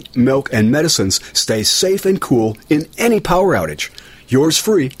your meat, milk, and medicines stay safe and cool in any power outage. Yours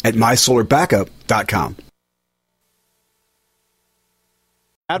free at mysolarbackup.com.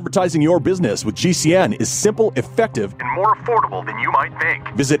 Advertising your business with GCN is simple, effective, and more affordable than you might think.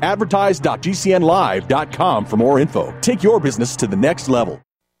 Visit advertise.gcnlive.com for more info. Take your business to the next level.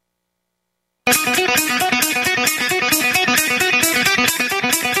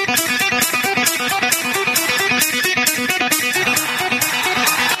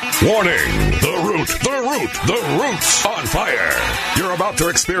 Warning! The Root's on fire! You're about to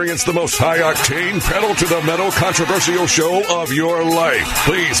experience the most high-octane, pedal-to-the-metal, controversial show of your life.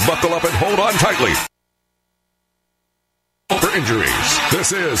 Please buckle up and hold on tightly. For injuries,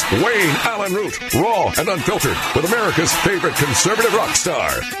 this is Wayne Allyn Root, raw and unfiltered, with America's favorite conservative rock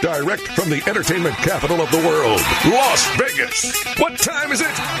star, direct from the entertainment capital of the world, Las Vegas. What time is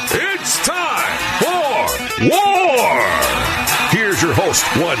it? It's time for War! Here's your host,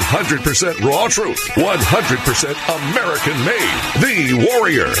 100% raw truth, 100% American-made, the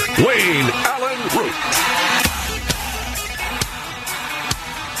warrior, Wayne Allyn Root.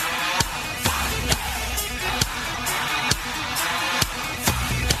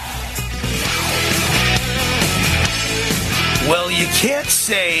 Well, you can't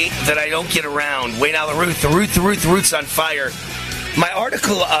say that I don't get around. Wayne Allyn Root, the Root's on fire. My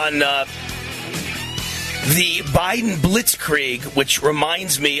article on the Biden Blitzkrieg, which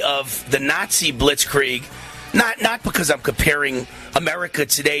reminds me of the Nazi Blitzkrieg, not because I'm comparing America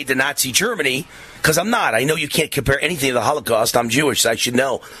today to Nazi Germany, because I'm not. I know you can't compare anything to the Holocaust. I'm Jewish, so I should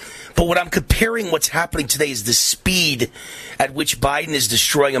know. But what I'm comparing what's happening today is the speed at which Biden is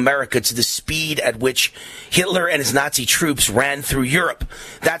destroying America to the speed at which Hitler and his Nazi troops ran through Europe.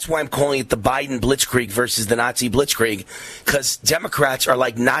 That's why I'm calling it the Biden Blitzkrieg versus the Nazi Blitzkrieg, because Democrats are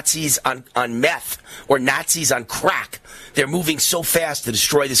like Nazis on meth or Nazis on crack. They're moving so fast to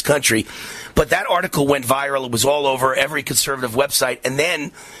destroy this country. But that article went viral. It was all over every conservative website. And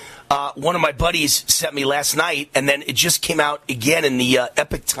then one of my buddies sent me last night, and then it just came out again in the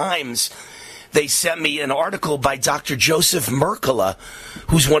Epic Times. They sent me an article by Dr. Joseph Mercola,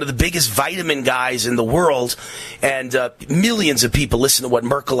 who's one of the biggest vitamin guys in the world, and millions of people listen to what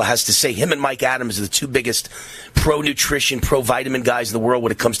Mercola has to say. Him and Mike Adams are the two biggest pro-nutrition, pro-vitamin guys in the world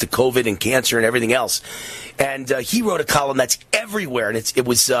when it comes to COVID and cancer and everything else. And he wrote a column that's everywhere, and it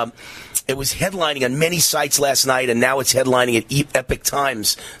was headlining on many sites last night, and now it's headlining at Epic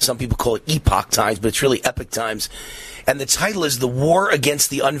Times. Some people call it Epoch Times, but it's really Epic Times. And the title is "The War Against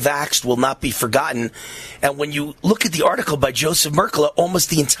the Unvaxxed Will Not Be Forgotten." And when you look at the article by Joseph Mercola,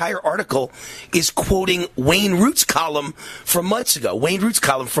 almost the entire article is quoting Wayne Root's column from months ago. Wayne Root's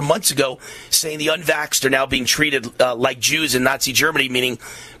column from months ago saying the unvaxxed are now being treated like Jews in Nazi Germany, meaning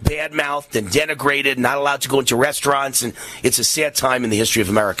bad-mouthed and denigrated, not allowed to go into restaurants, and it's a sad time in the history of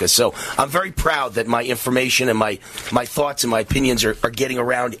America. So I'm very proud that my information and my thoughts and my opinions are getting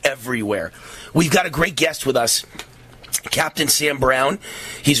around everywhere. We've got a great guest with us, Captain Sam Brown.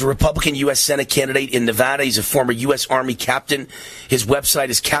 He's a Republican U.S. Senate candidate in Nevada. He's a former U.S. Army captain. His website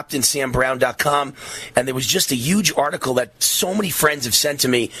is CaptainSamBrown.com. And there was just a huge article that so many friends have sent to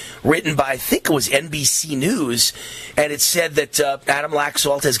me, written by, I think it was NBC News. And it said that Adam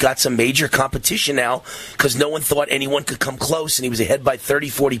Laxalt has got some major competition now because no one thought anyone could come close. And he was ahead by 30,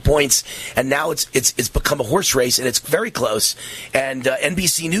 40 points. And now it's become a horse race, and it's very close. And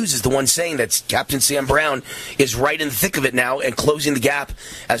NBC News is the one saying that Captain Sam Brown is right in the thick of it now and closing the gap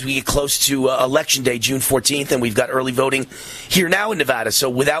as we get close to Election Day, June 14th, and we've got early voting here now in Nevada. So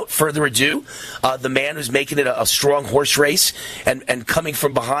without further ado, the man who's making it a strong horse race and coming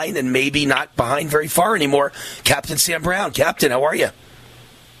from behind and maybe not behind very far anymore, Captain Sam Brown. Captain, how are you?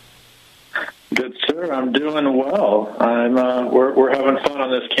 Good, sir. I'm doing well. We're having fun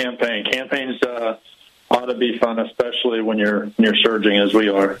on this campaign. Campaigns ought to be fun, especially when you're surging as we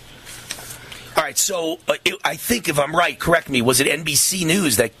are. All right, so I think, if I'm right, correct me, was it NBC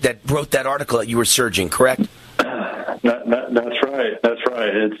News that wrote that article that you were surging, correct? That's right. That's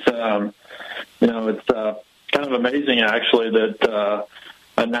right. It's it's kind of amazing actually that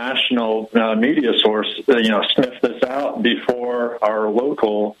a national media source sniffed this out before our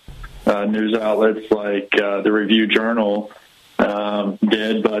local news outlets like the Review Journal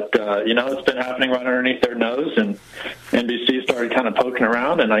did, but it's been happening right underneath their nose, and NBC started kind of poking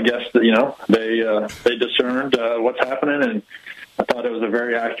around, and I guess they discerned what's happening, and I thought it was a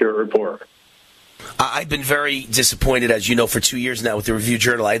very accurate report. I've been very disappointed, as you know, for 2 years now with the Review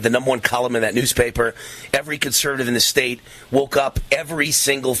Journal. I had the #1 column in that newspaper. Every conservative in the state woke up every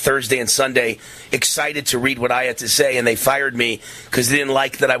single Thursday and Sunday excited to read what I had to say, and they fired me because they didn't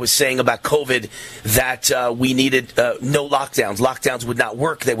like that I was saying about COVID that we needed no lockdowns. Lockdowns would not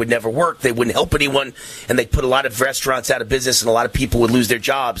work. They would never work. They wouldn't help anyone, and they'd put a lot of restaurants out of business, and a lot of people would lose their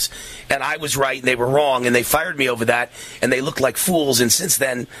jobs. And I was right, and they were wrong, and they fired me over that, and they looked like fools. And since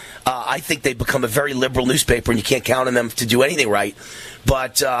then, I think they've become a very liberal newspaper, and you can't count on them to do anything right.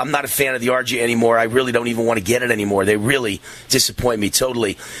 But I'm not a fan of the RJ anymore. I really don't even want to get it anymore. They really disappoint me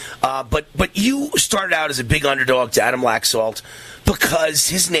totally. But you started out as a big underdog to Adam Laxalt because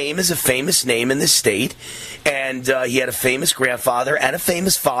his name is a famous name in this state, and he had a famous grandfather and a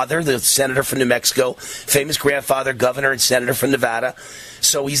famous father, the senator from New Mexico, famous grandfather, governor, and senator from Nevada.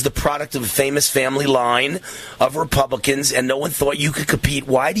 So he's the product of a famous family line of Republicans, and no one thought you could compete.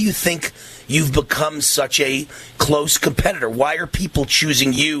 Why do you think you've become such a close competitor? Why are people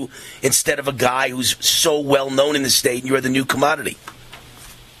choosing you instead of a guy who's so well known in the state and you're the new commodity?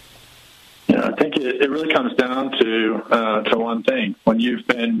 I think it really comes down to one thing. When you've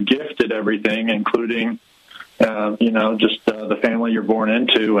been gifted everything, including the family you're born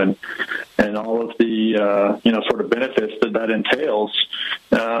into and all of the, sort of benefits that entails,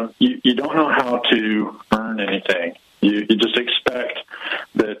 you don't know how to earn anything. You just expect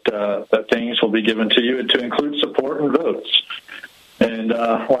that things will be given to you, to include support and votes. And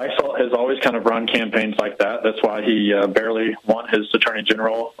Laxalt has always kind of run campaigns like that. That's why he barely won his attorney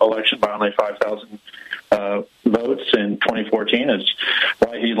general election by only 5,000 votes in 2014. It's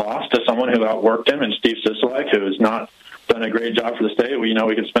why he lost to someone who outworked him, and Steve Sisolak, who has not done a great job for the state. We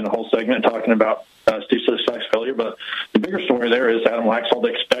could spend a whole segment talking about Steve Sisolak's failure, but the bigger story there is Adam Laxalt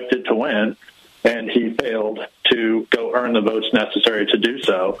expected to win, and he failed to go earn the votes necessary to do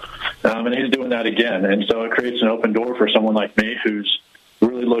so. And he's doing that again. And so it creates an open door for someone like me who's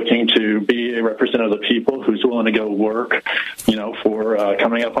really looking to be a representative of the people, who's willing to go work, for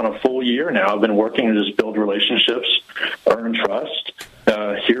coming up on a full year now. I've been working to just build relationships, earn trust,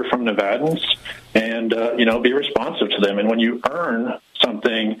 hear from Nevadans, and, be responsive to them. And when you earn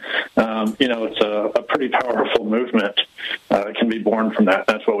something, it's a pretty powerful movement can be born from that.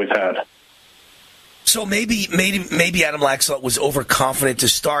 That's what we've had. So maybe Adam Laxalt was overconfident to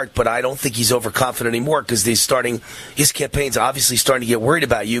start, but I don't think he's overconfident anymore because his campaign's obviously starting to get worried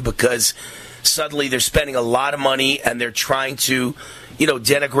about you because suddenly they're spending a lot of money and they're trying to,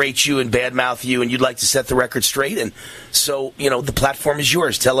 denigrate you and badmouth you, and you'd like to set the record straight. And so, the platform is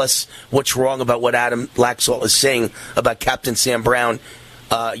yours. Tell us what's wrong about what Adam Laxalt is saying about Captain Sam Brown,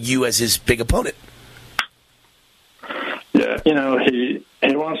 you as his big opponent. Yeah,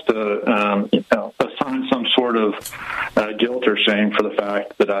 he wants to assign some sort of guilt or shame for the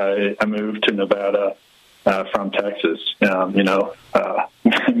fact that I moved to Nevada from Texas.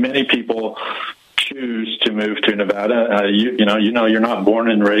 Many people choose to move to Nevada. You're not born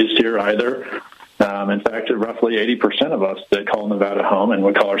and raised here either. In fact, roughly 80% of us that call Nevada home and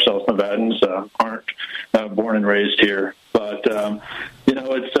we call ourselves Nevadans aren't born and raised here. But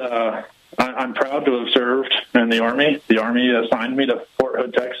I'm proud to have served in the Army. The Army assigned me to Fort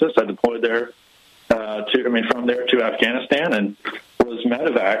Hood, Texas. I deployed there from there to Afghanistan and was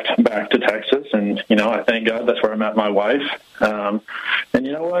medevaced back to Texas. And, I thank God that's where I met my wife. And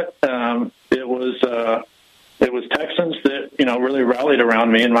you know what? It was Texans that, really rallied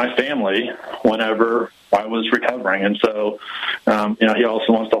around me and my family whenever I was recovering. And so, he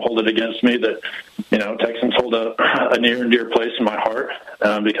also wants to hold it against me that, Texans hold a near and dear place in my heart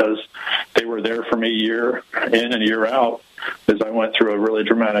because they were there for me year in and year out as I went through a really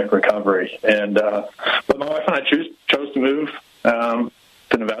dramatic recovery. And but my wife and I chose to move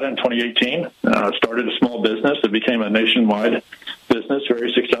to Nevada in 2018. Started a small business. It became a nationwide business,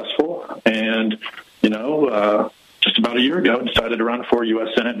 very successful. And, just about a year ago, decided to run for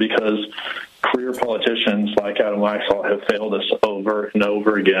U.S. Senate because career politicians like Adam Laxalt have failed us over and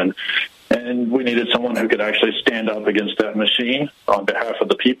over again. And we needed someone who could actually stand up against that machine on behalf of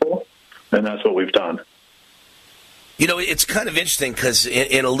the people, and that's what we've done. It's kind of interesting because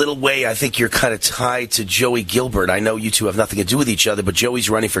in a little way, I think you're kind of tied to Joey Gilbert. I know you two have nothing to do with each other, but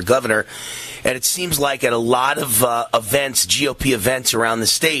Joey's running for governor. And it seems like at a lot of events, GOP events around the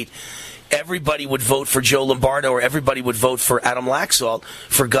state, everybody would vote for Joe Lombardo or everybody would vote for Adam Laxalt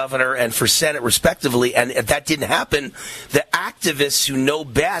for governor and for Senate, respectively. And if that didn't happen, the activists who know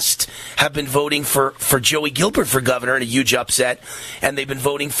best have been voting for Joey Gilbert for governor in a huge upset, and they've been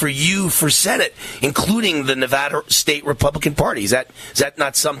voting for you for Senate, including the Nevada State Republican Party. Does that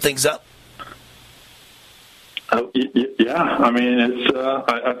not sum things up? Yeah, I mean, it's.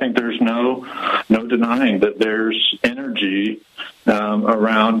 I think there's no denying that there's energy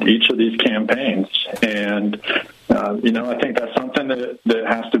around each of these campaigns, and I think that's something that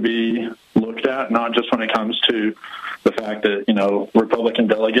has to be looked at, not just when it comes to the fact that Republican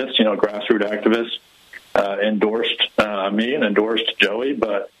delegates, grassroots activists, endorsed me and endorsed Joey,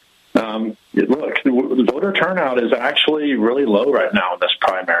 but. Look, voter turnout is actually really low right now in this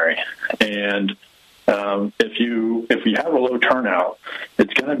primary, and. If you have a low turnout,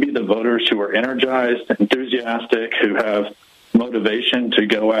 it's going to be the voters who are energized, enthusiastic, who have motivation to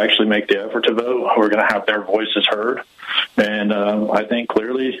go actually make the effort to vote, who are going to have their voices heard. And I think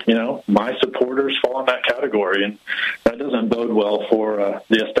clearly, my supporters fall in that category, and that doesn't bode well for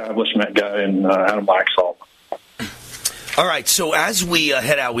the establishment guy in Adam Laxalt. All right, so as we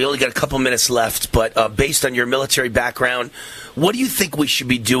head out, we only got a couple minutes left, but based on your military background, what do you think we should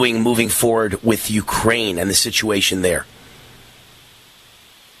be doing moving forward with Ukraine and the situation there?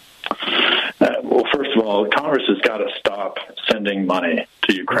 Well, first of all, Congress has got to stop sending money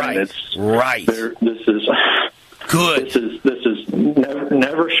to Ukraine. Right. This is good. This is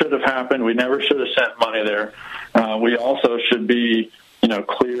never should have happened. We never should have sent money there. We also should be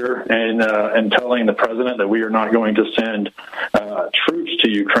clear and telling the president that we are not going to send troops to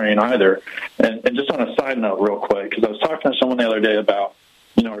Ukraine either. And just on a side note real quick, because I was talking to someone the other day about,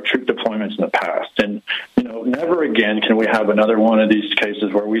 our troop deployments in the past. And, never again can we have another one of these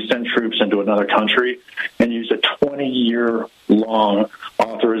cases where we send troops into another country and use a 20-year-long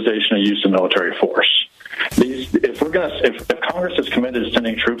authorization of use of military force. If Congress is committed to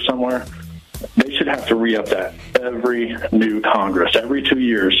sending troops somewhere, they should have to re-up that every new Congress. Every 2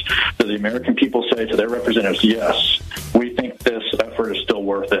 years, do the American people say to their representatives, yes, we think this effort is still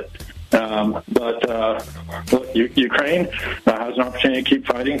worth it. Look, Ukraine has an opportunity to keep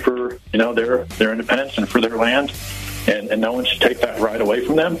fighting for their independence and for their land, and no one should take that right away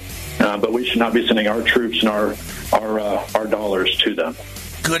from them. But we should not be sending our troops and our dollars to them.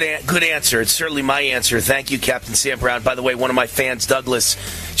 Good answer. It's certainly my answer. Thank you, Captain Sam Brown. By the way, one of my fans, Douglas,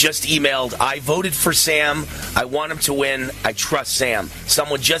 just emailed, I voted for Sam. I want him to win. I trust Sam.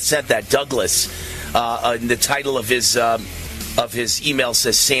 Someone just sent that, Douglas, in the title of his of his email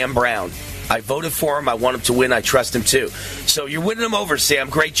says Sam Brown. I voted for him. I want him to win. I trust him, too. So you're winning him over, Sam.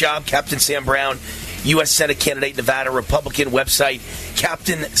 Great job, Captain Sam Brown, U.S. Senate candidate, Nevada, Republican. Website,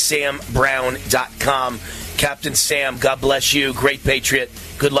 CaptainSamBrown.com. Captain Sam, God bless you. Great patriot.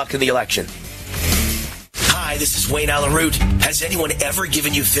 Good luck in the election. Hi, this is Wayne Allen Root. Has anyone ever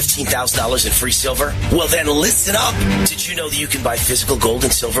given you $15,000 in free silver? Well, then listen up. Did you know that you can buy physical gold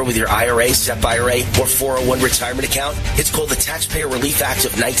and silver with your IRA, SEP IRA, or 401 retirement account? It's called the Taxpayer Relief Act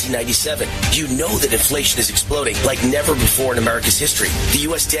of 1997. You know that inflation is exploding like never before in America's history. The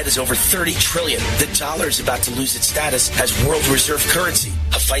U.S. debt is over $30 trillion. The dollar is about to lose its status as world reserve currency.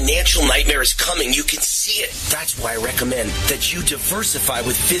 A financial nightmare is coming. You can see it. That's why I recommend that you diversify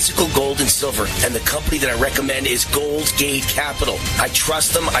with physical gold and silver. And the company that I recommend is Gold Gate Capital. I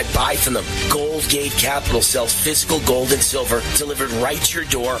trust them. I buy from them. Gold Gate Capital sells physical gold and silver delivered right to your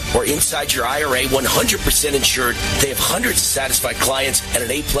door or inside your IRA, 100% insured. They have hundreds of satisfied clients and an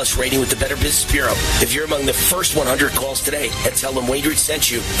A+ rating with the Better Business Bureau. If you're among the first 100 calls today and tell them Wayne Root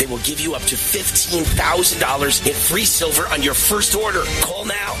sent you, they will give you up to $15,000 in free silver on your first order. Call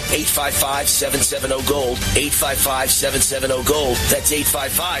now. 855-770-GOLD. 855-770-GOLD. That's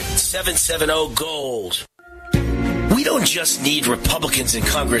 855-770-GOLD. We don't just need Republicans in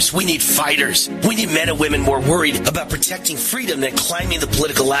Congress. We need fighters. We need men and women more worried about protecting freedom than climbing the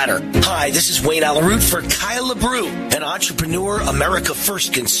political ladder. Hi, this is Wayne Allen Root for Kyle LeBrew, an entrepreneur, America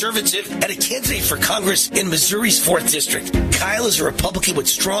First conservative, and a candidate for Congress in Missouri's 4th District. Kyle is a Republican with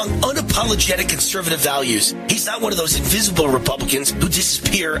strong, unapologetic conservative values. He's not one of those invisible Republicans who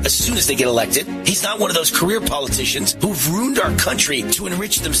disappear as soon as they get elected. He's not one of those career politicians who've ruined our country to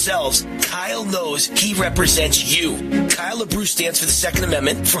enrich themselves. Kyle knows he represents you. Kyle LeBrew stands for the Second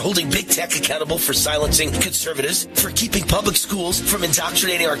Amendment, for holding big tech accountable for silencing conservatives, for keeping public schools from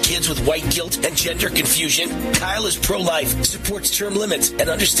indoctrinating our kids with white guilt and gender confusion. Kyle is pro-life, supports term limits, and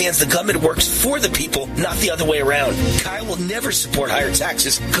understands the government works for the people, not the other way around. Kyle will never support higher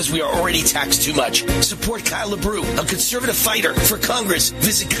taxes because we are already taxed too much. Support Kyle LeBrew, a conservative fighter for Congress.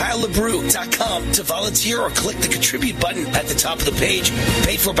 Visit KyleLeBrew.com to volunteer or click the contribute button at the top of the page.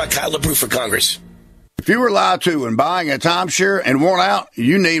 Paid for by Kyle LeBrew for Congress. If you were lied to when buying a timeshare and want out,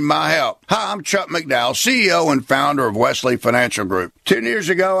 you need my help. Hi, I'm Chuck McDowell, CEO and founder of Wesley Financial Group. 10 years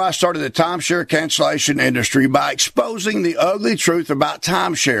ago, I started the timeshare cancellation industry by exposing the ugly truth about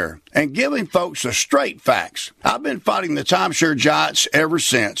timeshare and giving folks the straight facts. I've been fighting the timeshare giants ever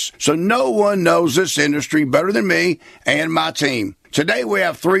since, so no one knows this industry better than me and my team. Today, we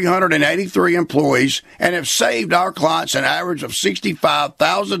have 383 employees and have saved our clients an average of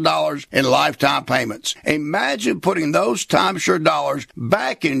 $65,000 in lifetime payments. Imagine putting those timeshare dollars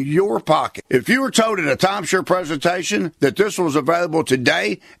back in your pocket. If you were told at a timeshare presentation that this was available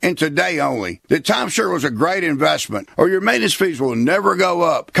today and today only, that timeshare was a great investment or your maintenance fees will never go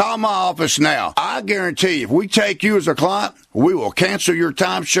up, call my office now. I guarantee you, if we take you as a client, we will cancel your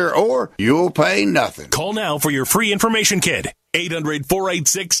timeshare or you'll pay nothing. Call now for your free information kit.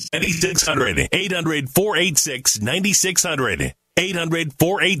 800-486-9600. 800-486-9600.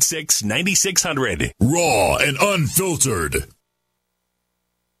 800-486-9600. Raw and unfiltered.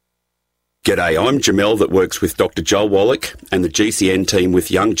 G'day, I'm Jamel that works with Dr. Joel Wallach and the GCN team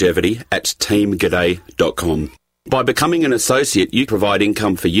with Longevity at teamg'day.com. By becoming an associate, you provide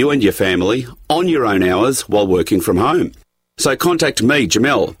income for you and your family on your own hours while working from home. So contact me,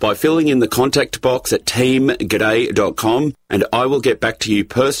 Jamel, by filling in the contact box at teamg'day.com and I will get back to you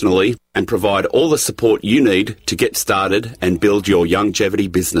personally and provide all the support you need to get started and build your longevity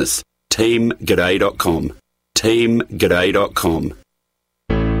business. teamg'day.com. teamg'day.com.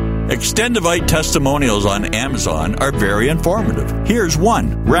 Extendivite testimonials on Amazon are very informative. Here's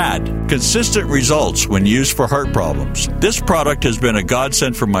one. RAD. Consistent results when used for heart problems. This product has been a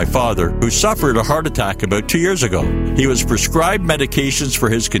godsend for my father, who suffered a heart attack about 2 years ago. He was prescribed medications for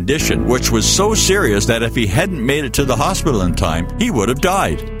his condition, which was so serious that if he hadn't made it to the hospital in time, he would have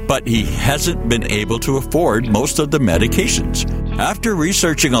died. But he hasn't been able to afford most of the medications. After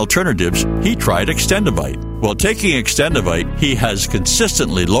researching alternatives, he tried Extendivite. While taking Extendivite, he has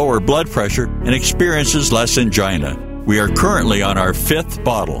consistently lower blood pressure and experiences less angina. We are currently on our 5th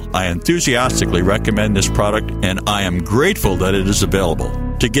bottle. I enthusiastically recommend this product, and I am grateful that it is available.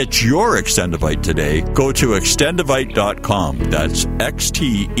 To get your Extendivite today, go to extendivite.com. That's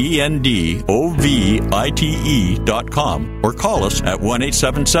XTENDOVITE.com, or call us at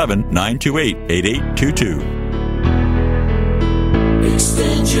 1-877-928-8822.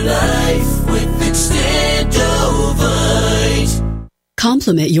 Extend your life with Extendovite.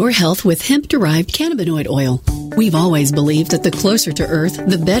 Complement your health with hemp-derived cannabinoid oil. We've always believed that the closer to Earth,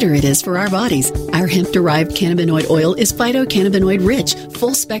 the better it is for our bodies. Our hemp-derived cannabinoid oil is phytocannabinoid rich,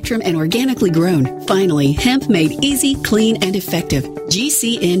 full spectrum, and organically grown. Finally, hemp made easy, clean, and effective.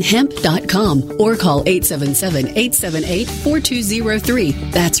 GCNhemp.com or call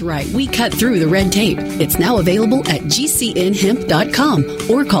 877-878-4203. That's right, we cut through the red tape. It's now available at GCNhemp.com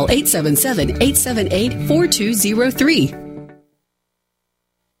or call 877-878-4203.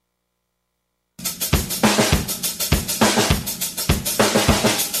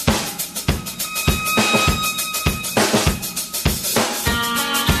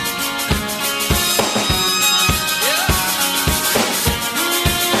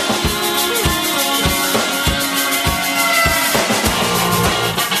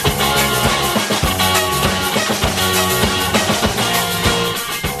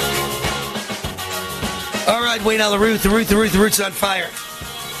 Wayne Allen Root, the Root's on fire.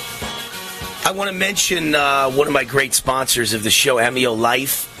 I want to mention one of my great sponsors of the show, Amio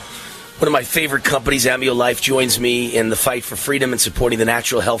Life. One of my favorite companies, Amio Life, joins me in the fight for freedom and supporting the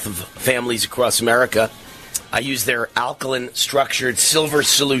natural health of families across America. I use their alkaline structured silver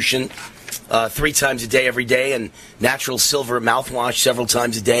solution 3 times a day, every day, and natural silver mouthwash several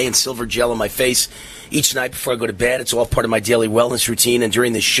times a day, and silver gel on my face each night before I go to bed. It's all part of my daily wellness routine, and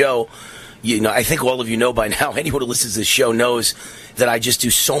during this show, I think all of you know by now, anyone who listens to this show knows that I just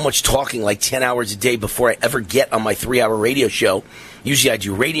do so much talking, like 10 hours a day before I ever get on my 3-hour radio show. Usually I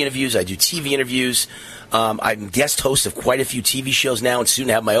do radio interviews, I do TV interviews. I'm guest host of quite a few TV shows now and soon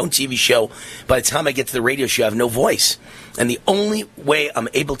have my own TV show. By the time I get to the radio show, I have no voice. And the only way I'm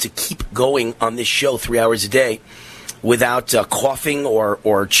able to keep going on this show 3 hours a day without coughing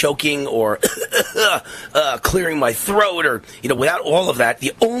or choking or clearing my throat or, without all of that,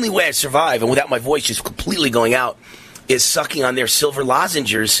 the only way I survive and without my voice just completely going out is sucking on their silver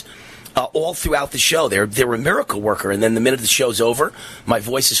lozenges all throughout the show. They're a miracle worker. And then the minute the show's over, my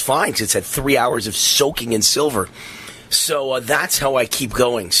voice is fine because it's had 3 hours of soaking in silver. So that's how I keep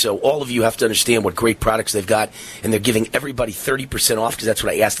going. So all of you have to understand what great products they've got, and they're giving everybody 30% off because that's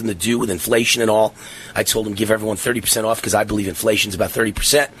what I asked them to do with inflation and all. I told them give everyone 30% off because I believe inflation's about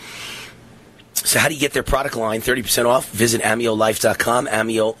 30%. So how do you get their product line 30% off? Visit AmioLife.com,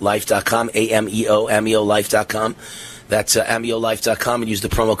 AmioLife.com, AMEO, AmioLife.com. That's AmioLife.com, and use the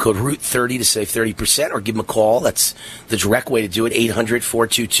promo code ROOT30 to save 30%, or give them a call. That's the direct way to do it,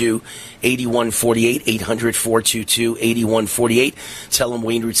 800-422-8148, 800-422-8148. Tell them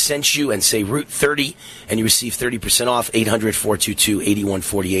Wayne Root sent you and say ROOT30, and you receive 30% off,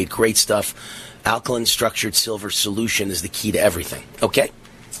 800-422-8148. Great stuff. Alkaline structured silver solution is the key to everything, okay?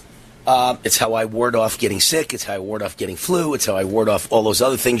 It's how I ward off getting sick. It's how I ward off getting flu. It's how I ward off all those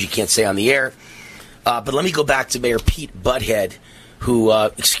other things you can't say on the air. But let me go back to Mayor Pete Butthead, who,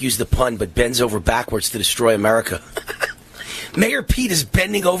 excuse the pun, but bends over backwards to destroy America. Mayor Pete is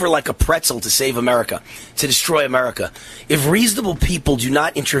bending over like a pretzel to save America, to destroy America. If reasonable people do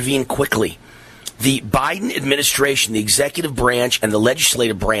not intervene quickly, the Biden administration, the executive branch, and the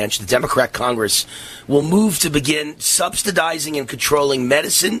legislative branch, the Democrat Congress, will move to begin subsidizing and controlling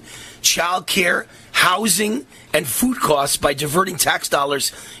medicine, child care, housing, and food costs by diverting tax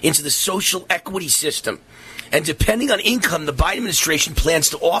dollars into the social equity system. And depending on income, the Biden administration plans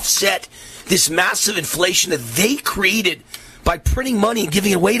to offset this massive inflation that they created by printing money and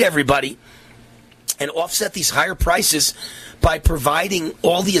giving it away to everybody, and offset these higher prices by providing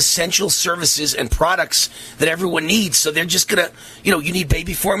all the essential services and products that everyone needs. So they're just going to, you need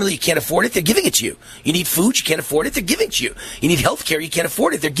baby formula, you can't afford it, they're giving it to you. You need food, you can't afford it, they're giving it to you. You need health care, you can't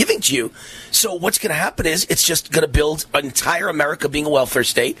afford it, they're giving it to you. So what's going to happen is it's just going to build an entire America being a welfare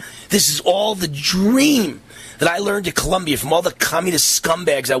state. This is all the dream that I learned at Columbia from all the communist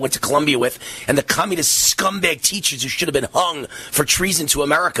scumbags I went to Columbia with and the communist scumbag teachers who should have been hung for treason to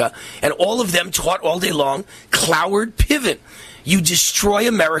America. And all of them taught all day long, Cloward Piven. You destroy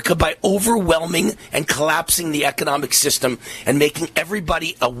America by overwhelming and collapsing the economic system and making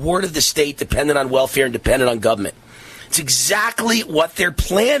everybody a ward of the state dependent on welfare and dependent on government. It's exactly what their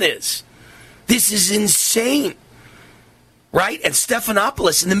plan is. This is insane. Right? And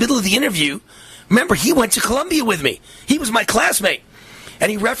Stephanopoulos, in the middle of the interview, remember, he went to Columbia with me. He was my classmate. And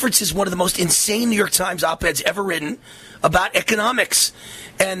he references one of the most insane New York Times op-eds ever written about economics.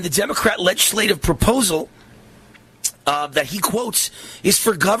 And the Democrat legislative proposal that he quotes is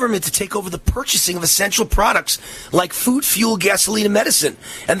for government to take over the purchasing of essential products like food, fuel, gasoline, and medicine.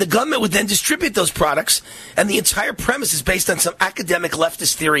 And the government would then distribute those products. And the entire premise is based on some academic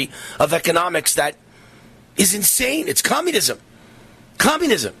leftist theory of economics that is insane. It's communism.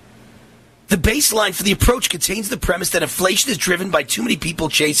 Communism. The baseline for the approach contains the premise that inflation is driven by too many people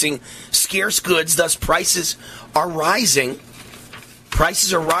chasing scarce goods, thus prices are rising.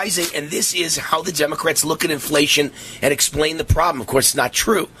 Prices are rising, and this is how the Democrats look at inflation and explain the problem. Of course, it's not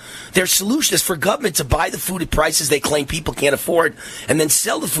true. Their solution is for government to buy the food at prices they claim people can't afford and then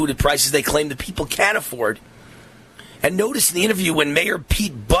sell the food at prices they claim that people can afford. And notice in the interview when Mayor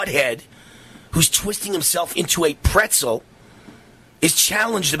Pete Butthead, who's twisting himself into a pretzel, is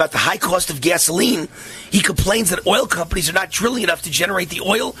challenged about the high cost of gasoline, he complains that oil companies are not drilling enough to generate the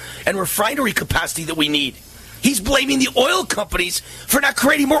oil and refinery capacity that we need. He's blaming the oil companies for not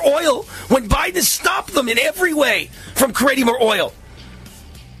creating more oil when Biden has stopped them in every way from creating more oil.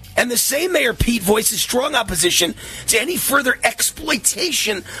 And the same Mayor Pete voices strong opposition to any further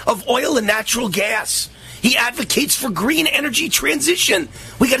exploitation of oil and natural gas. He advocates for green energy transition.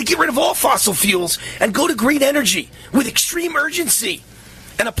 We got to get rid of all fossil fuels and go to green energy with extreme urgency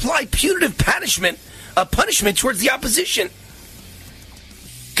and apply punitive punishment towards the opposition.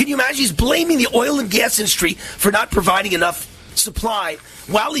 Can you imagine? He's blaming the oil and gas industry for not providing enough supply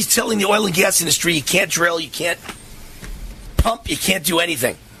while he's telling the oil and gas industry you can't drill, you can't pump, you can't do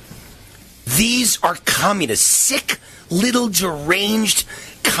anything. These are communists, sick, little deranged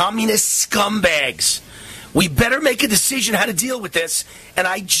communist scumbags. We better make a decision how to deal with this, and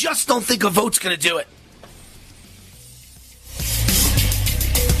I just don't think a vote's going to do it.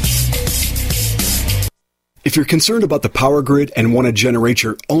 If you're concerned about the power grid and want to generate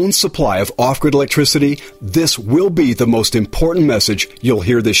your own supply of off-grid electricity, this will be the most important message you'll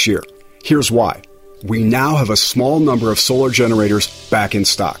hear this year. Here's why. We now have a small number of solar generators back in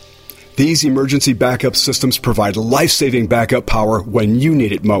stock. These emergency backup systems provide life-saving backup power when you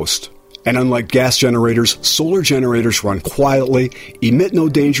need it most. And unlike gas generators, solar generators run quietly, emit no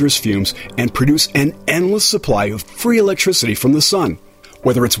dangerous fumes, and produce an endless supply of free electricity from the sun.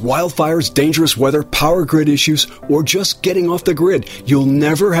 Whether it's wildfires, dangerous weather, power grid issues, or just getting off the grid, you'll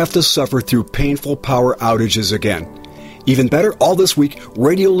never have to suffer through painful power outages again. Even better, all this week,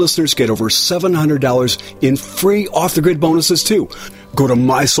 radio listeners get over $700 in free off-the-grid bonuses too. Go to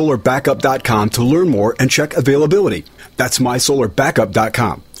mysolarbackup.com to learn more and check availability. That's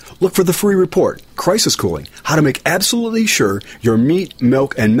mysolarbackup.com. Look for the free report, Crisis Cooling, how to make absolutely sure your meat,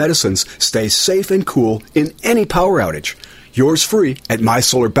 milk, and medicines stay safe and cool in any power outage. Yours free at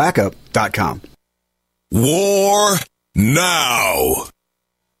mysolarbackup.com. War now.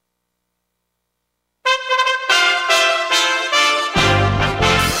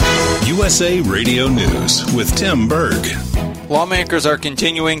 USA Radio News with Tim Berg. Lawmakers are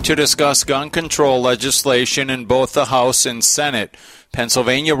continuing to discuss gun control legislation in both the House and Senate.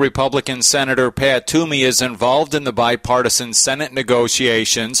 Pennsylvania Republican Senator Pat Toomey is involved in the bipartisan Senate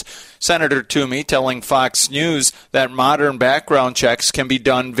negotiations. Senator Toomey telling Fox News that modern background checks can be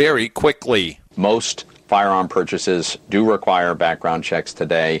done very quickly. Most firearm purchases do require background checks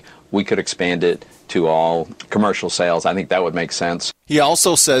today. We could expand it to all commercial sales. I think that would make sense. He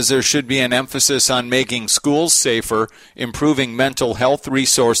also says there should be an emphasis on making schools safer, improving mental health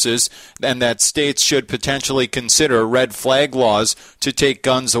resources, and that states should potentially consider red flag laws to take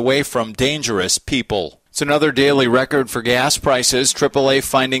guns away from dangerous people. It's another daily record for gas prices. AAA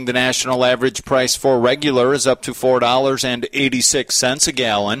finding the national average price for regular is up to $4.86 a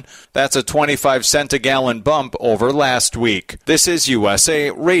gallon. That's a 25-cent a gallon bump over last week. This is USA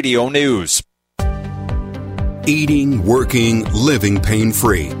Radio News. Eating, working, living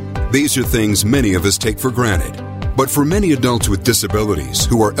pain-free. These are things many of us take for granted. But for many adults with disabilities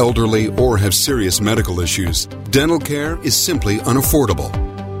who are elderly or have serious medical issues, dental care is simply unaffordable.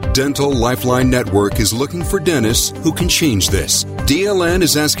 Dental Lifeline Network is looking for dentists who can change this. DLN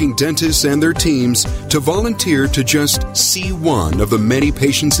is asking dentists and their teams to volunteer to just see one of the many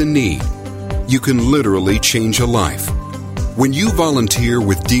patients in need. You can literally change a life. When you volunteer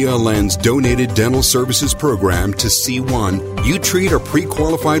with DLN's Donated Dental Services Program to C1, you treat a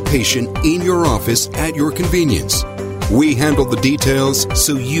pre-qualified patient in your office at your convenience. We handle the details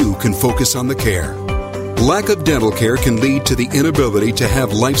so you can focus on the care. Lack of dental care can lead to the inability to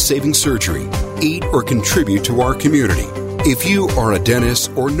have life-saving surgery, eat, or contribute to our community. If you are a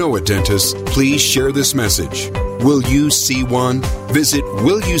dentist or know a dentist, please share this message. Will You See One? Visit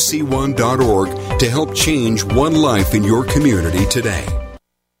willyouseeone.org to help change one life in your community today.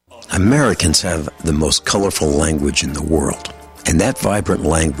 Americans have the most colorful language in the world, and that vibrant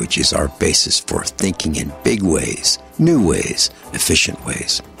language is our basis for thinking in big ways, new ways, efficient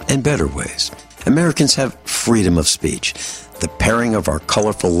ways, and better ways. Americans have freedom of speech. The pairing of our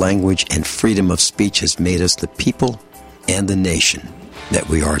colorful language and freedom of speech has made us the people and the nation that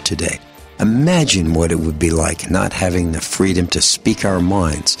we are today. Imagine what it would be like not having the freedom to speak our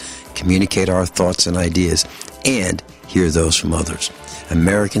minds, communicate our thoughts and ideas, and hear those from others.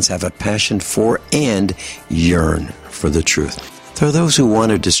 Americans have a passion for and yearn for the truth. There are those who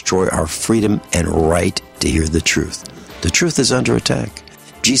want to destroy our freedom and right to hear the truth. The truth is under attack.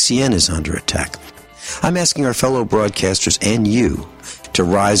 GCN is under attack. I'm asking our fellow broadcasters and you to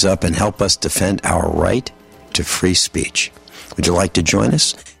rise up and help us defend our right to free speech. Would you like to join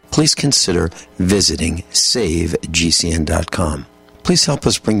us? Please consider visiting SaveGCN.com. Please help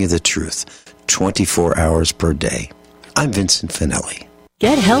us bring you the truth 24 hours per day. I'm Vincent Finelli.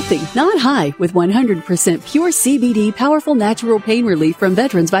 Get healthy, not high, with 100% pure CBD powerful natural pain relief from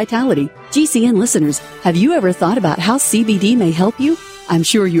Veterans Vitality. GCN listeners, have you ever thought about how CBD may help you? I'm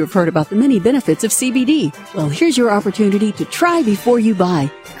sure you have heard about the many benefits of CBD. Well, here's your opportunity to try before you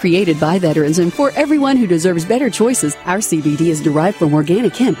buy. Created by veterans and for everyone who deserves better choices, our CBD is derived from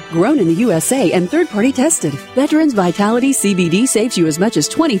organic hemp, grown in the USA and third-party tested. Veterans Vitality CBD saves you as much as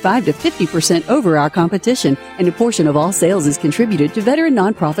 25 to 50% over our competition, and a portion of all sales is contributed to veteran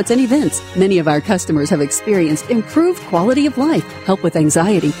nonprofits and events. Many of our customers have experienced improved quality of life, help with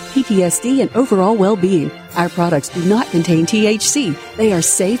anxiety, PTSD, and overall well-being. Our products do not contain THC. They are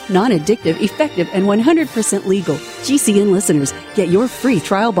safe, non-addictive, effective, and 100% legal. GCN listeners, get your free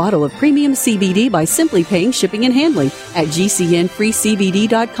trial bottle of premium CBD by simply paying shipping and handling at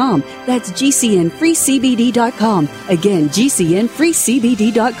GCNFreeCBD.com. That's GCNFreeCBD.com. Again,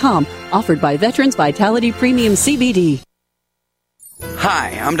 GCNFreeCBD.com. Offered by Veterans Vitality Premium CBD.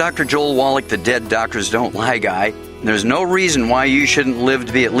 Hi, I'm Dr. Joel Wallach, the Dead Doctors Don't Lie guy. There's no reason why you shouldn't live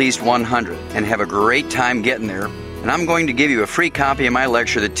to be at least 100 and have a great time getting there. And I'm going to give you a free copy of my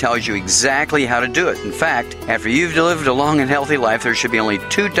lecture that tells you exactly how to do it. In fact, after you've lived a long and healthy life, there should be only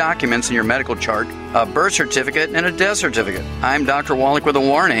 2 documents in your medical chart, a birth certificate and a death certificate. I'm Dr. Wallach with a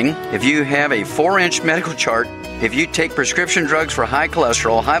warning. If you have a 4-inch medical chart, if you take prescription drugs for high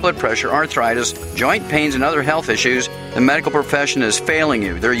cholesterol, high blood pressure, arthritis, joint pains, and other health issues, the medical profession is failing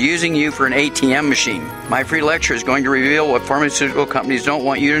you. They're using you for an ATM machine. My free lecture is going to reveal what pharmaceutical companies don't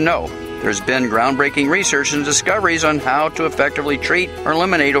want you to know. There's been groundbreaking research and discoveries on how to effectively treat or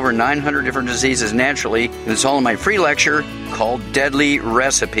eliminate over 900 different diseases naturally, and it's all in my free lecture called Deadly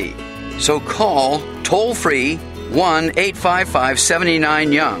Recipe. So call toll-free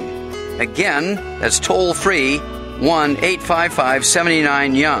 1-855-79-YOUNG. Again, that's toll-free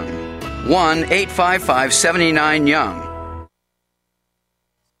 1-855-79-YOUNG. 1-855-79-YOUNG.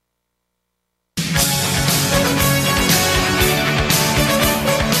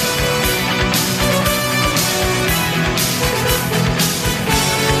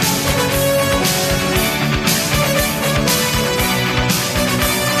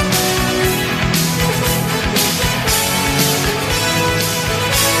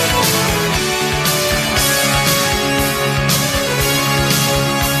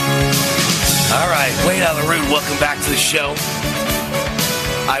 Welcome back to the show.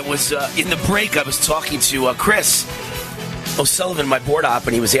 I was in the break. I was talking to Chris O'Sullivan, my board op,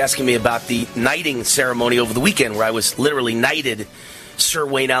 and he was asking me about the knighting ceremony over the weekend, where I was literally knighted Sir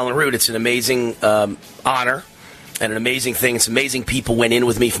Wayne Allen Root. It's an amazing honor and an amazing thing. It's amazing people went in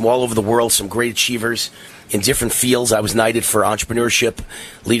with me from all over the world, some great achievers in different fields. I was knighted for entrepreneurship,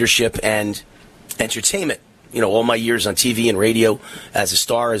 leadership, and entertainment. You know, all my years on TV and radio as a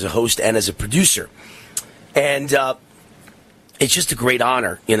star, as a host, and as a producer. And it's just a great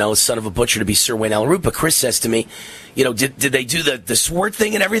honor, you know, son of a butcher, to be Sir Wayne Allen Root. But Chris says to me, you know, did they do the sword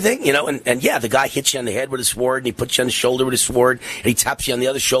thing and everything? You know, and yeah, the guy hits you on the head with a sword, and he puts you on the shoulder with a sword, and he taps you on the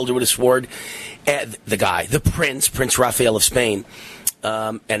other shoulder with a sword. And the guy, the Prince Raphael of Spain,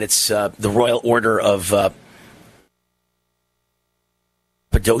 and it's the Royal Order of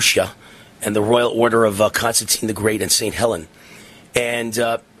Cappadocia and the Royal Order of Constantine the Great and St. Helen. And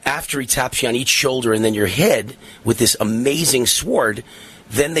after he taps you on each shoulder and then your head with this amazing sword,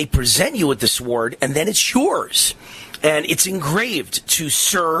 then they present you with the sword, and then it's yours. And it's engraved to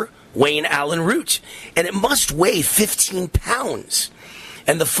Sir Wayne Allen Root. And it must weigh 15 pounds.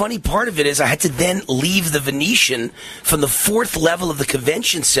 And the funny part of it is I had to then leave the Venetian from the 4th level of the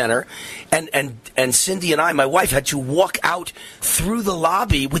convention center, and Cindy and I, my wife, had to walk out through the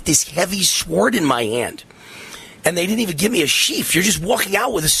lobby with this heavy sword in my hand. And they didn't even give me a sheath. You're just walking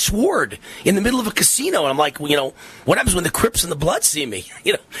out with a sword in the middle of a casino. And I'm like, well, you know, what happens when the Crips and the Bloods see me?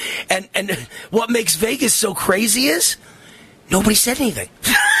 You know, and what makes Vegas so crazy is nobody said anything.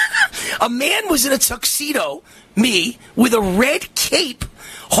 A man was in a tuxedo, me, with a red cape,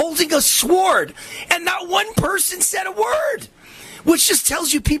 holding a sword, and not one person said a word. Which just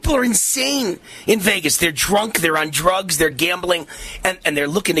tells you people are insane in Vegas. They're drunk, they're on drugs, they're gambling, and they're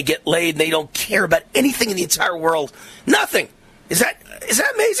looking to get laid, and they don't care about anything in the entire world. Nothing. Is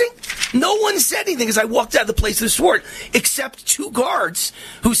that amazing? No one said anything as I walked out of the place with a sword, except 2 guards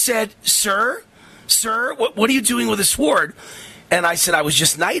who said, Sir, what are you doing with a sword? And I said, I was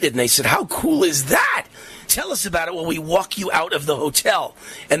just knighted. And they said, how cool is that? Tell us about it when we walk you out of the hotel.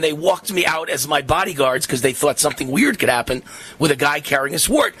 And they walked me out as my bodyguards because they thought something weird could happen with a guy carrying a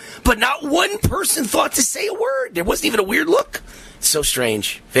sword. But not one person thought to say a word. There wasn't even a weird look. It's so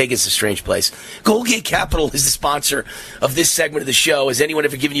strange. Vegas is a strange place. Goldgate Capital is the sponsor of this segment of the show. Has anyone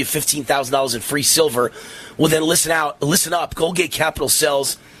ever given you $15,000 in free silver? Well, then listen up. Goldgate Capital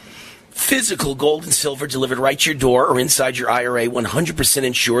sells physical gold and silver delivered right to your door or inside your IRA, 100%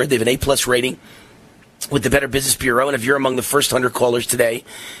 insured. They have an A+ rating with the Better Business Bureau, and if you're among the first 100 callers today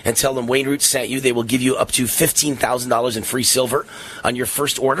and tell them Wayne Root sent you, they will give you up to $15,000 in free silver on your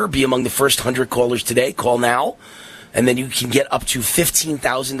first order. Be among the first 100 callers today. Call now, and then you can get up to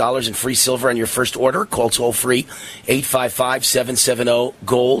 $15,000 in free silver on your first order. Call toll-free,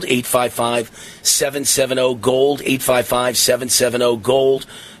 855-770-GOLD, 855-770-GOLD, 855-770-GOLD.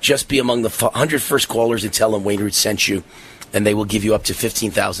 Just be among the 100 first callers and tell them Wayne Root sent you, and they will give you up to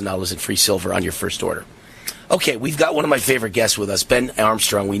 $15,000 in free silver on your first order. Okay, we've got one of my favorite guests with us, Ben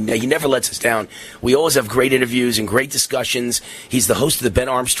Armstrong. He never lets us down. We always have great interviews and great discussions. He's the host of the Ben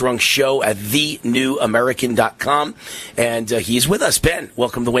Armstrong Show at thenewamerican.com, and he's with us. Ben,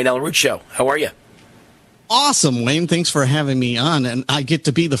 welcome to the Wayne Allen Root Show. How are you? Awesome, Wayne. Thanks for having me on, and I get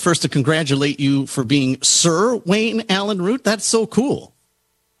to be the first to congratulate you for being Sir Wayne Allen Root. That's so cool.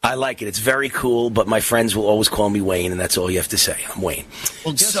 I like it. It's very cool, but my friends will always call me Wayne, and that's all you have to say. I'm Wayne.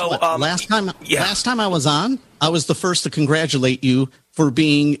 Well, guess what? Last time I was on, I was the first to congratulate you for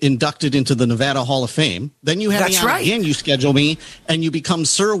being inducted into the Nevada Hall of Fame. Then you have me on again. You schedule me, and you become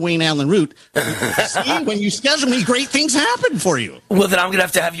Sir Wayne Allen Root. See, when you schedule me, great things happen for you. Well, then I'm going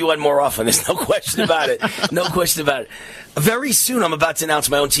to have you on more often. There's no question about it. No question about it. Very soon, I'm about to announce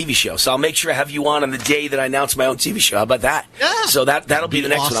my own TV show, so I'll make sure I have you on the day that I announce my own TV show. How about that? Yeah. So that'll be the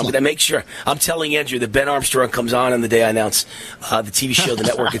next one. I'm going to make sure. I'm telling Andrew that Ben Armstrong comes on the day I announce the TV show, the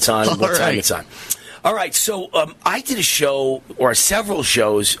network it's on, and what time it's on. All right, so I did a show, or several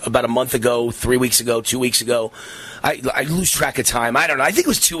shows, about a month ago, 3 weeks ago, 2 weeks ago. I lose track of time. I don't know. I think it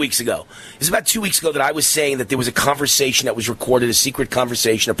was 2 weeks ago. It was about 2 weeks ago that I was saying that there was a conversation that was recorded, a secret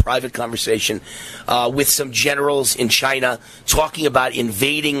conversation, a private conversation with some generals in China talking about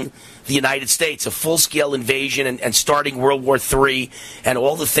invading the United States, a full-scale invasion and starting World War III and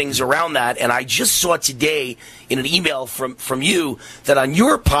all the things around that. And I just saw today in an email from you that on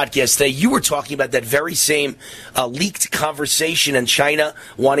your podcast today, you were talking about that very same leaked conversation in China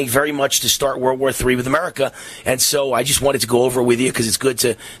wanting very much to start World War III with America. And so I just wanted to go over with you because it's good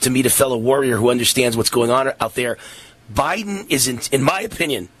to meet a fellow warrior who understands what's going on out there. Biden is, in my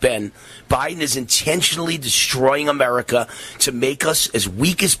opinion, Ben, Biden is intentionally destroying America to make us as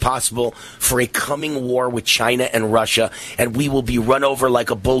weak as possible for a coming war with China and Russia, and we will be run over like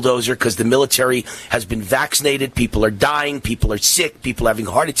a bulldozer because the military has been vaccinated. People are dying. People are sick. People are having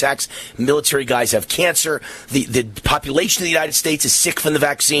heart attacks. Military guys have cancer. The population of the United States is sick from the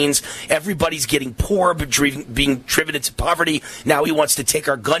vaccines. Everybody's getting poor, being driven into poverty. Now he wants to take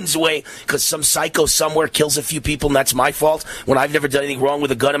our guns away because some psycho somewhere kills a few people, and that's my fault when I've never done anything wrong with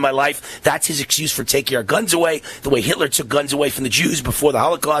a gun in my life. That's his excuse for taking our guns away, the way Hitler took guns away from the Jews before the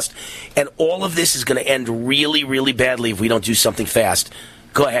Holocaust. And all of this is going to end really, really badly if we don't do something fast.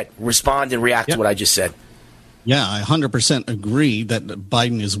 Go ahead, respond and react to what I just said. Yeah, I 100% agree that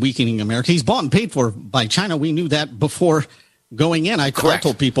Biden is weakening America. He's bought and paid for by China. We knew that before going in. I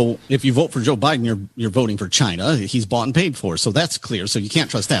told people, if you vote for Joe Biden, you're voting for China. He's bought and paid for, so that's clear. So you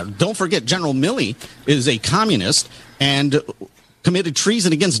can't trust that. Don't forget, General Milley is a communist and committed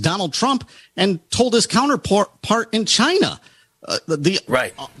treason against Donald Trump and told his counterpart in China, the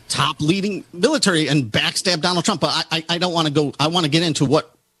top leading military, and backstabbed Donald Trump. But I don't want to go. I want to get into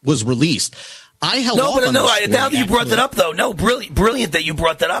what was released. I held off on now that you brought that up, though, brilliant that you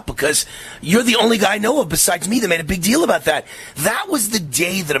brought that up, because you're the only guy I know of besides me that made a big deal about that. That was the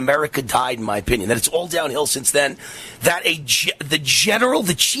day that America died, in my opinion. That it's all downhill since then. That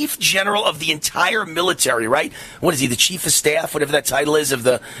the chief general of the entire military, right? What is he? The chief of staff, whatever that title is, of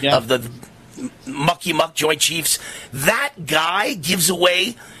the mucky-muck Joint Chiefs. That guy gives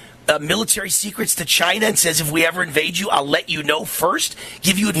away military secrets to China and says, if we ever invade you, I'll let you know first,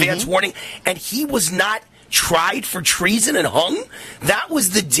 give you advance warning. And he was not tried for treason and hung. That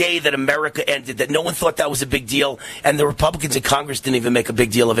was the day that America ended, that no one thought that was a big deal, and the Republicans in Congress didn't even make a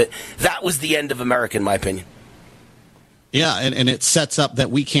big deal of it. That was the end of America, in my opinion. Yeah, and it sets up that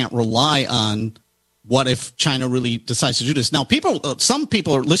we can't rely on what if China really decides to do this? Now, some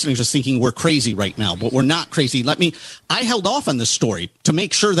people are listening just thinking we're crazy right now, but we're not crazy. I held off on this story to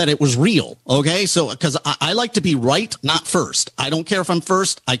make sure that it was real. Okay. So, because I like to be right, not first. I don't care if I'm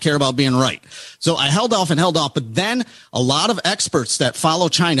first. I care about being right. So I held off, but then a lot of experts that follow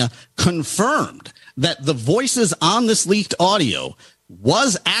China confirmed that the voices on this leaked audio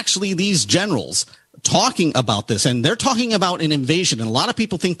was actually these generals talking about this, and they're talking about an invasion. And a lot of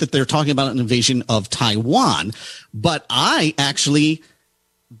people think that they're talking about an invasion of Taiwan, but I actually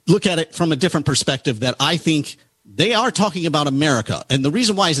look at it from a different perspective, that I think they are talking about America. And the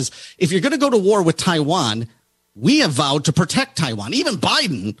reason why is if you're going to go to war with Taiwan, we have vowed to protect Taiwan. Even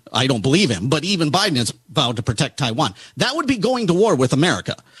Biden, I don't believe him, but even Biden has vowed to protect Taiwan. That would be going to war with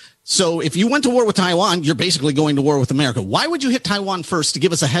America. So if you went to war with Taiwan, you're basically going to war with America. Why would you hit Taiwan first to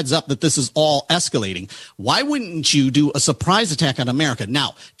give us a heads up that this is all escalating? Why wouldn't you do a surprise attack on America?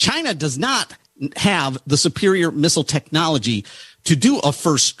 Now, China does not have the superior missile technology to do a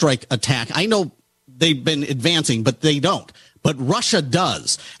first strike attack. I know they've been advancing, but they don't. But Russia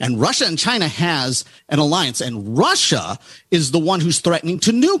does. And Russia and China has an alliance. And Russia is the one who's threatening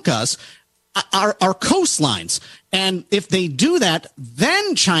to nuke us, our coastlines. And if they do that,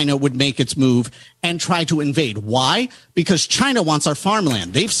 then China would make its move and try to invade. Why? Because China wants our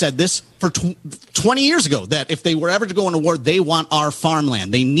farmland. They've said this for 20 years ago, that if they were ever to go into war, they want our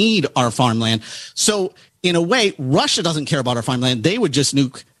farmland. They need our farmland. So in a way, Russia doesn't care about our farmland. They would just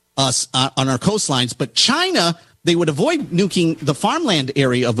nuke us on our coastlines. But China, they would avoid nuking the farmland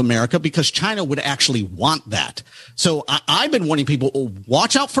area of America because China would actually want that. So I've been warning people,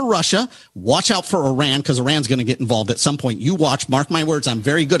 watch out for Russia, watch out for Iran, because Iran's going to get involved at some point. You watch, mark my words, I'm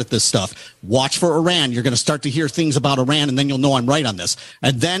very good at this stuff. Watch for Iran. You're going to start to hear things about Iran, and then you'll know I'm right on this.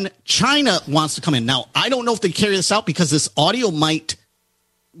 And then China wants to come in. Now, I don't know if they carry this out because this audio might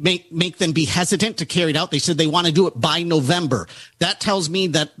make them be hesitant to carry it out. They said they want to do it by November. That tells me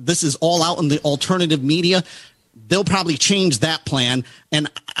that this is all out in the alternative media. They'll probably change that plan, and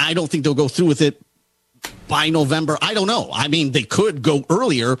I don't think they'll go through with it by November. I don't know. I mean, they could go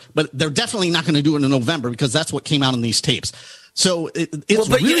earlier, but they're definitely not going to do it in November because that's what came out in these tapes. So it's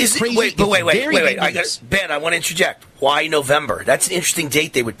really crazy. Wait. Ben, I want to interject. Why November? That's an interesting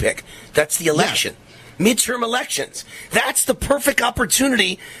date they would pick. That's the election. Yeah. Midterm elections. That's the perfect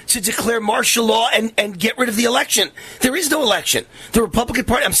opportunity to declare martial law and get rid of the election. There is no election. The Republican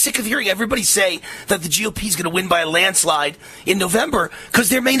Party, I'm sick of hearing everybody say that the GOP is going to win by a landslide in November because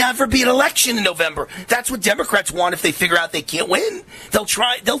there may never be an election in November. That's what Democrats want if they figure out they can't win. They'll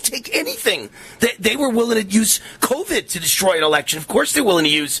take anything. They were willing to use COVID to destroy an election. Of course they're willing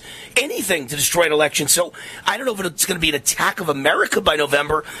to use anything to destroy an election. So I don't know if it's going to be an attack of America by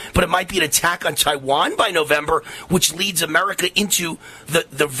November, but it might be an attack on Taiwan by November, which leads America into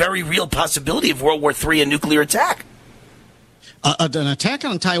the very real possibility of World War III, a nuclear attack. An attack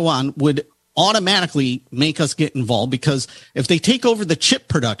on Taiwan would automatically make us get involved because if they take over the chip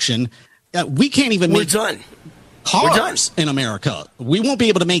production, we can't even make cars in America. We won't be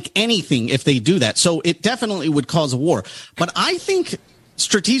able to make anything if they do that. So it definitely would cause a war. But I think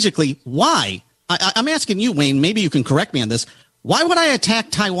strategically, why? I'm asking you, Wayne, maybe you can correct me on this. Why would I attack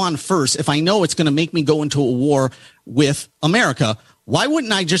Taiwan first if I know it's going to make me go into a war with America? Why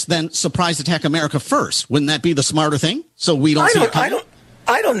wouldn't I just then surprise attack America first? Wouldn't that be the smarter thing? So we don't see it coming?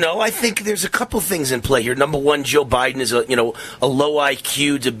 I don't know. I think there's a couple things in play here. Number one, Joe Biden is a low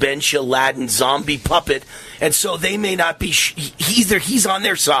IQ, dementia-laden zombie puppet, and so they may not be. Either he's on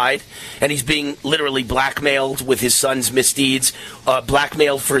their side and he's being literally blackmailed with his son's misdeeds,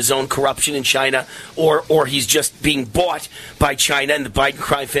 blackmailed for his own corruption in China, or he's just being bought by China and the Biden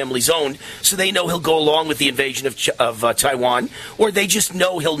crime family's owned. So they know he'll go along with the invasion of Taiwan, or they just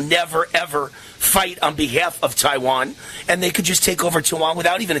know he'll never ever fight on behalf of Taiwan, and they could just take over Taiwan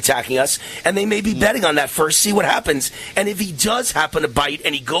without even attacking us, and they may be betting on that first, see what happens. And if he does happen to bite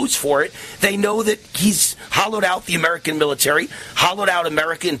and he goes for it, they know that he's hollowed out the American military, hollowed out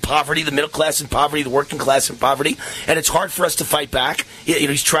America in poverty, the middle class in poverty, the working class in poverty, and it's hard for us to fight back.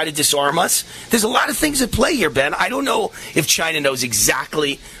 He's trying to disarm us. There's a lot of things at play here, Ben. I don't know if China knows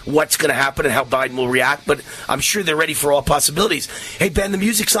exactly what's going to happen and how Biden will react, but I'm sure they're ready for all possibilities. Hey, Ben, the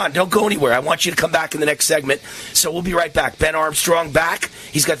music's on. Don't go anywhere. I want you to come back in the next segment, so we'll be right back. Ben Armstrong back.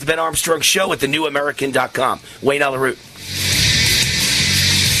 He's got the Ben Armstrong Show at thenewamerican.com. Wayne Allyn Root.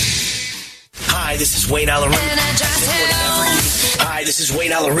 Hi, this is Wayne Allyn Root. Hi, Hi, this is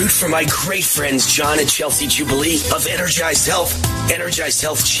Wayne Allen Root from my great friends John and Chelsea Jubilee of Energized Health. Energized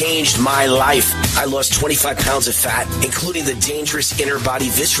Health changed my life. I lost 25 pounds of fat, including the dangerous inner body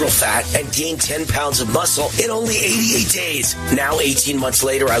visceral fat, and gained 10 pounds of muscle in only 88 days. Now, 18 months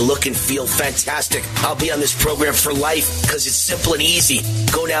later, I look and feel fantastic. I'll be on this program for life because it's simple and easy.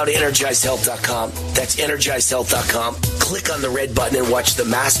 Go now to EnergizedHealth.com. That's EnergizedHealth.com. Click on the red button and watch the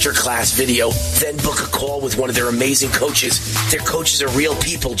masterclass video. Then book a call with one of their amazing coaches. Their coaches are real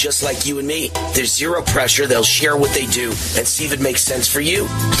people just like you and me. There's zero pressure. They'll share what they do and see if it makes sense for you.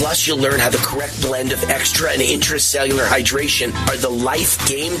 Plus, you'll learn how the correct blend of extra and intracellular hydration are the life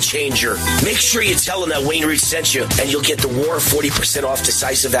game changer. Make sure you tell them that Wayne Root sent you, and you'll get the War 40% off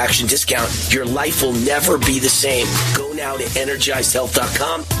decisive action discount. Your life will never be the same. Go now to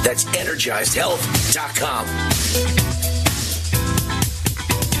EnergizedHealth.com. That's EnergizedHealth.com.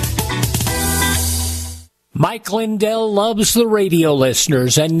 Mike Lindell loves the radio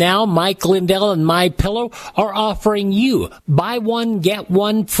listeners, and now Mike Lindell and MyPillow are offering you buy one, get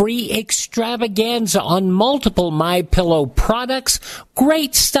one free extravaganza on multiple MyPillow products.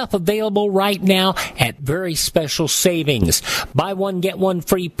 Great stuff available right now at very special savings. Buy one, get one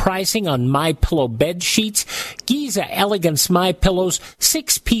free pricing on MyPillow bed sheets, Giza Elegance MyPillows,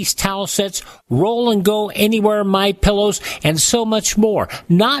 6-piece towel sets, roll and go anywhere MyPillows, and so much more.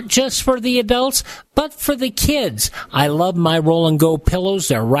 Not just for the adults, but for the kids. I love my roll and go pillows.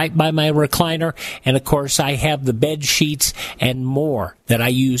 They're right by my recliner. And of course, I have the bed sheets and more that I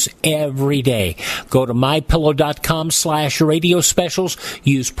use every day. Go to mypillow.com/radio specials.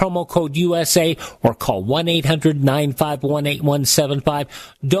 Use promo code USA or call 1-800-951-8175.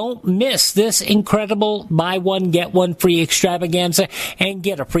 Don't miss this incredible buy one, get one free extravaganza and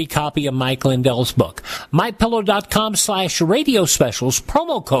get a free copy of Mike Lindell's book. mypillow.com/radio specials,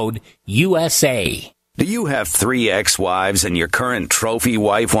 promo code USA. Do you have 3 ex-wives and your current trophy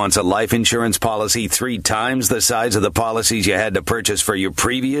wife wants a life insurance policy 3 times the size of the policies you had to purchase for your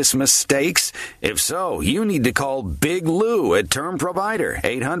previous mistakes? If so, you need to call Big Lou at Term Provider,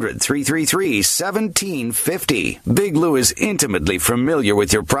 800-333-1750. Big Lou is intimately familiar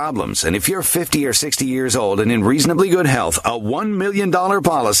with your problems, and if you're 50 or 60 years old and in reasonably good health, a $1 million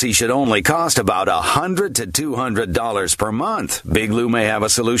policy should only cost about $100 to $200 per month. Big Lou may have a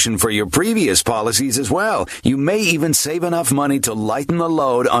solution for your previous policies as well. You may even save enough money to lighten the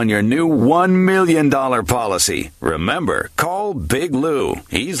load on your new $1 million policy. Remember, call Big Lou.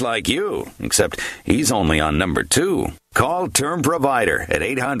 He's like you, except he's only on number 2. Call Term Provider at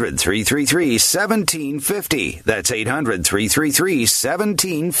 800-333-1750. That's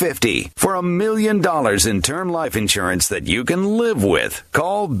 800-333-1750 for $1 million in term life insurance that you can live with.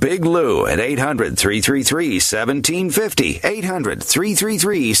 Call Big Lou at 800-333-1750.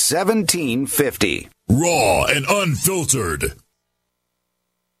 800-333-1750. Raw and unfiltered.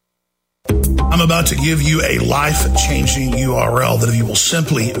 I'm about to give you a life-changing URL that if you will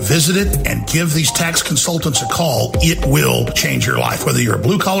simply visit it and give these tax consultants a call, it will change your life. Whether you're a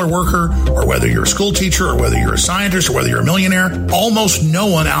blue-collar worker or whether you're a school teacher or whether you're a scientist or whether you're a millionaire, almost no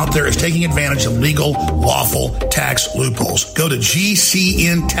one out there is taking advantage of legal, lawful tax loopholes. Go to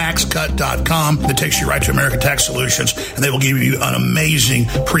GCNTaxCut.com. That takes you right to American Tax Solutions, and they will give you an amazing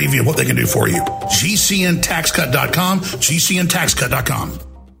preview of what they can do for you. GCNTaxCut.com, GCNTaxCut.com.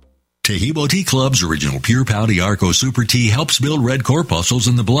 Tahibo Tea Club's original Pure Pouty Arco Super Tea helps build red corpuscles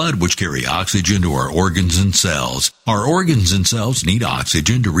in the blood, which carry oxygen to our organs and cells. Our organs and cells need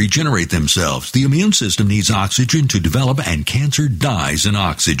oxygen to regenerate themselves. The immune system needs oxygen to develop, and cancer dies in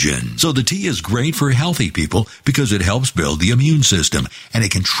oxygen. So the tea is great for healthy people because it helps build the immune system, and it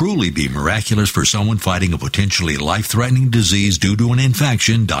can truly be miraculous for someone fighting a potentially life-threatening disease due to an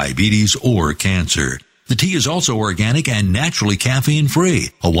infection, diabetes, or cancer. The tea is also organic and naturally caffeine-free.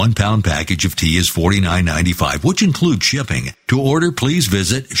 A 1-pound package of tea is $49.95, which includes shipping. To order, please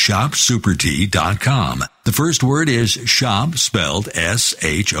visit shopsupertea.com. The first word is shop, spelled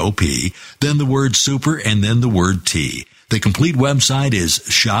S-H-O-P, then the word super, and then the word tea. The complete website is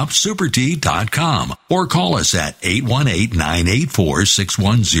shopsupertea.com, or call us at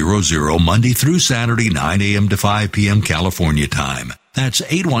 818-984-6100 Monday through Saturday, 9 a.m. to 5 p.m. California time. That's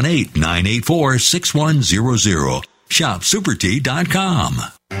 818-984-6100. ShopSuperTea.com.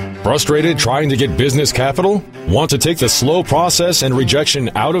 Frustrated trying to get business capital? Want to take the slow process and rejection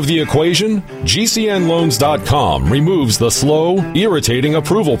out of the equation? GCNLoans.com removes the slow, irritating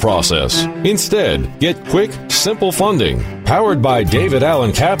approval process. Instead, get quick, simple funding. Powered by David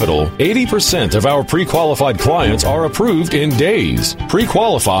Allen Capital, 80% of our pre-qualified clients are approved in days.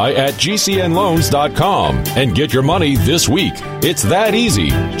 Pre-qualify at GCNLoans.com and get your money this week. It's that easy.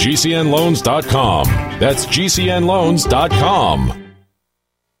 GCNLoans.com. That's GCNLoans.com.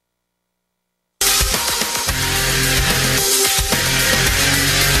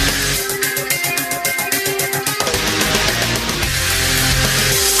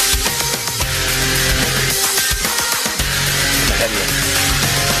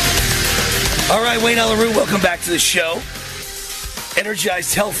 All right, Wayne Allyn Root, welcome back to the show.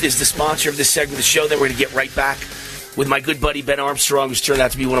 Energized Health is the sponsor of this segment of the show. Then we're going to get right back with my good buddy Ben Armstrong, who's turned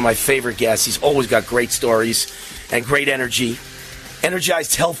out to be one of my favorite guests. He's always got great stories and great energy.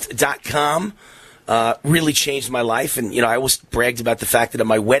 EnergizedHealth.com really changed my life. And, I always bragged about the fact that at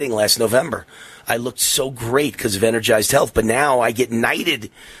my wedding last November, I looked so great because of Energized Health. But now I get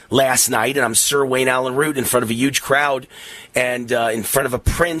knighted last night, and I'm Sir Wayne Allyn Root in front of a huge crowd and in front of a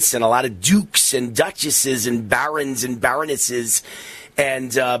prince and a lot of dukes and duchesses and barons and baronesses.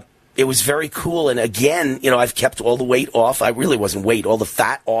 And it was very cool. And again, I've kept all the weight off. I really wasn't weight, all the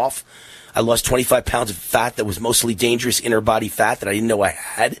fat off. I lost 25 pounds of fat that was mostly dangerous inner body fat that I didn't know I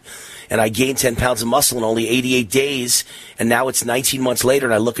had. And I gained 10 pounds of muscle in only 88 days. And now it's 19 months later,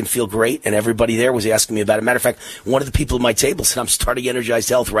 and I look and feel great. And everybody there was asking me about it. Matter of fact, one of the people at my table said, I'm starting Energized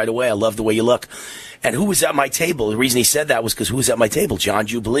Health right away. I love the way you look. And who was at my table? The reason he said that was because who was at my table? John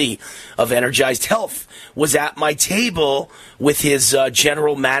Jubilee of Energized Health was at my table with his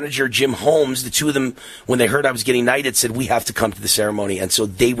general manager, Jim Holmes. The two of them, when they heard I was getting knighted, said, we have to come to the ceremony. And so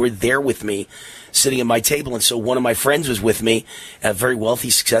they were there with me, sitting at my table. And so one of my friends was with me, a very wealthy,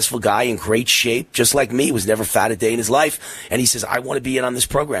 successful guy in great shape, just like me, was never fat a day in his life. And he says, I want to be in on this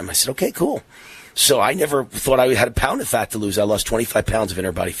program. I said, okay, cool. So I never thought I had a pound of fat to lose. I lost 25 pounds of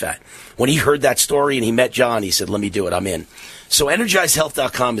inner body fat. When he heard that story and he met John, he said, let me do it. I'm in. So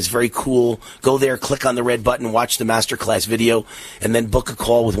EnergizedHealth.com is very cool. Go there, click on the red button, watch the masterclass video, and then book a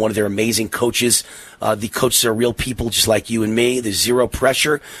call with one of their amazing coaches. The coaches are real people just like you and me. There's zero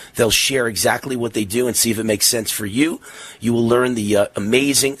pressure. They'll share exactly what they do and see if it makes sense for you. You will learn the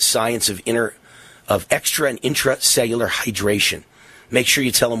amazing science of extra and intracellular hydration. Make sure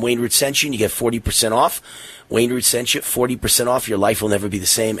you tell them Wayne Root sent you, and you get 40% off. Wayne Root sent you, 40% off. Your life will never be the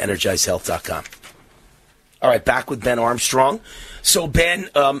same. EnergizedHealth.com. All right, back with Ben Armstrong. So, Ben,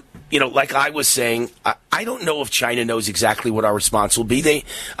 like I was saying, I don't know if China knows exactly what our response will be.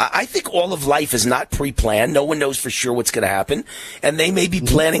 I think all of life is not pre-planned. No one knows for sure what's going to happen. And they may be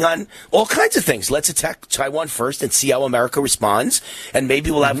planning on all kinds of things. Let's attack Taiwan first and see how America responds. And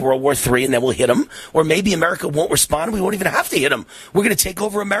maybe we'll have World War III and then we'll hit them. Or maybe America won't respond and we won't even have to hit them. We're going to take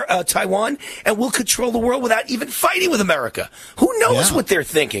over Taiwan and we'll control the world without even fighting with America. Who knows what they're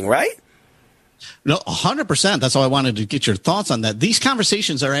thinking, right? No, 100%. That's why I wanted to get your thoughts on that. These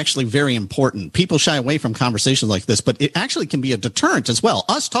conversations are actually very important. People shy away from conversations like this, but it actually can be a deterrent as well.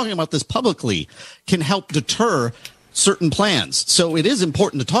 Us talking about this publicly can help deter certain plans. So it is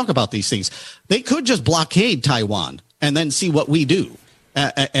important to talk about these things. They could just blockade Taiwan and then see what we do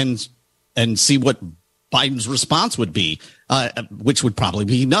and see what Biden's response would be, which would probably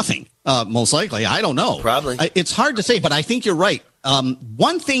be nothing, most likely. I don't know. Probably. It's hard to say, but I think you're right.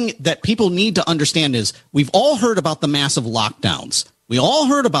 One thing that people need to understand is we've all heard about the massive lockdowns. We all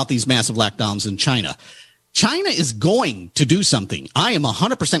heard about these massive lockdowns in China. China is going to do something. I am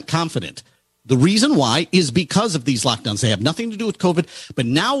 100% confident. The reason why is because of these lockdowns. They have nothing to do with COVID, but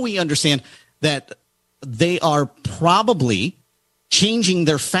now we understand that they are probably changing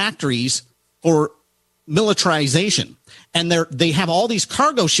their factories for militarization. And they have all these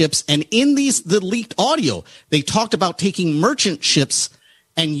cargo ships, and in the leaked audio, they talked about taking merchant ships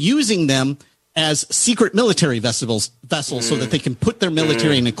and using them as secret military vessels so that they can put their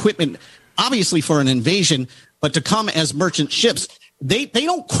military and equipment, obviously for an invasion, but to come as merchant ships. They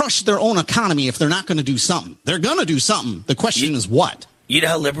don't crush their own economy if they're not going to do something. They're going to do something. The question is what? You know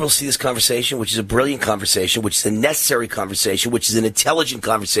how liberals see this conversation, which is a brilliant conversation, which is a necessary conversation, which is an intelligent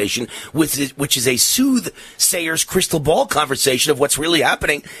conversation, which is a soothsayer's crystal ball conversation of what's really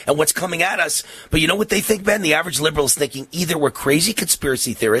happening and what's coming at us. But you know what they think, Ben? The average liberal is thinking either we're crazy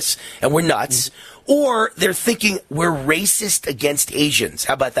conspiracy theorists and we're nuts, or they're thinking we're racist against Asians.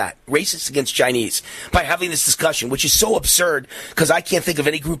 How about that? Racist against Chinese by having this discussion, which is so absurd because I can't think of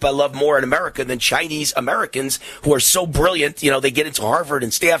any group I love more in America than Chinese Americans who are so brilliant. You know, they get into Harvard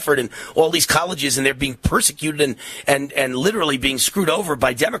and Stanford and all these colleges and they're being persecuted and literally being screwed over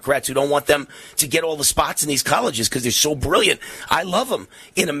by Democrats who don't want them to get all the spots in these colleges because they're so brilliant. I love them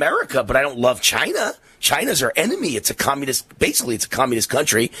in America, but I don't love China. China's our enemy. It's a communist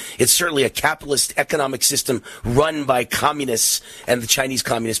country. It's certainly a capitalist economic system run by communists and the Chinese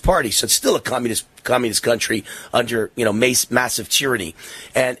Communist Party. So it's still a communist country under, massive tyranny.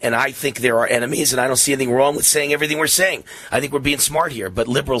 And I think they're our enemies, and I don't see anything wrong with saying everything we're saying. I think we're being smart here, but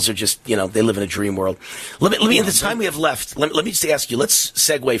liberals are just, they live in a dream world. Let me in the time we have left, let me just ask you, let's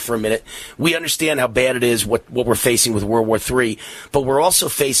segue for a minute. We understand how bad it is, what we're facing with World War III, but we're also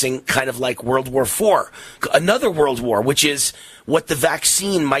facing kind of like World War IV, another world war, which is what the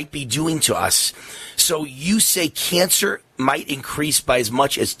vaccine might be doing to us. So you say cancer might increase by as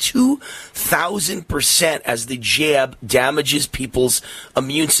much as 2,000% as the jab damages people's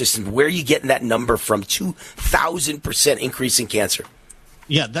immune system. Where are you getting that number from? 2,000% increase in cancer.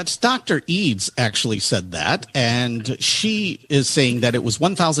 Yeah, that's Dr. Eads actually said that, and she is saying that it was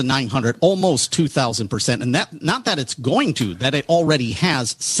 1,900, almost 2,000%, and that not that it's going to, that it already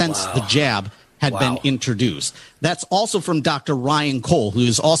has since the jab had been introduced. That's also from Dr. Ryan Cole, who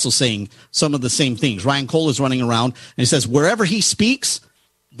is also saying some of the same things. Ryan Cole is running around, and he says wherever he speaks,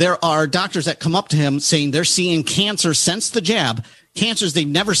 there are doctors that come up to him saying they're seeing cancer since the jab, cancers they've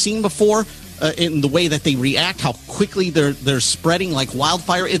never seen before, in the way that they react, how quickly they're spreading like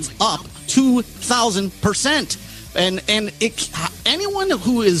wildfire. It's up 2,000%. And anyone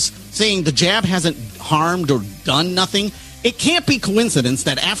who is saying the jab hasn't harmed or done nothing, it can't be coincidence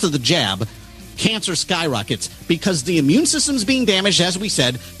that after the jab, cancer skyrockets, because the immune system's being damaged, as we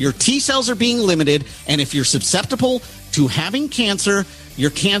said, your T cells are being limited, and if you're susceptible to having cancer, your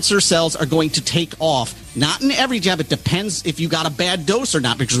cancer cells are going to take off. Not in every jab. It depends if you got a bad dose or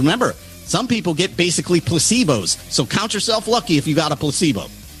not, because remember, some people get basically placebos. So count yourself lucky if you got a placebo.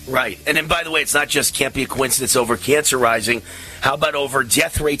 Right. And then, by the way, it's not just can't be a coincidence over cancer rising. How about over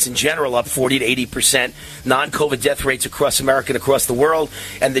death rates in general, up 40 to 80%, non-COVID death rates across America and across the world,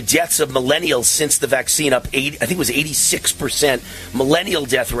 and the deaths of millennials since the vaccine up 80, I think it was 86% millennial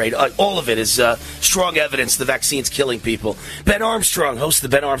death rate. All of it is strong evidence the vaccine's killing people. Ben Armstrong, host of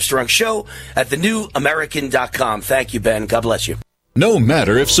the Ben Armstrong Show at thenewamerican.com. Thank you, Ben. God bless you. No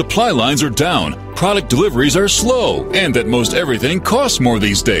matter if supply lines are down, product deliveries are slow, and that most everything costs more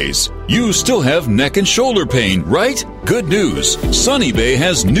these days, you still have neck and shoulder pain, right? Good news. Sunny Bay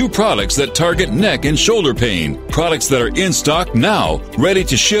has new products that target neck and shoulder pain. Products that are in stock now, ready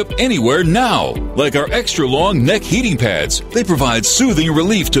to ship anywhere now. Like our extra long neck heating pads. They provide soothing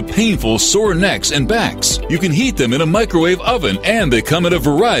relief to painful sore necks and backs. You can heat them in a microwave oven, and they come in a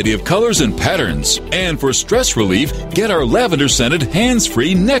variety of colors and patterns. And for stress relief, get our lavender scented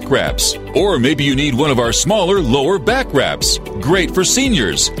hands-free neck wraps. Or maybe you need one of our smaller lower back wraps. Great for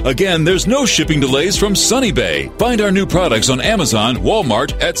seniors. Again, there's no shipping delays from Sunny Bay. Find our new products on Amazon,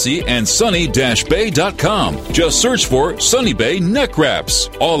 Walmart, Etsy, and sunny-bay.com. Just search for Sunny Bay neck wraps.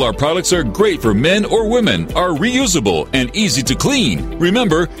 All our products are great for men or women, are reusable and easy to clean.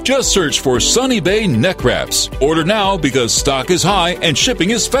 Remember, just search for Sunny Bay neck wraps. Order now because stock is high and shipping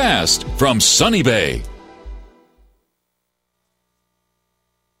is fast from Sunny Bay.